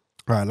 Yeah.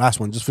 All right, last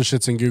one, just for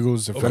shits and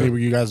giggles. If any of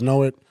you guys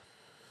know it,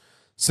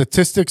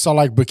 statistics are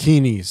like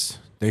bikinis.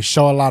 They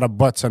show a lot of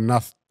butts and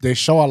nothing. They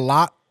show a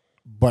lot,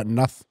 but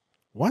nothing.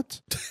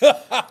 What?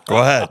 Go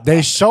ahead.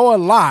 They show a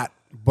lot,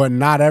 but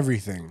not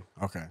everything.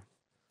 Okay.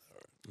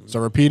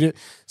 So repeat it.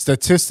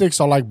 Statistics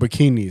are like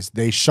bikinis.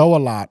 They show a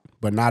lot,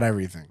 but not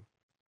everything.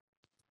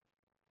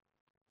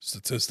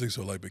 Statistics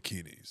are like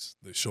bikinis.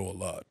 They show a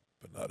lot,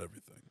 but not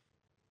everything.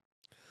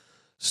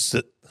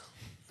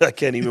 I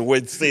can't even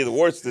wait to say the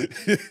word.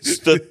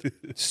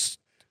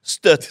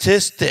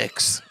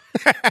 Statistics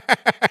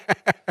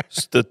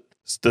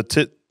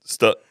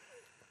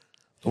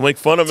Don't make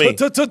fun of me.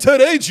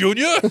 Today,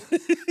 Junior.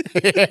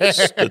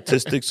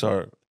 Statistics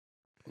are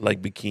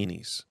like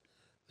bikinis.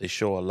 They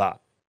show a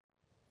lot,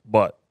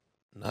 but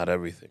not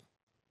everything.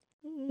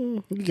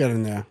 You get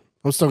in there.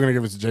 I'm still gonna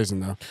give it to Jason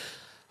though.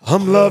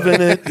 I'm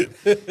loving it.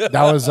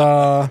 That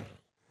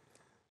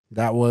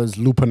was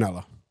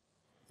Lupinella.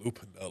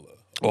 Lupinella.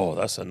 Oh,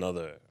 that's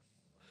another.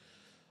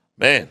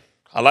 Man,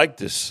 I like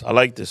this.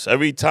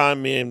 Every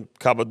time me and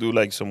Kaba do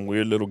like some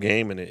weird little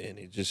game, and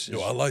it just.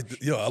 I like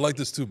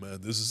this too, man.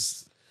 This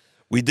is.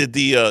 We did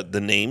the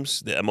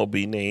names, the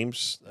MLB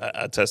names.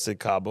 I tested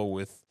Kaba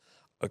with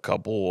a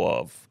couple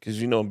of,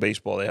 because in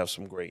baseball they have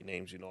some great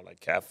names.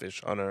 Like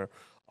Catfish Hunter,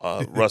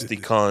 Rusty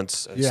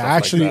Cunts. And stuff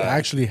I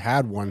actually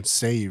had one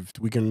saved.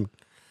 We can,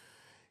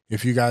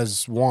 if you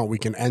guys want, we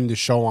can end the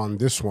show on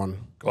this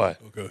one. Go ahead.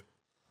 Okay.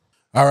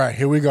 All right,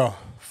 here we go.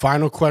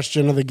 Final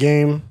question of the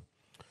game.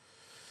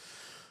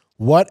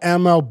 What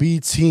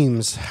MLB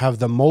teams have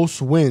the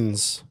most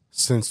wins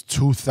since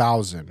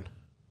 2000?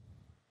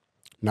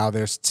 Now,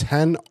 there's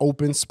 10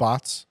 open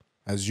spots.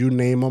 As you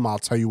name them, I'll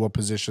tell you what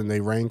position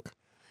they rank.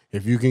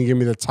 If you can give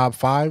me the top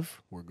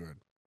 5, we're good.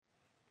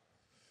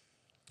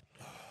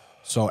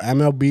 So,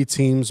 MLB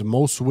teams,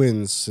 most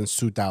wins since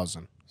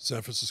 2000.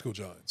 San Francisco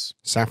Giants.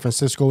 San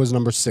Francisco is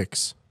number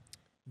 6.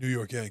 New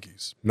York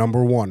Yankees.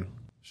 Number 1.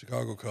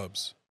 Chicago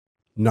Cubs.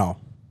 No.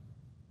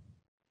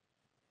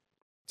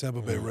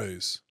 Tampa Bay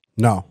Rays.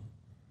 No.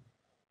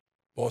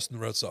 Boston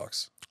Red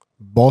Sox.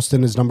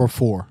 Boston is number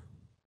 4.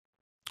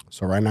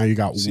 So right now you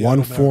got Seattle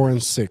 1, 4, and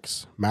Mariners.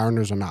 6.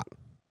 Mariners are not.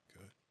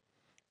 Okay.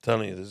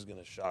 Telling you, this is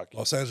gonna shock you.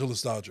 Los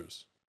Angeles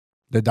Dodgers.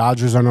 The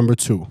Dodgers are number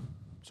 2.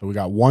 So we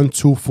got 1,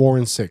 2, 4,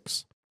 and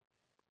 6.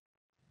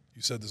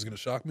 You said this is going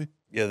to shock me?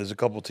 Yeah, there's a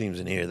couple teams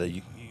in here that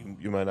you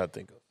might not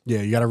think of.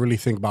 Yeah, you got to really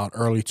think about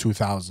early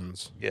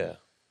 2000s. Yeah.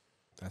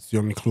 That's the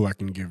only clue I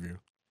can give you.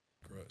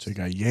 Correct. So you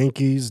got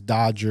Yankees,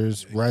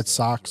 Dodgers, Yankees, Red Dodgers,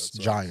 Sox, Red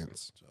Sox.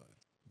 Giants.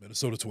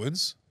 Minnesota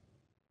Twins.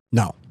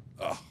 No,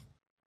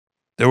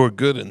 They were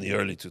good in the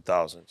early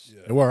 2000s.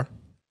 Yeah. they were.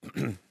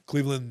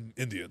 Cleveland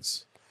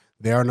Indians.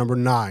 They are number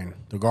 9,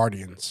 the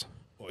Guardians.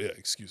 Oh, yeah,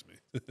 excuse me.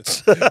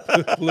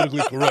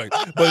 Politically correct.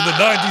 But in the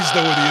 90s,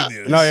 they were the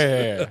Indians. No,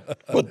 yeah.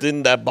 But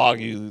didn't that bog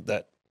you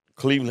that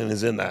Cleveland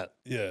is in that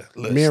Yeah.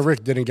 list? Me and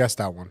Rick didn't guess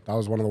that one. That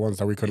was one of the ones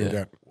that we couldn't Yeah.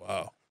 get.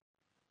 Wow.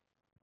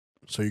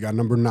 So you got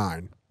number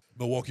 9.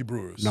 Milwaukee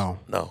Brewers. No,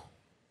 No.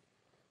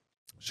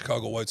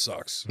 Chicago White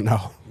Sox.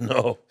 no.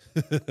 No.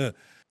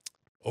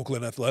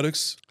 Oakland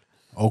Athletics.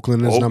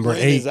 Oakland is number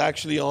Oakland 8. is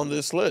actually on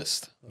this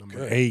list. Number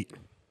Okay. 8.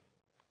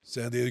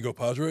 San Diego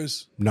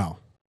Padres. No,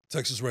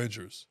 Texas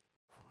Rangers.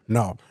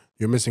 no.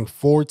 You're missing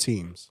 4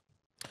 teams.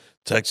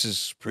 Texas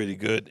is pretty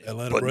good,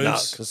 Atlanta but not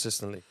Braves.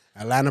 consistently.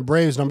 Atlanta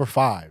Braves, number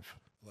 5.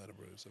 Atlanta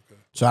Braves. Okay.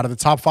 So out of the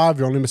top 5,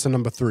 you're only missing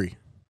number 3.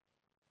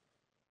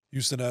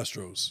 Houston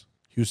Astros.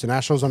 Houston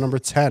Astros are number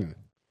 10.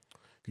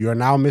 You are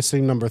now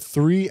missing number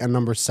 3 and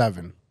number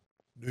 7.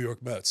 New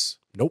York Mets.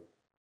 Nope.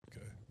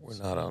 Okay. We're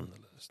not on the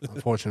list.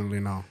 Unfortunately,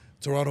 no.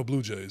 Toronto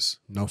Blue Jays.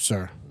 No,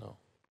 sir. No.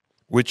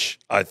 Which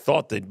I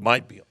thought they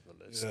might be on the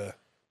list. Yeah.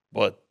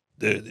 But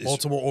it's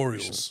Baltimore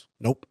Orioles.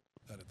 Nope.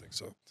 I didn't think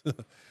so.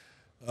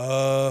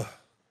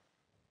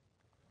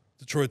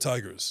 Detroit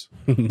Tigers.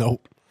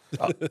 Nope.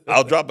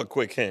 I'll drop a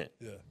quick hint.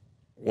 Yeah.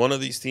 One of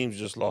these teams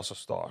just lost a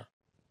star.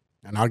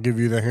 And I'll give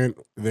you the hint.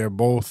 They're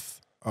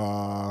both,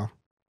 one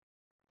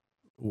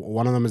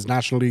of them is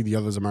National League, the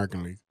other is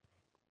American League.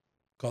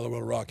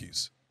 Colorado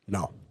Rockies.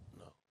 No.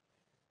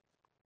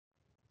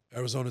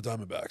 Arizona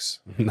Diamondbacks.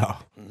 No.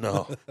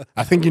 No.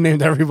 I think you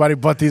named everybody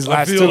but these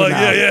last I feel 2 like,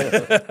 now. yeah.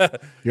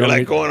 You're want me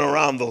like going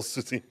around those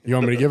two teams. You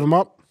want me to give them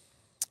up?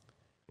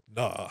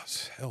 Nah,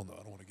 hell no.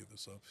 I don't want to give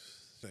this up.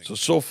 Thanks.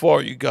 So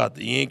far, you got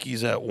the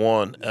Yankees at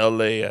 1,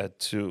 LA at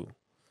 2,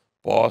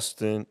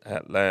 Boston,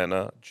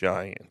 Atlanta,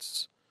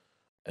 Giants.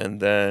 And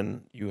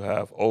then you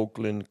have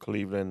Oakland,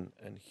 Cleveland,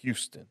 and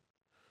Houston.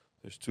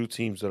 There's 2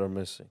 teams that are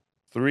missing.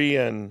 3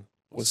 and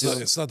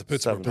It's not the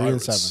Pittsburgh 3 and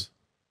Pirates. 7.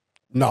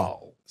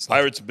 No.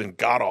 Pirates have been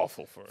god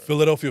awful for it.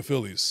 Philadelphia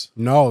Phillies.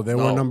 No, they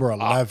were No. number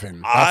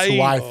 11. That's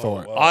who I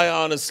thought. wow. I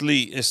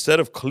honestly,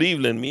 instead of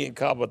Cleveland, me and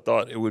Kaba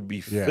thought it would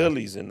be Yeah.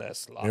 Phillies in that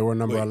slot. They were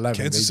number Wait,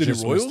 11. Kansas They City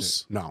just missed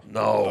Royals? it. No.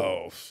 No,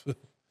 Oh.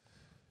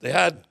 they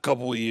had a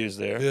couple of years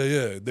there.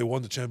 Yeah. They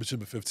won the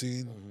championship in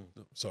 15.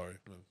 No, sorry.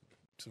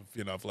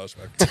 Vietnam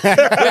flashback.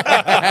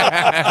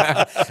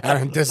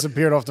 And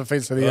disappeared off the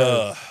face of the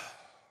earth.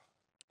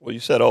 Well, you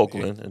said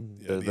Oakland, and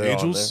Yeah, they're the on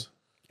Angels.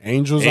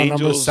 Angels there. are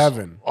number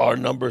 7. Are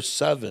number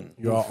 7.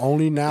 You are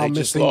only now They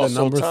just missing the lost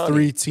number Ohtani.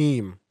 3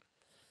 team,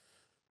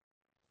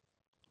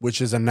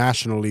 which is a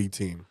National League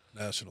team.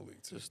 National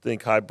League team. Just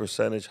think high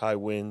percentage, high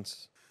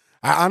wins.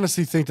 I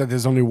honestly think that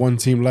there's only one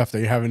team left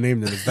that you haven't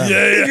named, and it's them.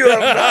 You have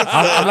not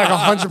I'm like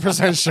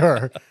 100%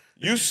 sure.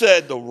 You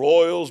said the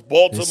Royals,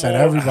 Baltimore,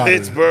 everybody.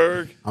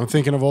 Pittsburgh. I'm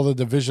thinking of all the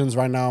divisions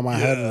right now in my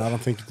head, and I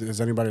don't think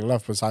there's anybody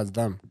left besides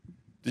them.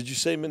 Did you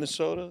say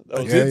Minnesota? That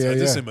I was did, yeah, I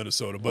did yeah. say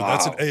Minnesota, but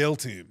that's an AL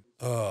team.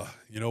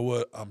 You know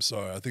what? I'm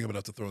sorry. I think I'm gonna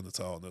have to throw in the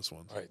towel on this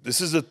one. All right.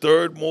 This is the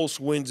third most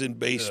wins in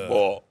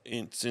baseball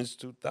since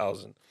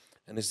 2000,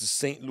 and it's the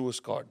St. Louis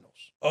Cardinals.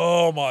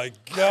 Oh my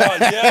God!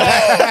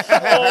 Yeah.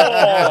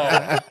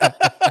 Of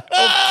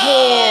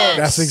course.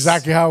 That's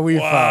exactly how we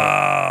felt.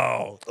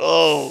 Wow.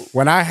 Oh,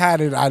 When I had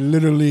it, I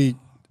literally,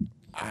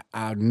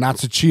 not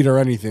to cheat or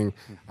anything,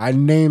 I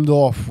named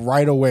off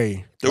right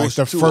away. there like was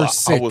the two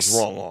first I six. was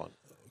wrong on.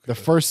 The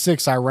first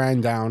 6 I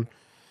ran down.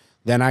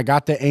 Then I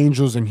got the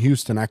Angels in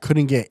Houston. I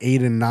couldn't get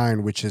 8 and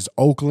 9, which is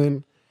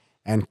Oakland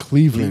and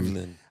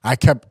Cleveland. I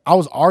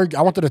was arguing.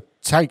 I wanted to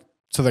type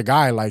to the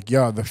guy like,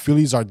 "Yo, the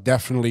Phillies are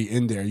definitely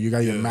in there. You got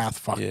your math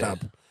fucked up."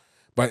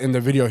 But in the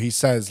video, he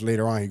says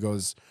later on, he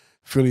goes,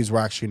 "Phillies were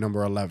actually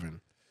number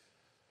 11."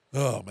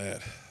 Oh man.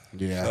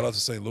 Yeah. Shout out to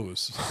St.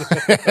 Louis.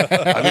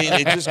 I mean,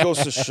 it just goes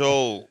to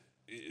show,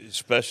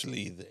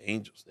 especially the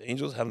Angels. The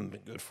Angels haven't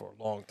been good for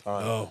a long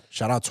time. Oh,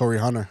 Shout out Torrey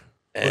Hunter.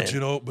 but you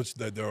know,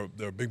 they're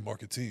a big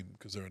market team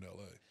because they're in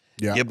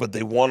LA. Yeah, but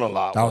they won a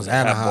lot. That was They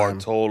had Anaheim.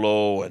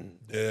 Bartolo and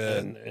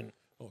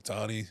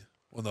Otani.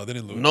 Well, no, they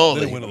didn't lose. No,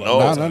 they they- didn't win a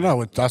lot.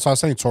 No. That's what I was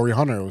saying. Torrey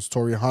Hunter. It was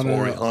Torrey Hunter.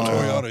 Torrey Hunter.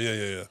 Toyota,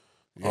 yeah.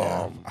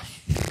 Yeah.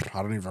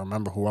 I don't even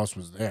remember who else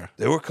was there.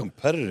 they were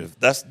competitive.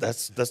 That's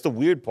the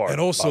weird part. And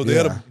also about they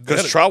it. had a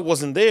because Trout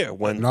wasn't there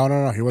when. No. He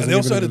and wasn't. they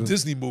also even had a in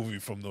Disney movie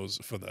for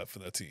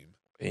that team.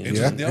 Angels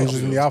Angels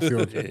in the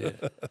outfield. Yeah.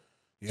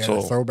 Yeah,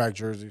 So- the throwback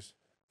jerseys.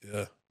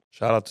 Yeah.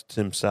 Shout out to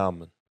Tim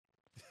Salmon.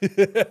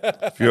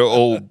 If you're an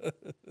old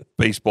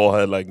baseball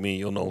head like me,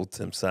 you'll know who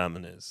Tim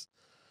Salmon is.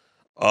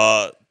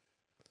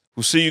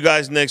 We'll see you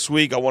guys next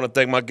week. I want to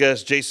thank my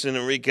guest, Jason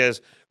Enrique.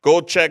 Go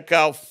check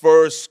out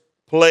First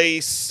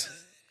Place,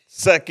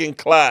 Second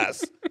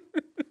Class.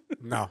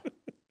 No.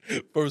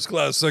 First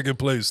class, second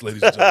place,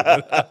 ladies and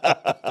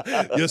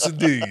gentlemen. Yes,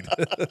 indeed.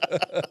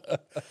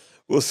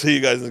 We'll see you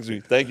guys next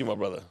week. Thank you, my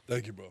brother.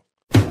 Thank you, bro.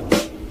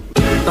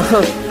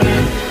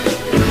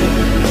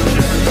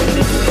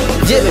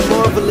 Yeah,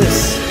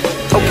 marvelous.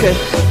 Okay.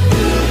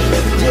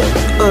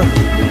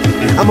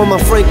 Yeah, I'm on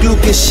my Frank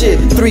Lucas shit.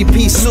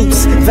 3-piece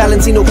suits,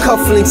 Valentino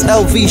cufflinks,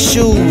 LV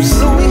shoes.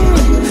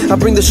 I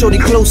bring the shorty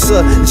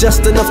closer,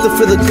 just enough to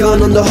feel the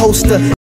gun on the holster.